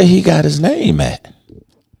Nudie where he got his name at.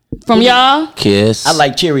 From y'all? Kiss. I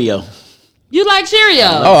like Cheerio. You like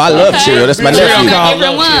Cheerio? Oh, I love Cheerio. That's my Cheerio nephew. got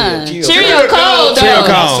different ones. Cheerio. Cheerio cold though. Cheerio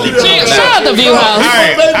cold. Shout out to View House.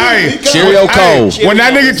 Hey, Cheerio cold. When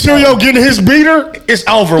that nigga Cheerio getting his beater, it's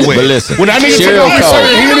over with. But listen, when that nigga take Cheerio off his cold.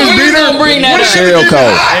 shirt and he get his He's beater, gonna bring that up. Cheerio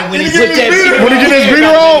cold. And when he put that when he get his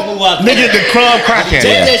beater on, nigga the club cracking.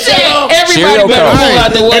 that shit off. Everybody Cheerio better cold. move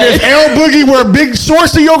out the And way. if L Boogie wear big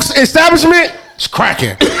shorts to your establishment, it's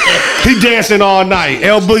cracking. He dancing all night.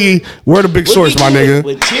 L Boogie wear the big shorts, my nigga.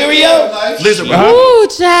 With Cheerio, Listen, bro. Ooh,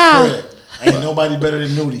 child. Ain't nobody better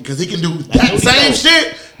than Nudie because he can do that same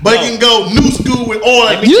shit, but he can go new school with all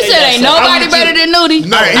that. You said ain't nobody better than Nudie.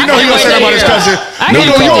 No, You know he gonna say that about his cousin.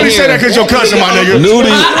 You only say that because your cousin, my nigga. Nudie.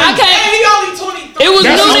 I can't. He only 23. It was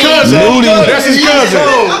That's his Nudie. cousin. Nudie. That's his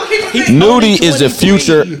cousin. Nudie is the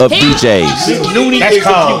future of DJs. Nudie That's is the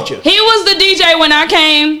cold. future. He was the DJ when I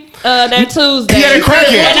came that Tuesday. He had it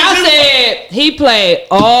cracking. And I said he played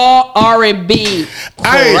all R&B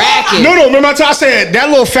Hey, cracking. no, remember I said that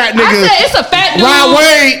little fat nigga. I said it's a fat dude. Rod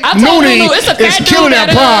Wade I told Nudie Nunu, it's a fat is killing dude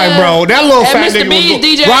that prime, bro. That little at fat Mr. nigga B's was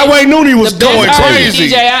DJ. Rod Wade Nudie was the best going R&B crazy.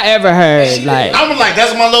 DJ I ever heard. Like I was like,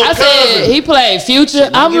 that's my little I cousin. said, he played Future.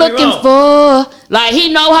 I'm get me looking wrong. for like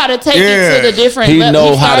he know how to take Yeah. it to the different. He levels.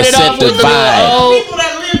 know how to started set off the with vibe. old- People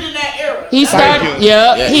that lived in that era. He started,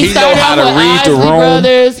 Yeah, he he know started how off to with read the Isley room.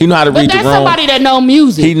 Brothers. He know how to read but the that's room. somebody that know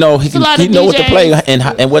music. He know It's a lot of know what to DJs. play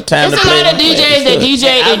and what time It's to a play. lot of DJs that DJ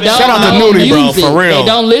that don't Shout out to know Nudie, bro, music. for real. They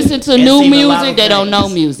don't listen to And new seen a lot music. of They don't know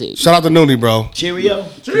things. music. Shout out to Nudie, bro. Cheerio.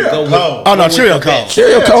 Oh no, Cheerio cold.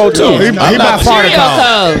 Cheerio cold too. He by far the Cheerio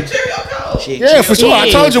cold. cold. Yeah, for sure. I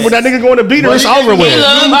told you when that nigga going to beat her, it's over He with.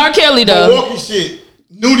 love R. Kelly though. Milwaukee shit.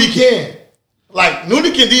 Nudie can. Like,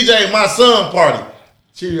 Nudie can DJ my son party.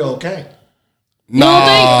 Cheerio can't. No,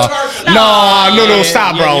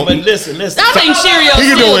 stop, bro. But listen. I think Cheerio He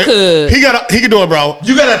can still do it. could. He can do it, bro.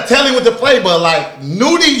 You gotta tell him what to play, but like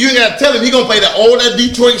Nudie, you ain't gotta tell him he gonna play all that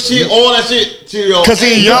Detroit shit, all that shit. Cheerio. Cause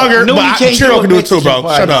he younger, Nudie but can't Cheerio do can do it too, a bro.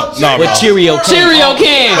 Mexican Shut party. up. No, But bro. Cheerio can. Cheerio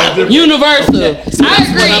can. Universal. I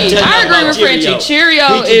agree. I agree with Frenchie. Cheerio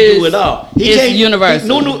He can is do it all. is universal. He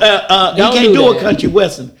Don't can't do do a that. country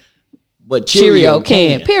western, but Cheerio Cheerio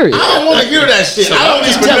can. Period. I don't want to hear that shit. I don't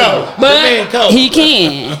even know. But he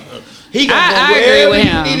can. He gonna I go agree wherever with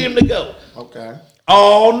you him. need him to go Okay.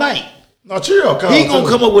 all night. No, Cheerio come. He gonna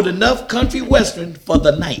come up with enough country western for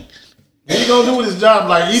the night. What he gonna do with his job?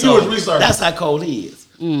 Like he do his research. That's how cold he is.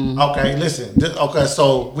 Okay, listen. Okay,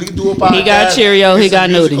 so we can do a podcast. He got Cheerio, he It's a got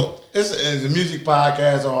musical- It's a music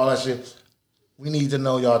podcast or all that shit. We need to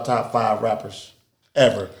know y'all top 5 rappers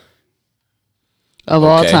ever Of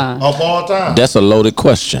all Okay. time. of all time. That's a loaded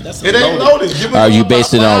question. It ain't loaded. Give me Are you y'all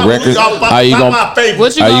basing it top on 5. record? Y'all top Are you 5 gonna- my favorites.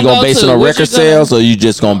 What you Are you gonna gonna go base to? it on What record you gonna- sales, or you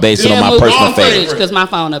just gonna base it on my move personal on favorite? footage, because my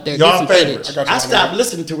phone up there. Get Y'all some favorite. footage. I stopped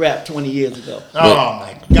listening to rap 20 years ago. Oh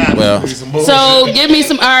my God. Well. This is some bullshit. So give me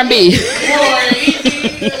some R&B.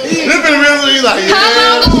 This been really like,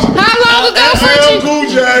 How long ago, LL Frenchie? Cool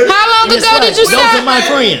J. How long That's ago right. did you Those are start? my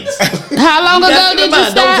friends. How long ago That's did you Those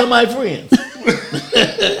are start? my friends.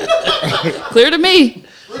 Clear to me.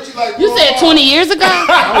 You said 20 years ago?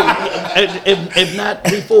 if not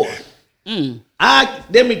before.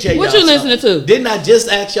 Let me tell you. What you listening to? Didn't I just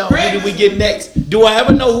ask y'all who did we get next? Do I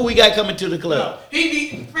ever know who we got coming to the club? He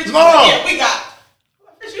be Frenchie. No. Yeah, we got.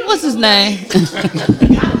 What's his name?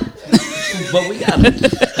 But we got him.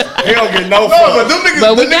 He don't get no No, fuck. but them niggas,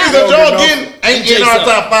 But we the got niggas that them. y'all getting ain't in our Jason.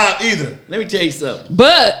 top 5 either. Let me tell you something.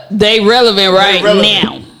 But they relevant right relevant.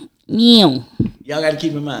 now. Yeah. Y'all got to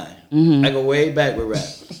keep in mind. I go way back with rap.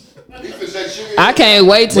 I can't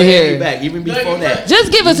wait to Way hear. back, even before that.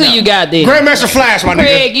 Just give us who you got then. Grandmaster Flash, my nigga.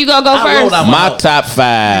 Craig, you gonna go I rolled first? out My hoe. top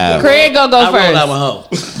 5. Craig gonna go I rolled out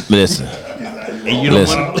my first. hoe. Listen, And you don't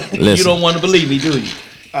Listen, want to. listen. You don't want to believe me, do you?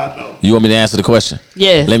 you want me to answer the question?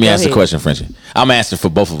 Yes, Let me go answer the ahead. question, Frenchie. I'm answering for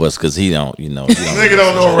both of us because he don't. Nigga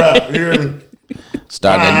don't know rap. You hear me?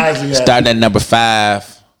 Starting Eyes, at number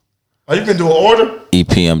 5, Oh, you can do an order?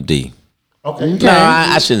 EPMD. Okay. No,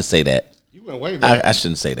 I shouldn't say that. You went way back. I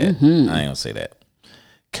shouldn't say that. I ain't gonna say that.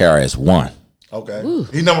 KRS-One. Okay.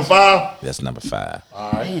 He's number 5? That's number 5.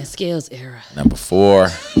 All right. Man, Scales era. Number 4.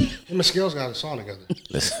 Him and Skills got a song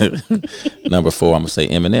together. Number 4, I'm gonna say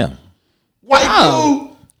Eminem. White dude.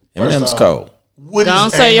 Eminem's cold. Woody's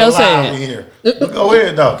Don't say ain't yourself. allowed in here. But go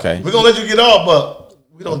ahead, though. Okay. We're going to let you get off, but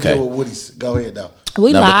we don't Okay. deal with Woody's. Go ahead, though.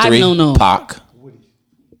 We Number live, 3, no. Pac.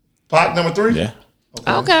 Pac, number 3? Yeah.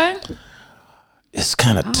 Okay. It's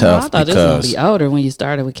kind of I tough thought this was gonna because be older when you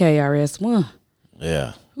started with KRS-One.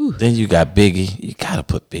 yeah. Then you got Biggie. You gotta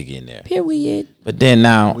put Biggie in there. Period. But then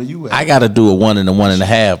now you at? I gotta do a 1 and a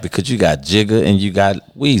 1.5 because you got Jigga and you got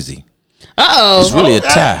Wheezy. Uh-oh. It's really a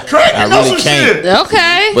tie. Craig, I you know really some can't. shit.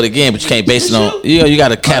 Okay. But again, you can't base it on. You got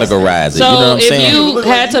to categorize it. So you know what I'm if saying? you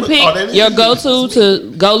had to pick your go-to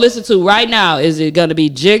to go listen to right now, is it gonna be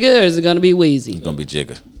Jigga or is it gonna be Wheezy? It's gonna be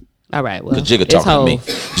Jigga. All right, well, Cause Jigga it's talking to me, Hov.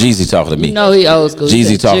 Jeezy talking to me, You know he old school. He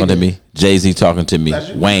Jeezy said talking to Jigga. me, Jay-Z talking to me,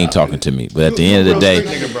 Wayne talking to me. But at the end of the day,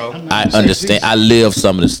 I understand. I live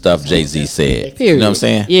some of the stuff Jay-Z said. You know what I'm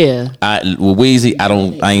saying? Yeah. With Wheezy, I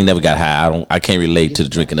ain't never got high. I can't relate to the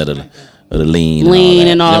drinking of the lean, Lean and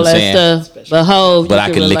You know all what I'm that saying? stuff. But Hov, But I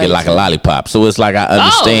can lick it like a lollipop. So it's like I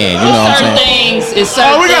understand. Oh, you know what I'm certain saying? things. It's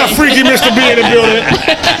certain Oh, we got a freaky Mr. B in the building.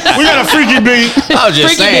 We got a freaky B. I was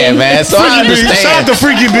just Freaky saying, B. man. So I Freaky B. Shout out understand. to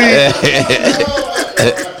Freaky B.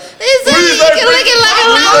 He said he can lick it like a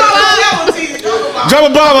lollipop. Drop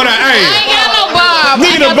a bomb on that. I Hey, ain't got no bob.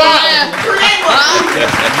 Look at the bob.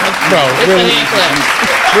 Bro, It's a hand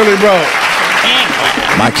clap. really, bro.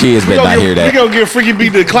 My kids better not hear We that. gonna give Freaky B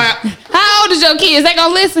the clap. How old is your kids? They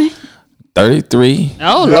gonna listen? 33,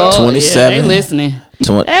 Oh Lord, 27, Yeah, they listening.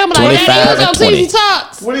 20, They gonna be like, 25, Daddy, and who's on 20. TV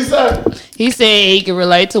Talks? What he say? He said he can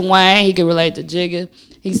relate to Wayne. He can relate to Jigga.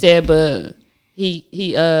 He said, but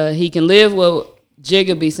he can live what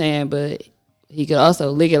Jigga be saying, but he could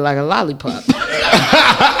also lick it like a lollipop.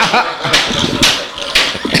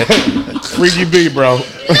 Freaky B, bro.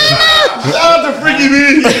 Shout out to Freaky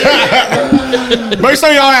B. Make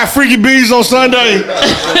sure y'all have Freaky B's on Sunday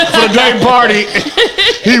for the day party.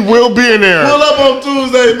 He will be in there. Pull up on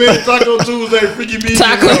Tuesday, man. Taco Tuesday. Freaky B.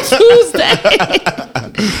 Taco Tuesday.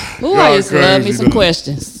 Ooh, I used to love me crazy, some dude.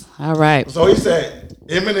 questions. All right. So he said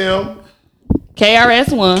Eminem,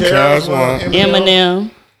 KRS-One. KRS-One.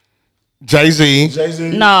 Eminem. Jay-Z. Jay-Z.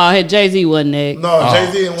 No, Jay-Z wasn't next. No,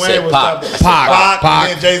 Jay-Z and Wayne Said was Pac. top there. Pac.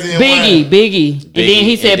 And then Jay-Z and Wayne. Biggie. And then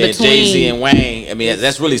he said and then between. Jay-Z and Wayne. I mean,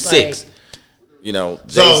 that's really 6. You know,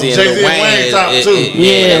 So, Jay-Z Jay-Z and Wayne Wayne top is, 2.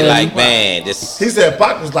 Yeah. like, man, this He said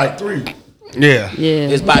Pac was like 3. Yeah. Yeah.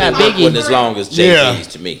 his he body got work wasn't Biggie. as long as Jay-Z's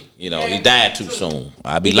to me. You know, he died too soon.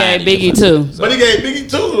 I'd be He lying. gave to you. Biggie too. But he gave Biggie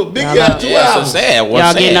 2. Biggie Y'all got 2 Yeah, so albums. sad.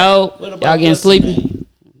 Y'all getting old? Y'all getting sleepy?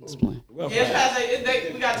 Yeah,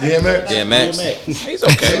 we got to DMX. DMX. He's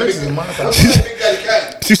okay. DMX is my top.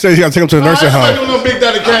 She said you gotta take him to the nursing I home. don't know Big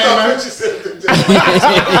Daddy Kane, man.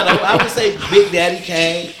 I would say Big Daddy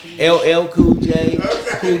Kane, LL Cool J,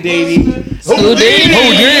 Houdini.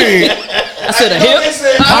 Houdini. I said a hip.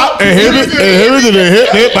 Hop and hip it, and hip it, and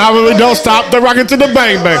hip. Probably don't stop the rocket to the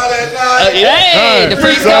bang bang. Hey, the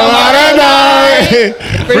freaks come out at at night.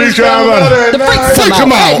 night. Freaks come out. The freaks Freaks come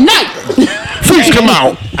come out out. at night. Freaks come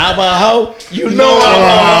out. I'm a hoe. You know I'm a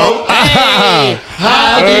hoe. Hey,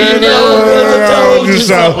 how do you I know? told you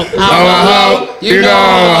so. I'm a hoe. You know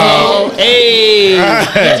I'm a hoe. Hey,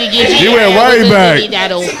 You went way back. You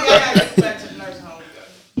gotta take them back.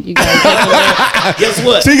 Guess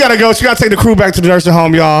what? She gotta go. She gotta take the crew back to the nursing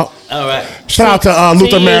home, y'all. All right. Shout out to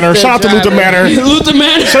Luther She is Manor. the Shout out to Luther driver. Manor. Luther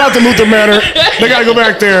Manor. Shout out to Luther Manor. They gotta go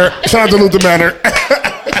back there. Shout out to Luther Manor.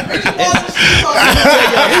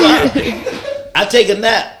 I take a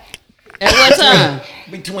nap At what time?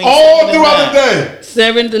 between All 7 and throughout the 9. day.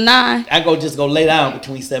 7 to 9. I just go lay down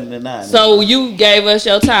between 7 and 9. So you gave us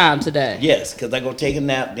your time today. yes, because I go take a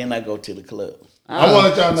nap, then I go to the club. I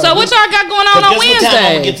want y'all to know. So what y'all got going on 'Cause guess what time I'm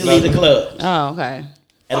gonna get Wednesday? to leave the club? Oh, okay.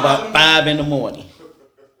 At about 5 in the morning.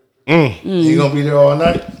 You gonna be there all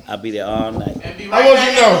night? I'll be there all night. I want you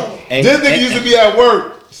to know. And- This nigga used to be at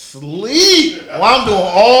work, sleep, while I'm doing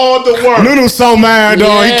all the work. Noodle's so mad,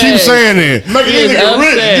 dog. He Yes. keeps saying it. Making He this is nigga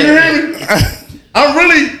rich. upset. You hear me? I'm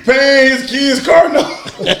really paying his kids' car note.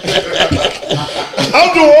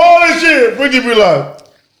 I'm doing all this shit. Ricky be like,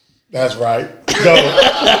 that's right. Go.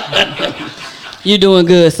 You doing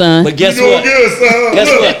good, son. But guess You doing what? good, son. Guess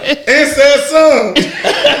Look, what? and said son.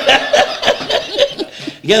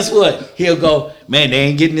 Guess what? He'll go, man, they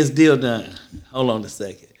ain't getting this deal done. Hold on a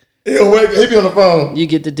second. He'll wake. He be on the phone. You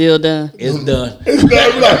get the deal done. It's done. It's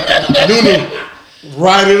done. Be like, Nunu,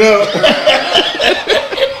 write it up.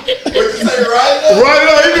 What you say? Write it up. Write it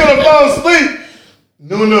up. He be on the phone sleep.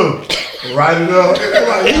 Nunu, Write it up.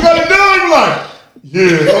 Like, you gotta do it. I'm like,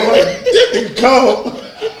 yeah. I'm like, this nigga cold.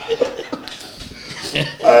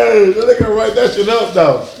 Hey, they gonna write that shit up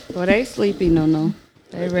though. Well, they sleepy, no.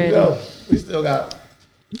 They ready. We still got.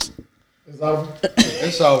 It's over.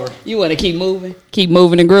 It's over. You want to keep moving? Keep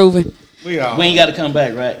moving and grooving. We ain't got to come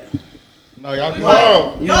back, right? No, y'all can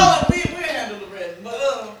go. We handle the rest.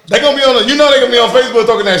 But, they gonna be on. They gonna be on Facebook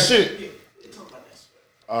talking that shit.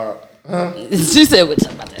 All right. She said we're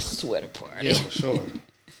talking about that sweater party. Yeah, for sure.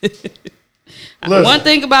 One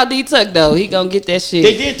thing about D-Tuck though, he gonna get that shit.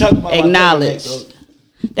 They did talk about acknowledged.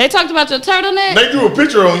 They talked about your turtleneck? They drew a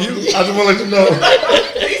picture on you. I just want to let you know.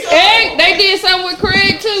 And they did something with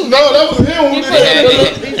Craig too. No, that was him who did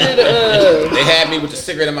that. They had me with the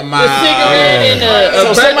cigarette in my mouth. The cigarette and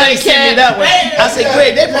so somebody sent me that one. I said,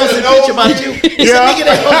 Craig, they posted a picture about you. Yeah. Nigga,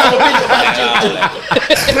 they posted a picture about you.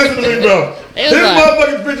 Listen to me, bro. This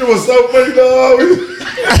motherfucking picture was so funny, dog.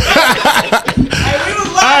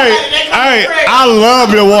 Hey, I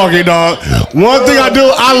love Milwaukee, dog. One thing I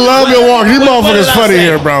do, I love Milwaukee. These motherfuckers funny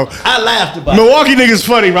here, bro. I laughed about Milwaukee niggas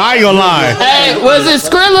funny, bro. I ain't gonna lie. Hey, was it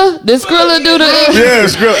Skrilla? Did Skrilla do the? Yeah,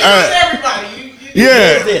 Skrilla.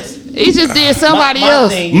 Yeah. He just did somebody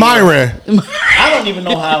else. Myron. I don't even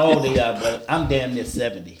know how old they are, but I'm damn near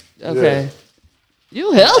 70. Okay.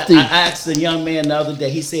 You healthy. I asked a young man the other day.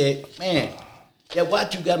 He said, "Man, that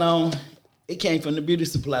watch you got on, it came from the beauty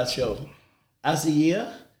supply show." I said,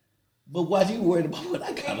 "Yeah, but why you worried about what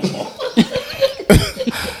I got on?"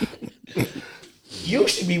 You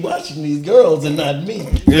should be watching these girls and not me.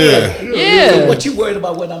 Yeah. So what you worried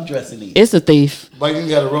about what I'm dressing in? It's a thief. Like you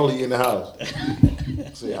got a rollie in the house.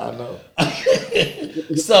 See, I know.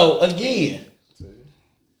 So again,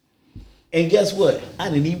 and guess what? I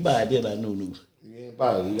didn't even buy it, did I, Nunu?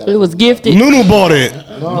 It was gifted. Nunu bought it.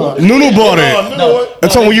 Nunu bought it. No.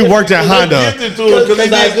 That's when you worked at Honda. Because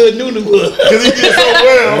how good Nunu was. Because he did so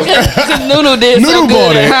well. Because Nunu did so Nunu good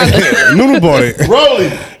bought at it. Honda. Nunu bought it. Rollie,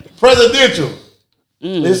 presidential.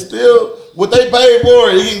 It's still what they paid for.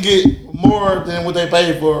 He can get more than what they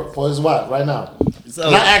paid for his wife right now. So,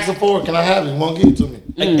 and I asked him for it. Can I have it? He won't give it to me.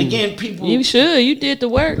 Again, people. You should. You did the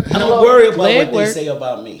work. I don't worry about what they say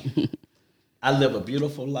about me. I live a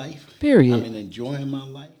beautiful life. Period. I'm enjoying my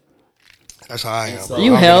life. That's how I am. So,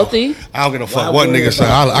 You healthy? I don't give a fuck what niggas say.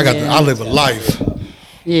 I live a life.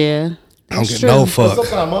 Yeah. I don't get no fuck.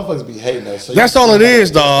 Sometimes motherfuckers be hating us. So That's all it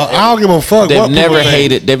is, dog. I don't give a fuck. They've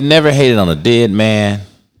never hated on a dead man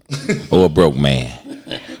or a broke man.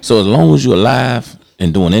 So as long as you're alive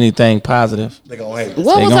and doing anything positive, they gonna hate.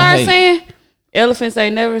 What was I saying? Elephants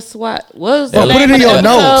ain't never swat. What was the put it in your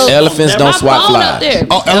notes. Elephants don't swat flies.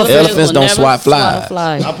 Oh, elephants don't swat flies.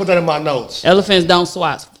 I put that in my notes. Elephants don't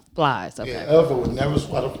swat flies. Okay. Yeah, elephant would never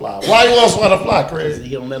swat a fly. Why you want to swat a fly, Craig?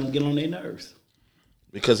 He don't let them get on their nerves.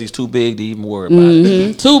 Because he's too big to even worry about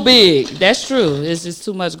it. Too big. That's true. It's just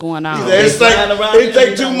too much going on. It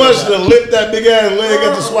take too much to lift that big ass leg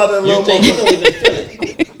up to swat that little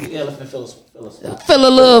motherfucker. The elephant Feel a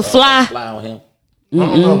little fly. Fly on him.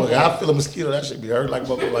 I feel a mosquito. That should be hurt like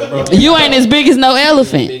bro. You ain't as big as no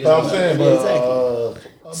elephant. I'm saying, but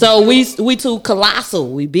so we too colossal.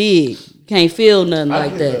 We big. Can't feel nothing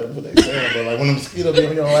like that. Like when the mosquito be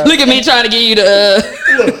on your ass. Look at me trying to get you to.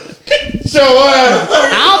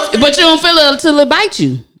 But you don't feel it until it bites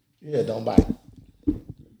you. Yeah, don't bite.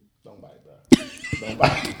 Don't bite, bro. Don't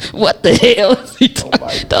bite. What the hell?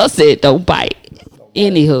 Don't say it. Don't bite.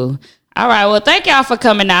 Anywho. All right. Well, thank y'all for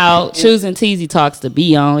coming out, choosing TZ Talks to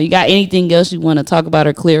be on. You got anything else you want to talk about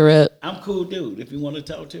or clear up? I'm a cool dude. If you want to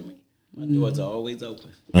talk to me, my doors are always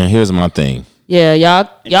open. And here's my thing. Yeah,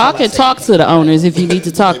 y'all can talk to the owners if you need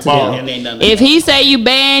to talk to them. If he say you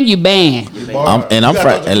ban, you ban. I'm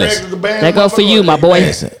from. And listen, that go for you, my boy.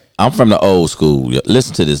 Listen, I'm from the old school.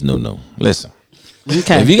 Listen to this, no. Listen.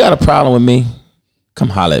 Okay. If you got a problem with me, come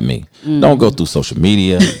holler at me. Don't go through social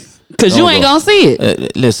media. Because you ain't going to see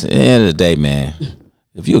it. Listen, at the end of the day, man,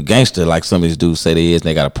 if you a gangster like some of these dudes say they is and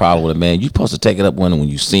they got a problem with it, man, you supposed to take it up when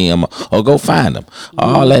you see them or go find them.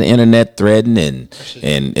 All that internet threading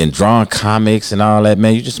and drawing comics and all that,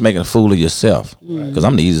 man, you just making a fool of yourself. Because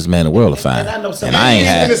I'm the easiest man in the world to find. And I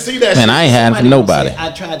ain't had from nobody.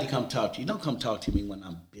 I tried to come talk to you. Don't come talk to me when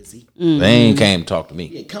I'm busy. They ain't came to talk to me.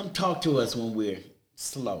 Yeah, come talk to us when we're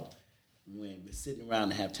slow. When we're sitting around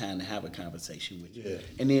and have time to have a conversation with you. Yeah.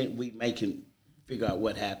 And then we figure out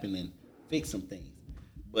what happened and fix some things.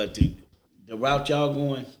 But the route y'all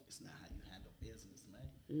going, it's not how you handle business,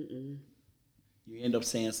 man. You end up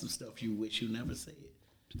saying some stuff you wish you never said.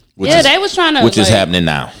 They was trying to. Which is happening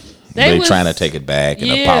now. They trying to take it back and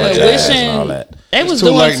apologize and all that. They was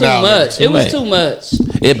doing too much. It was too much.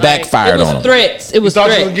 It backfired on them. Threats. It was You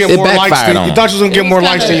threats. thought you was gonna get more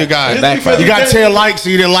likes than you got. You got 10 likes, so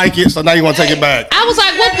you didn't like it, so now you want to take it back. I was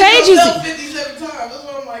like, what page is it? 57 times. That's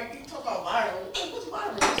what I'm like. You talk about viral. What's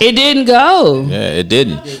viral? It didn't go. Yeah, it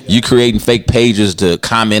didn't. You creating fake pages to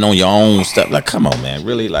comment on your own stuff. Like, come on, man.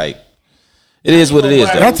 Really, like, it is what it is.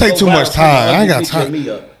 That take too much time. I ain't got time.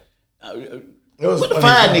 Put the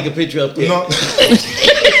fine nigga picture up there.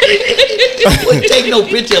 Wouldn't take no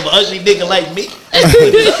picture of an ugly nigga like me.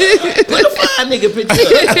 Put a fine nigga picture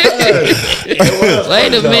up.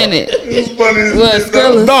 Wait a minute. It's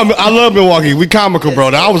funny. No, I love Milwaukee. We comical, bro.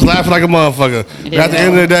 I was laughing like a motherfucker. But at the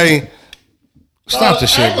end of the day, stop the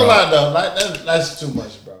shit, bro. That's too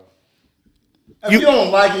much, bro. If you don't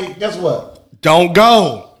like it, guess what? Don't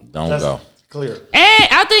go. That's clear. And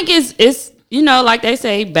I think it's like they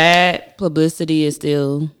say, bad publicity is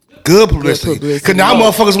still good publicity. Because now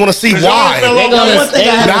motherfuckers want to see why.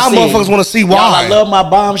 Now motherfuckers want to see why. Y'all, I love my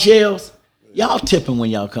bombshells. Y'all tipping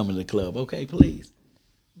when y'all come to the club, okay? Please.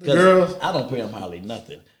 The girls, I don't pay them hardly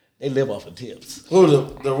nothing. They live off of tips. Who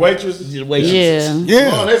the waitresses? The waitresses.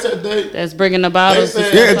 Yeah. Oh, they said that's bringing the bottles.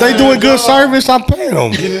 If they doing good service, I'm paying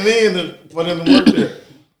them. Get it in for them to work there.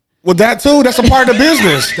 Well, that too. That's a part of the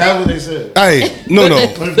business. That's what they said. Hey, no,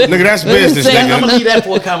 nigga, that's business, nigga. I'm gonna leave that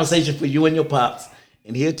for a conversation for you and your pops,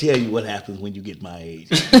 and he'll tell you what happens when you get my age.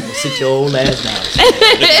 Sit your old ass down.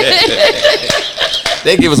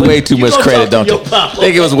 They give us way too much credit, don't they?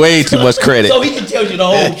 They give us way too much credit. So he can tell you the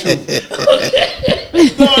whole truth.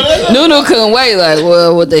 Nunu couldn't wait. Like,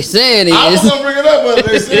 well, what they saying is. I was gonna bring it up, but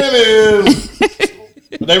they saying is.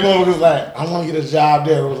 They was like, I want to get a job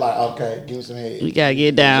there. It was like, okay, give me some head. We gotta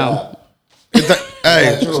get down.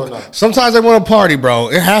 Hey, sometimes they want to party, bro.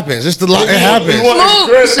 It happens. It happens.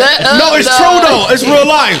 No, it's true though. It's real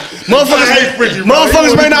life.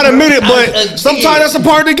 Motherfuckers may not admit it, but sometimes that's a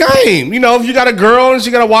part of the game. If you got a girl and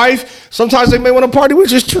she got a wife, sometimes they may want to party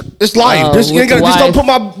with you. It's life. Just don't put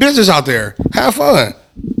my business out there. Have fun.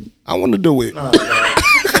 I want to do it. I'm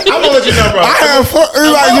gonna let you know, bro. I have fun.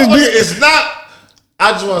 It's not.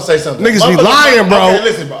 I just want to say something. Niggas be lying, bro. Okay,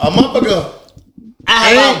 listen, bro. A motherfucker. I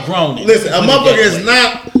have outgrown it. Listen, a motherfucker is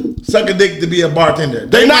not sucking dick to be a bartender.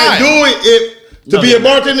 They not doing it to be a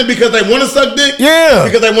bartender because they want to suck dick. Yeah.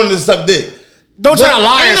 Because they wanted to suck dick. Don't try to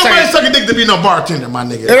lie and and say. Ain't nobody say sucking dick to be no bartender, my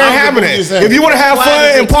nigga. It ain't happening. If you want to have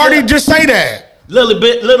fun and party, just say that. Little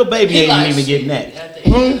baby ain't even getting that.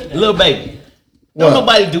 Little baby. Don't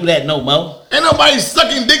nobody do that no more. Ain't nobody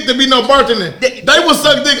sucking dick to be no bartender. They will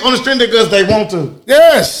suck dick on the string because they want to.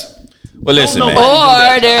 Yes. Well, listen, man. Or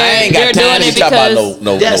I ain't got time to talk about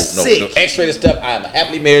no X-rated stuff. I'm a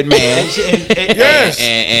happily married man. Yes.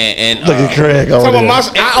 And look at Craig over there.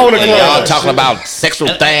 I own a club. Y'all talking about sexual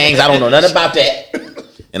things. I don't know nothing about that.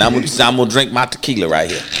 And I'm gonna drink my tequila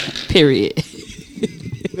right here. Period.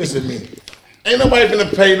 Listen to me. Ain't nobody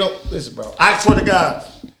finna pay no. Listen, bro. I swear to God,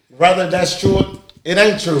 whether that's true, it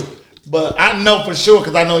ain't true. But I know for sure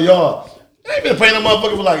because I know y'all. They ain't finna pay no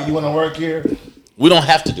motherfucker for like, you wanna work here? We don't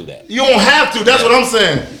have to do that. You don't have to. That's what I'm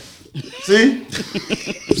saying. See?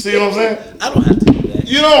 See what I'm saying? I don't have to do that.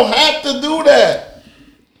 You don't have to do that.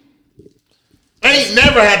 I ain't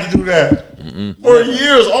never had to do that. For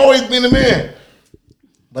years, always been the man.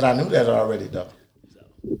 But I knew that already, though.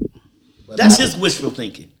 That's just wishful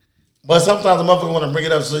thinking. But sometimes the motherfucker want to bring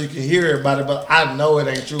it up so you can hear everybody, but I know it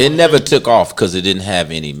ain't true. It never took off because it didn't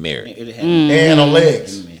have any merit. It had no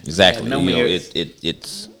legs. Exactly. No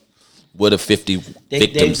it's what if 50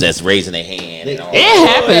 victims that's raising their hand? It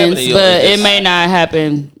happens, but it may not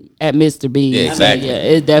happen at Mr. B. Yeah, exactly. Yeah,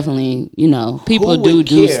 it definitely, people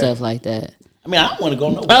do stuff like that. I mean, I don't want to go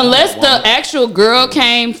nowhere. Unless the actual girl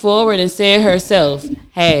came forward and said herself,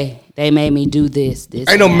 hey, they made me do this.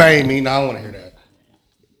 Ain't no made me. No, I don't want to hear that.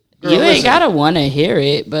 Girl, you ain't got to want to hear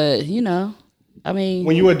it, but, I mean.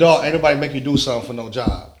 When you adult, ain't nobody make you do something for no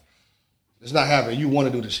job. It's not happening. You want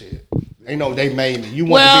to do the shit. Ain't no they made me. You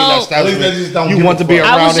want to be in that establishment. You want to be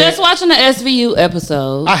around it. I was just watching the SVU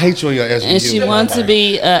episode. I hate you on your SVU. And she wanted to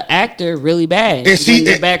be an actor really bad. And she in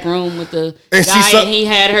the back room with the guy, and he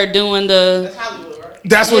had her doing the.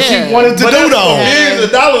 That's what she wanted to do, though. Millions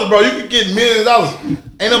of dollars, bro. You could get millions of dollars.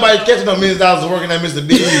 Ain't nobody catching no millions of dollars working at Mr.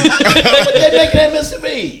 B's. But they making at Mr.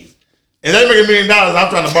 B's. If they make $1 million, I'm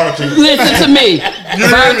trying to bartend. Listen to me.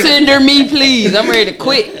 Bartender me, please. I'm ready to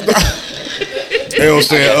quit. They don't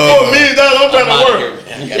say, $4 million, I'm trying to work.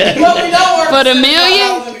 For the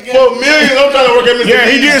million? For $1 million, I'm trying to work at Mr. Yeah,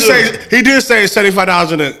 he did say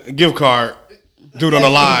 $75 in a gift card. Dude on the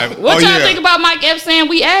live. What y'all think about Mike Epps saying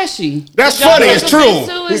we ashy? That's funny. It's true.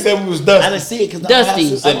 He said we was dusty. I didn't see it because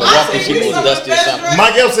Dusty.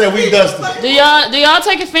 Mike Epps said we dusty. Do y'all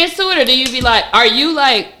take offense to it, or do you be like, are you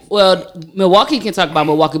like, well, Milwaukee can talk about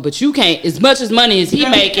Milwaukee, but you can't, as much as money as he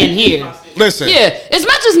make in here. Listen. Yeah, as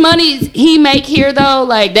much as money he make here though,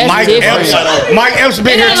 like that's different. Mike Epps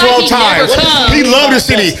been here 12 times. He loved the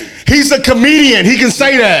city. He's a comedian. He can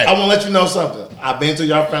say that. I want to let you know something. I've been to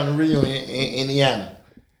y'all family reunion in Indiana.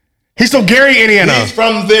 He's from Gary, Indiana. He's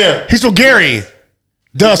from there. He's from Gary.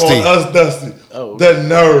 Dusty. Us Dusty. Oh. The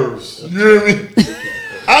nerves. You know what I mean?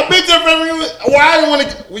 I've been to the family reunion. Why I didn't want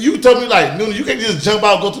to. Well, you told me like, Nunu, you can't just jump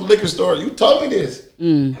out, go to the liquor store. You told me this.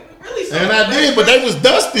 And I did, but they was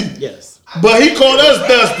Dusty. Yes. But he called us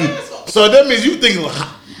Dusty. So that means you think.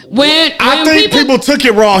 I think people took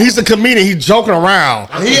it wrong. He's a comedian. He's joking around.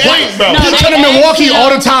 He ain't, bro. He come to Milwaukee all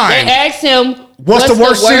the time. They asked him, What's the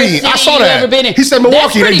worst city? I saw that. He said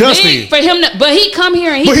Milwaukee. They dusty. For him, but he come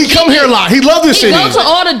here and he come here a lot. He love this city. He go to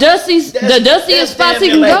all the dustiest spots he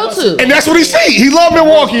can go to. And that's what he see. He love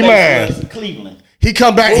Milwaukee, man. Cleveland. He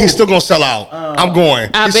come back, he's still gonna sell out. I'm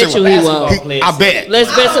going. I bet you he won't. I bet.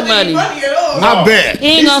 Let's bet some money. I bet.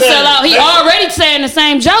 He ain't gonna sell out. He already saying the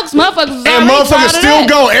same jokes. Motherfuckers and motherfuckers still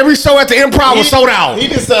go. Every show at the Improv was sold out. He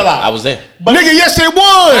didn't sell out. I was there. Nigga, yes it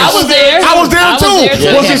was. I was there. I was there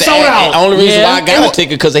too. Was it sold out? The only reason why I got a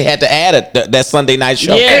ticket because they had to add it that Sunday night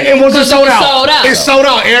show. Yeah, and was it sold out? It's sold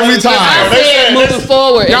out every time. I said moving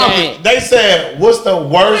forward. They said, "What's the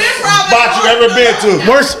worst spot you ever been to?"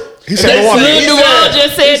 Worst. He said Milwaukee. Lil Duval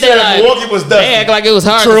just said that. Like, Milwaukee was dusty. They act like it was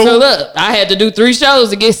hard to fill up. I had to do 3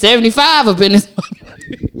 shows to get 75 up in this.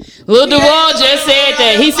 Lil Duval just said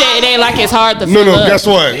that. He said it ain't like it's hard to fill up. No, guess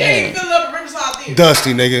what? He ain't fill up Riverside Theater.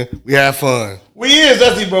 Dusty, nigga. We had fun. We is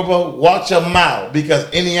dusty, bro. Watch your mouth because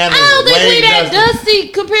Indiana. I don't is think way we that dusty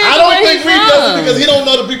compared I to don't where think he's we from. dusty because he don't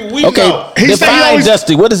know the people we know. He said he always,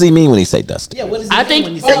 Dusty. What does he mean when he say dusty? Yeah, what does he I mean think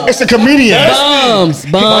when he say it's a comedian. Bums.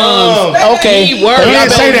 Okay, He didn't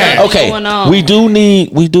say that. Okay, we do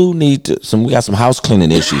need some. We got some house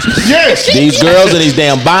cleaning issues. Yes, these girls in these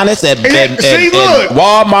damn bonnets at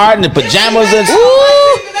Walmart and the pajamas and.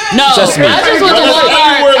 No, I just went to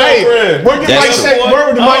Walmart. Hey, where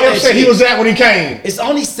did Mike Epps say he was at when he came? It's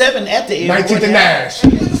only 7 at the airport. 19th and Nash.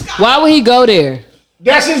 Why would he go there?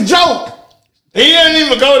 That's his joke. He didn't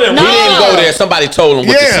even go there. No. He didn't go there. Somebody told him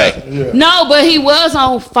what to say. Yeah. No, but he was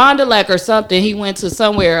on Fond du Lac or something. He went to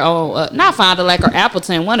somewhere on not Fond du Lac or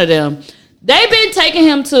Appleton, one of them. They've been taking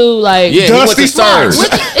him to like he went to Surge.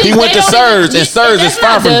 He went to Surge, and Surge is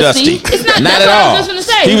far from dusty. It's not at all.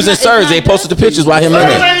 He was in Surge. They posted the pictures while him in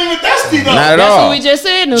there. ain't even dusty though. Not at That's all. what we just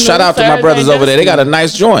said. Nunu. Shout out to my Surge brothers ain't over there. They got a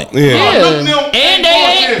nice joint. Yeah. And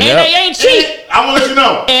they ain't cheap. I want to let you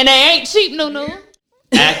know. And they ain't cheap, Nunu.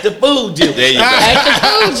 Active food juice. There you go. Active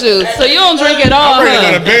food juice. So you don't drink it all. I'm ready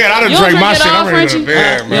to go to bed. I done drank my shit. I'm ready to go to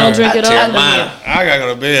bed, You man. don't drink it all. I gotta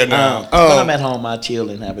go to bed now. When I'm at home, I chill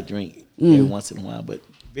and have a drink every once in a while. But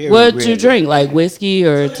What you drink? Like whiskey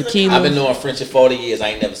or tequila? I've been knowing Frenchie 40 years. I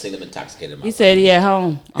ain't never seen him intoxicated. He said he at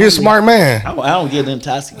home. He's a smart man. I don't get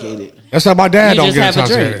intoxicated. That's how my dad You don't just get have a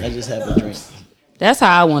intoxicated. I just have a drink. That's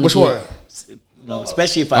how I want to Which one? No,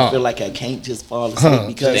 especially if I feel like I can't just fall asleep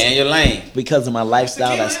because Stay in your lane. because of my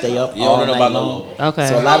lifestyle, I stay up You all don't know night about no long. law. Okay.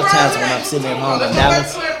 So a lot of times when I'm sitting at home in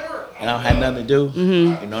Dallas and I don't have nothing to do,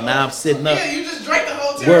 you know, now I'm sitting up You just drank the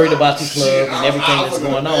whole time. worried about the club and everything that's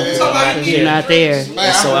going on because I'm not You're here. not there.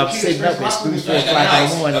 And so I'm sitting up at 3, 4 o'clock in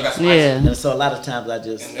the morning. Yeah. And so a lot of times I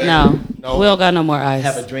just No. We don't got no more ice.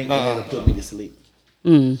 have a drink and it'll put me to sleep.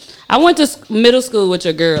 I went to middle school with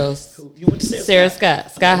your girls. You went to Sarah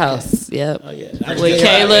Scott House. Yep. Oh yeah. With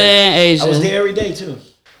Kayla and Asia. I was there every day too.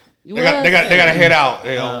 You They got to head out.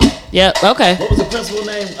 You know. Yep. Okay. What was the principal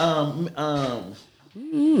name?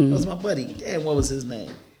 That was my buddy. Damn, what was his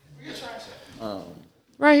name?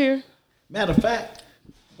 Right here. Matter of fact,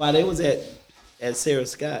 while they was at Sarah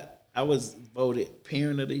Scott, I was voted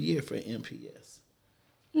Parent of the Year for MPS.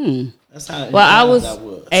 That's how. Well, I was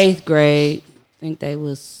was 8th grade. I think they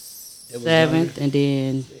was 7th, and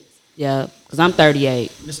then because I'm 38.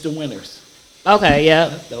 Mr. Winters. Okay.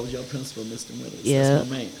 Yep. That was your principal, Mr. Winters. Yeah. That's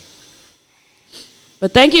my man.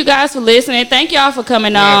 But thank you guys for listening. Thank y'all for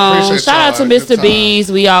coming Yeah, on. appreciate Shout out to y'all. Good Mr. time.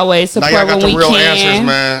 B's. We always Now support y'all got when the we real can. answers,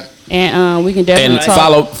 man. And we can definitely And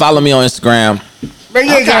talk. follow me on Instagram. Man,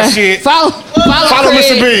 you ain't got shit. Follow Follow Craig.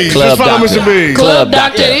 Mr. B. Club Just follow Doctor. Mr. B. Club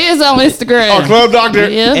Doctor is on Instagram. Oh, Club Doctor.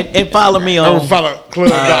 Yeah. And follow me on. Follow Club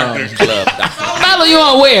Doctor. Club Doctor. Follow you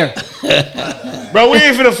on where? Bro, we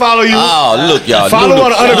ain't finna follow you. Oh, look, y'all. Follow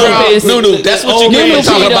on the underground. Nunu, that's what you Nunu get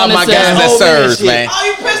talking Pete about on my the guys side. that Oh, man, serves, shit. man. Oh,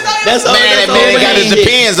 you pissed off That's all. Man, that man got his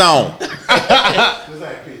depends on.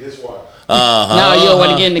 No, you don't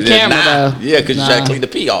want to get in the camera though. Yeah, because you try to clean the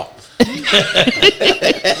pee off.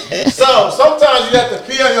 So sometimes you have to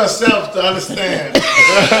pee on yourself to understand.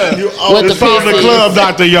 What the Follow the piss club is.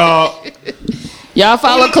 doctor, y'all. Y'all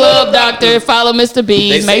follow Club Doctor, follow Mr.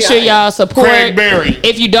 B. Make sure y'all support. Craig Berry.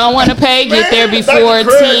 If you don't want to pay, get there before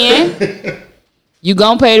 10. You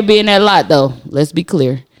gonna pay to be in that lot though. Let's be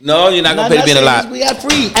clear. No, you're not gonna pay to be in a lot. We got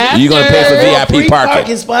free. You're gonna pay for Free VIP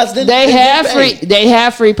parking. spots. They have free. They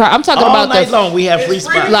have free park. I'm talking All about night the long. We have free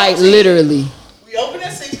spots. like literally We open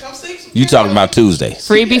at 6, come 6. You talking about Tuesdays?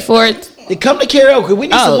 free before. They come to karaoke. We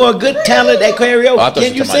need some more good talent at karaoke. Oh, I thought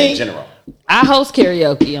Can you you talking about in sing? general. I host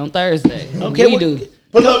karaoke on Thursday. Okay, we well, do.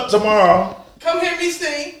 Pull up tomorrow. Come hear me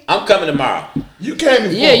sing. I'm coming tomorrow. You came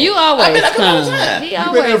before. Yeah, you always I come all the come. time. He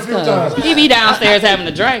been there a always few come. times. He be downstairs having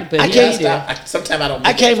a drink, but I he can't be there. Sometimes I don't.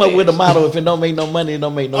 I came up with a motto: if it don't make no money, it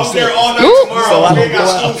don't make no I'm sense. there all night Ooh. tomorrow. So I We don't go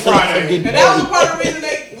got out school Friday. And that was part of the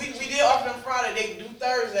reason we did offer them Friday. They do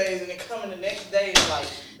Thursdays and they come in the next day. It's like.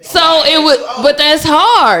 So it would, but that's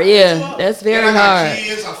hard. Yeah, that's very I got hard.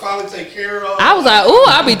 kids. I finally take care of. I was like, ooh,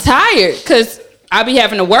 I'll be tired because I be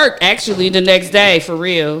having to work actually the next day for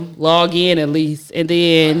real. Log in at least, and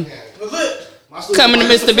then But look. coming to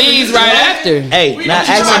Mr. B's right after. Hey, now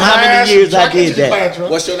ask them how many years I did that.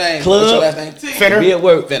 What's your name? Club. What's your last name? Be at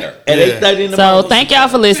work Finner. at 8:30 in the So morning. thank y'all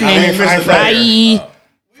for listening. I ain't Bye.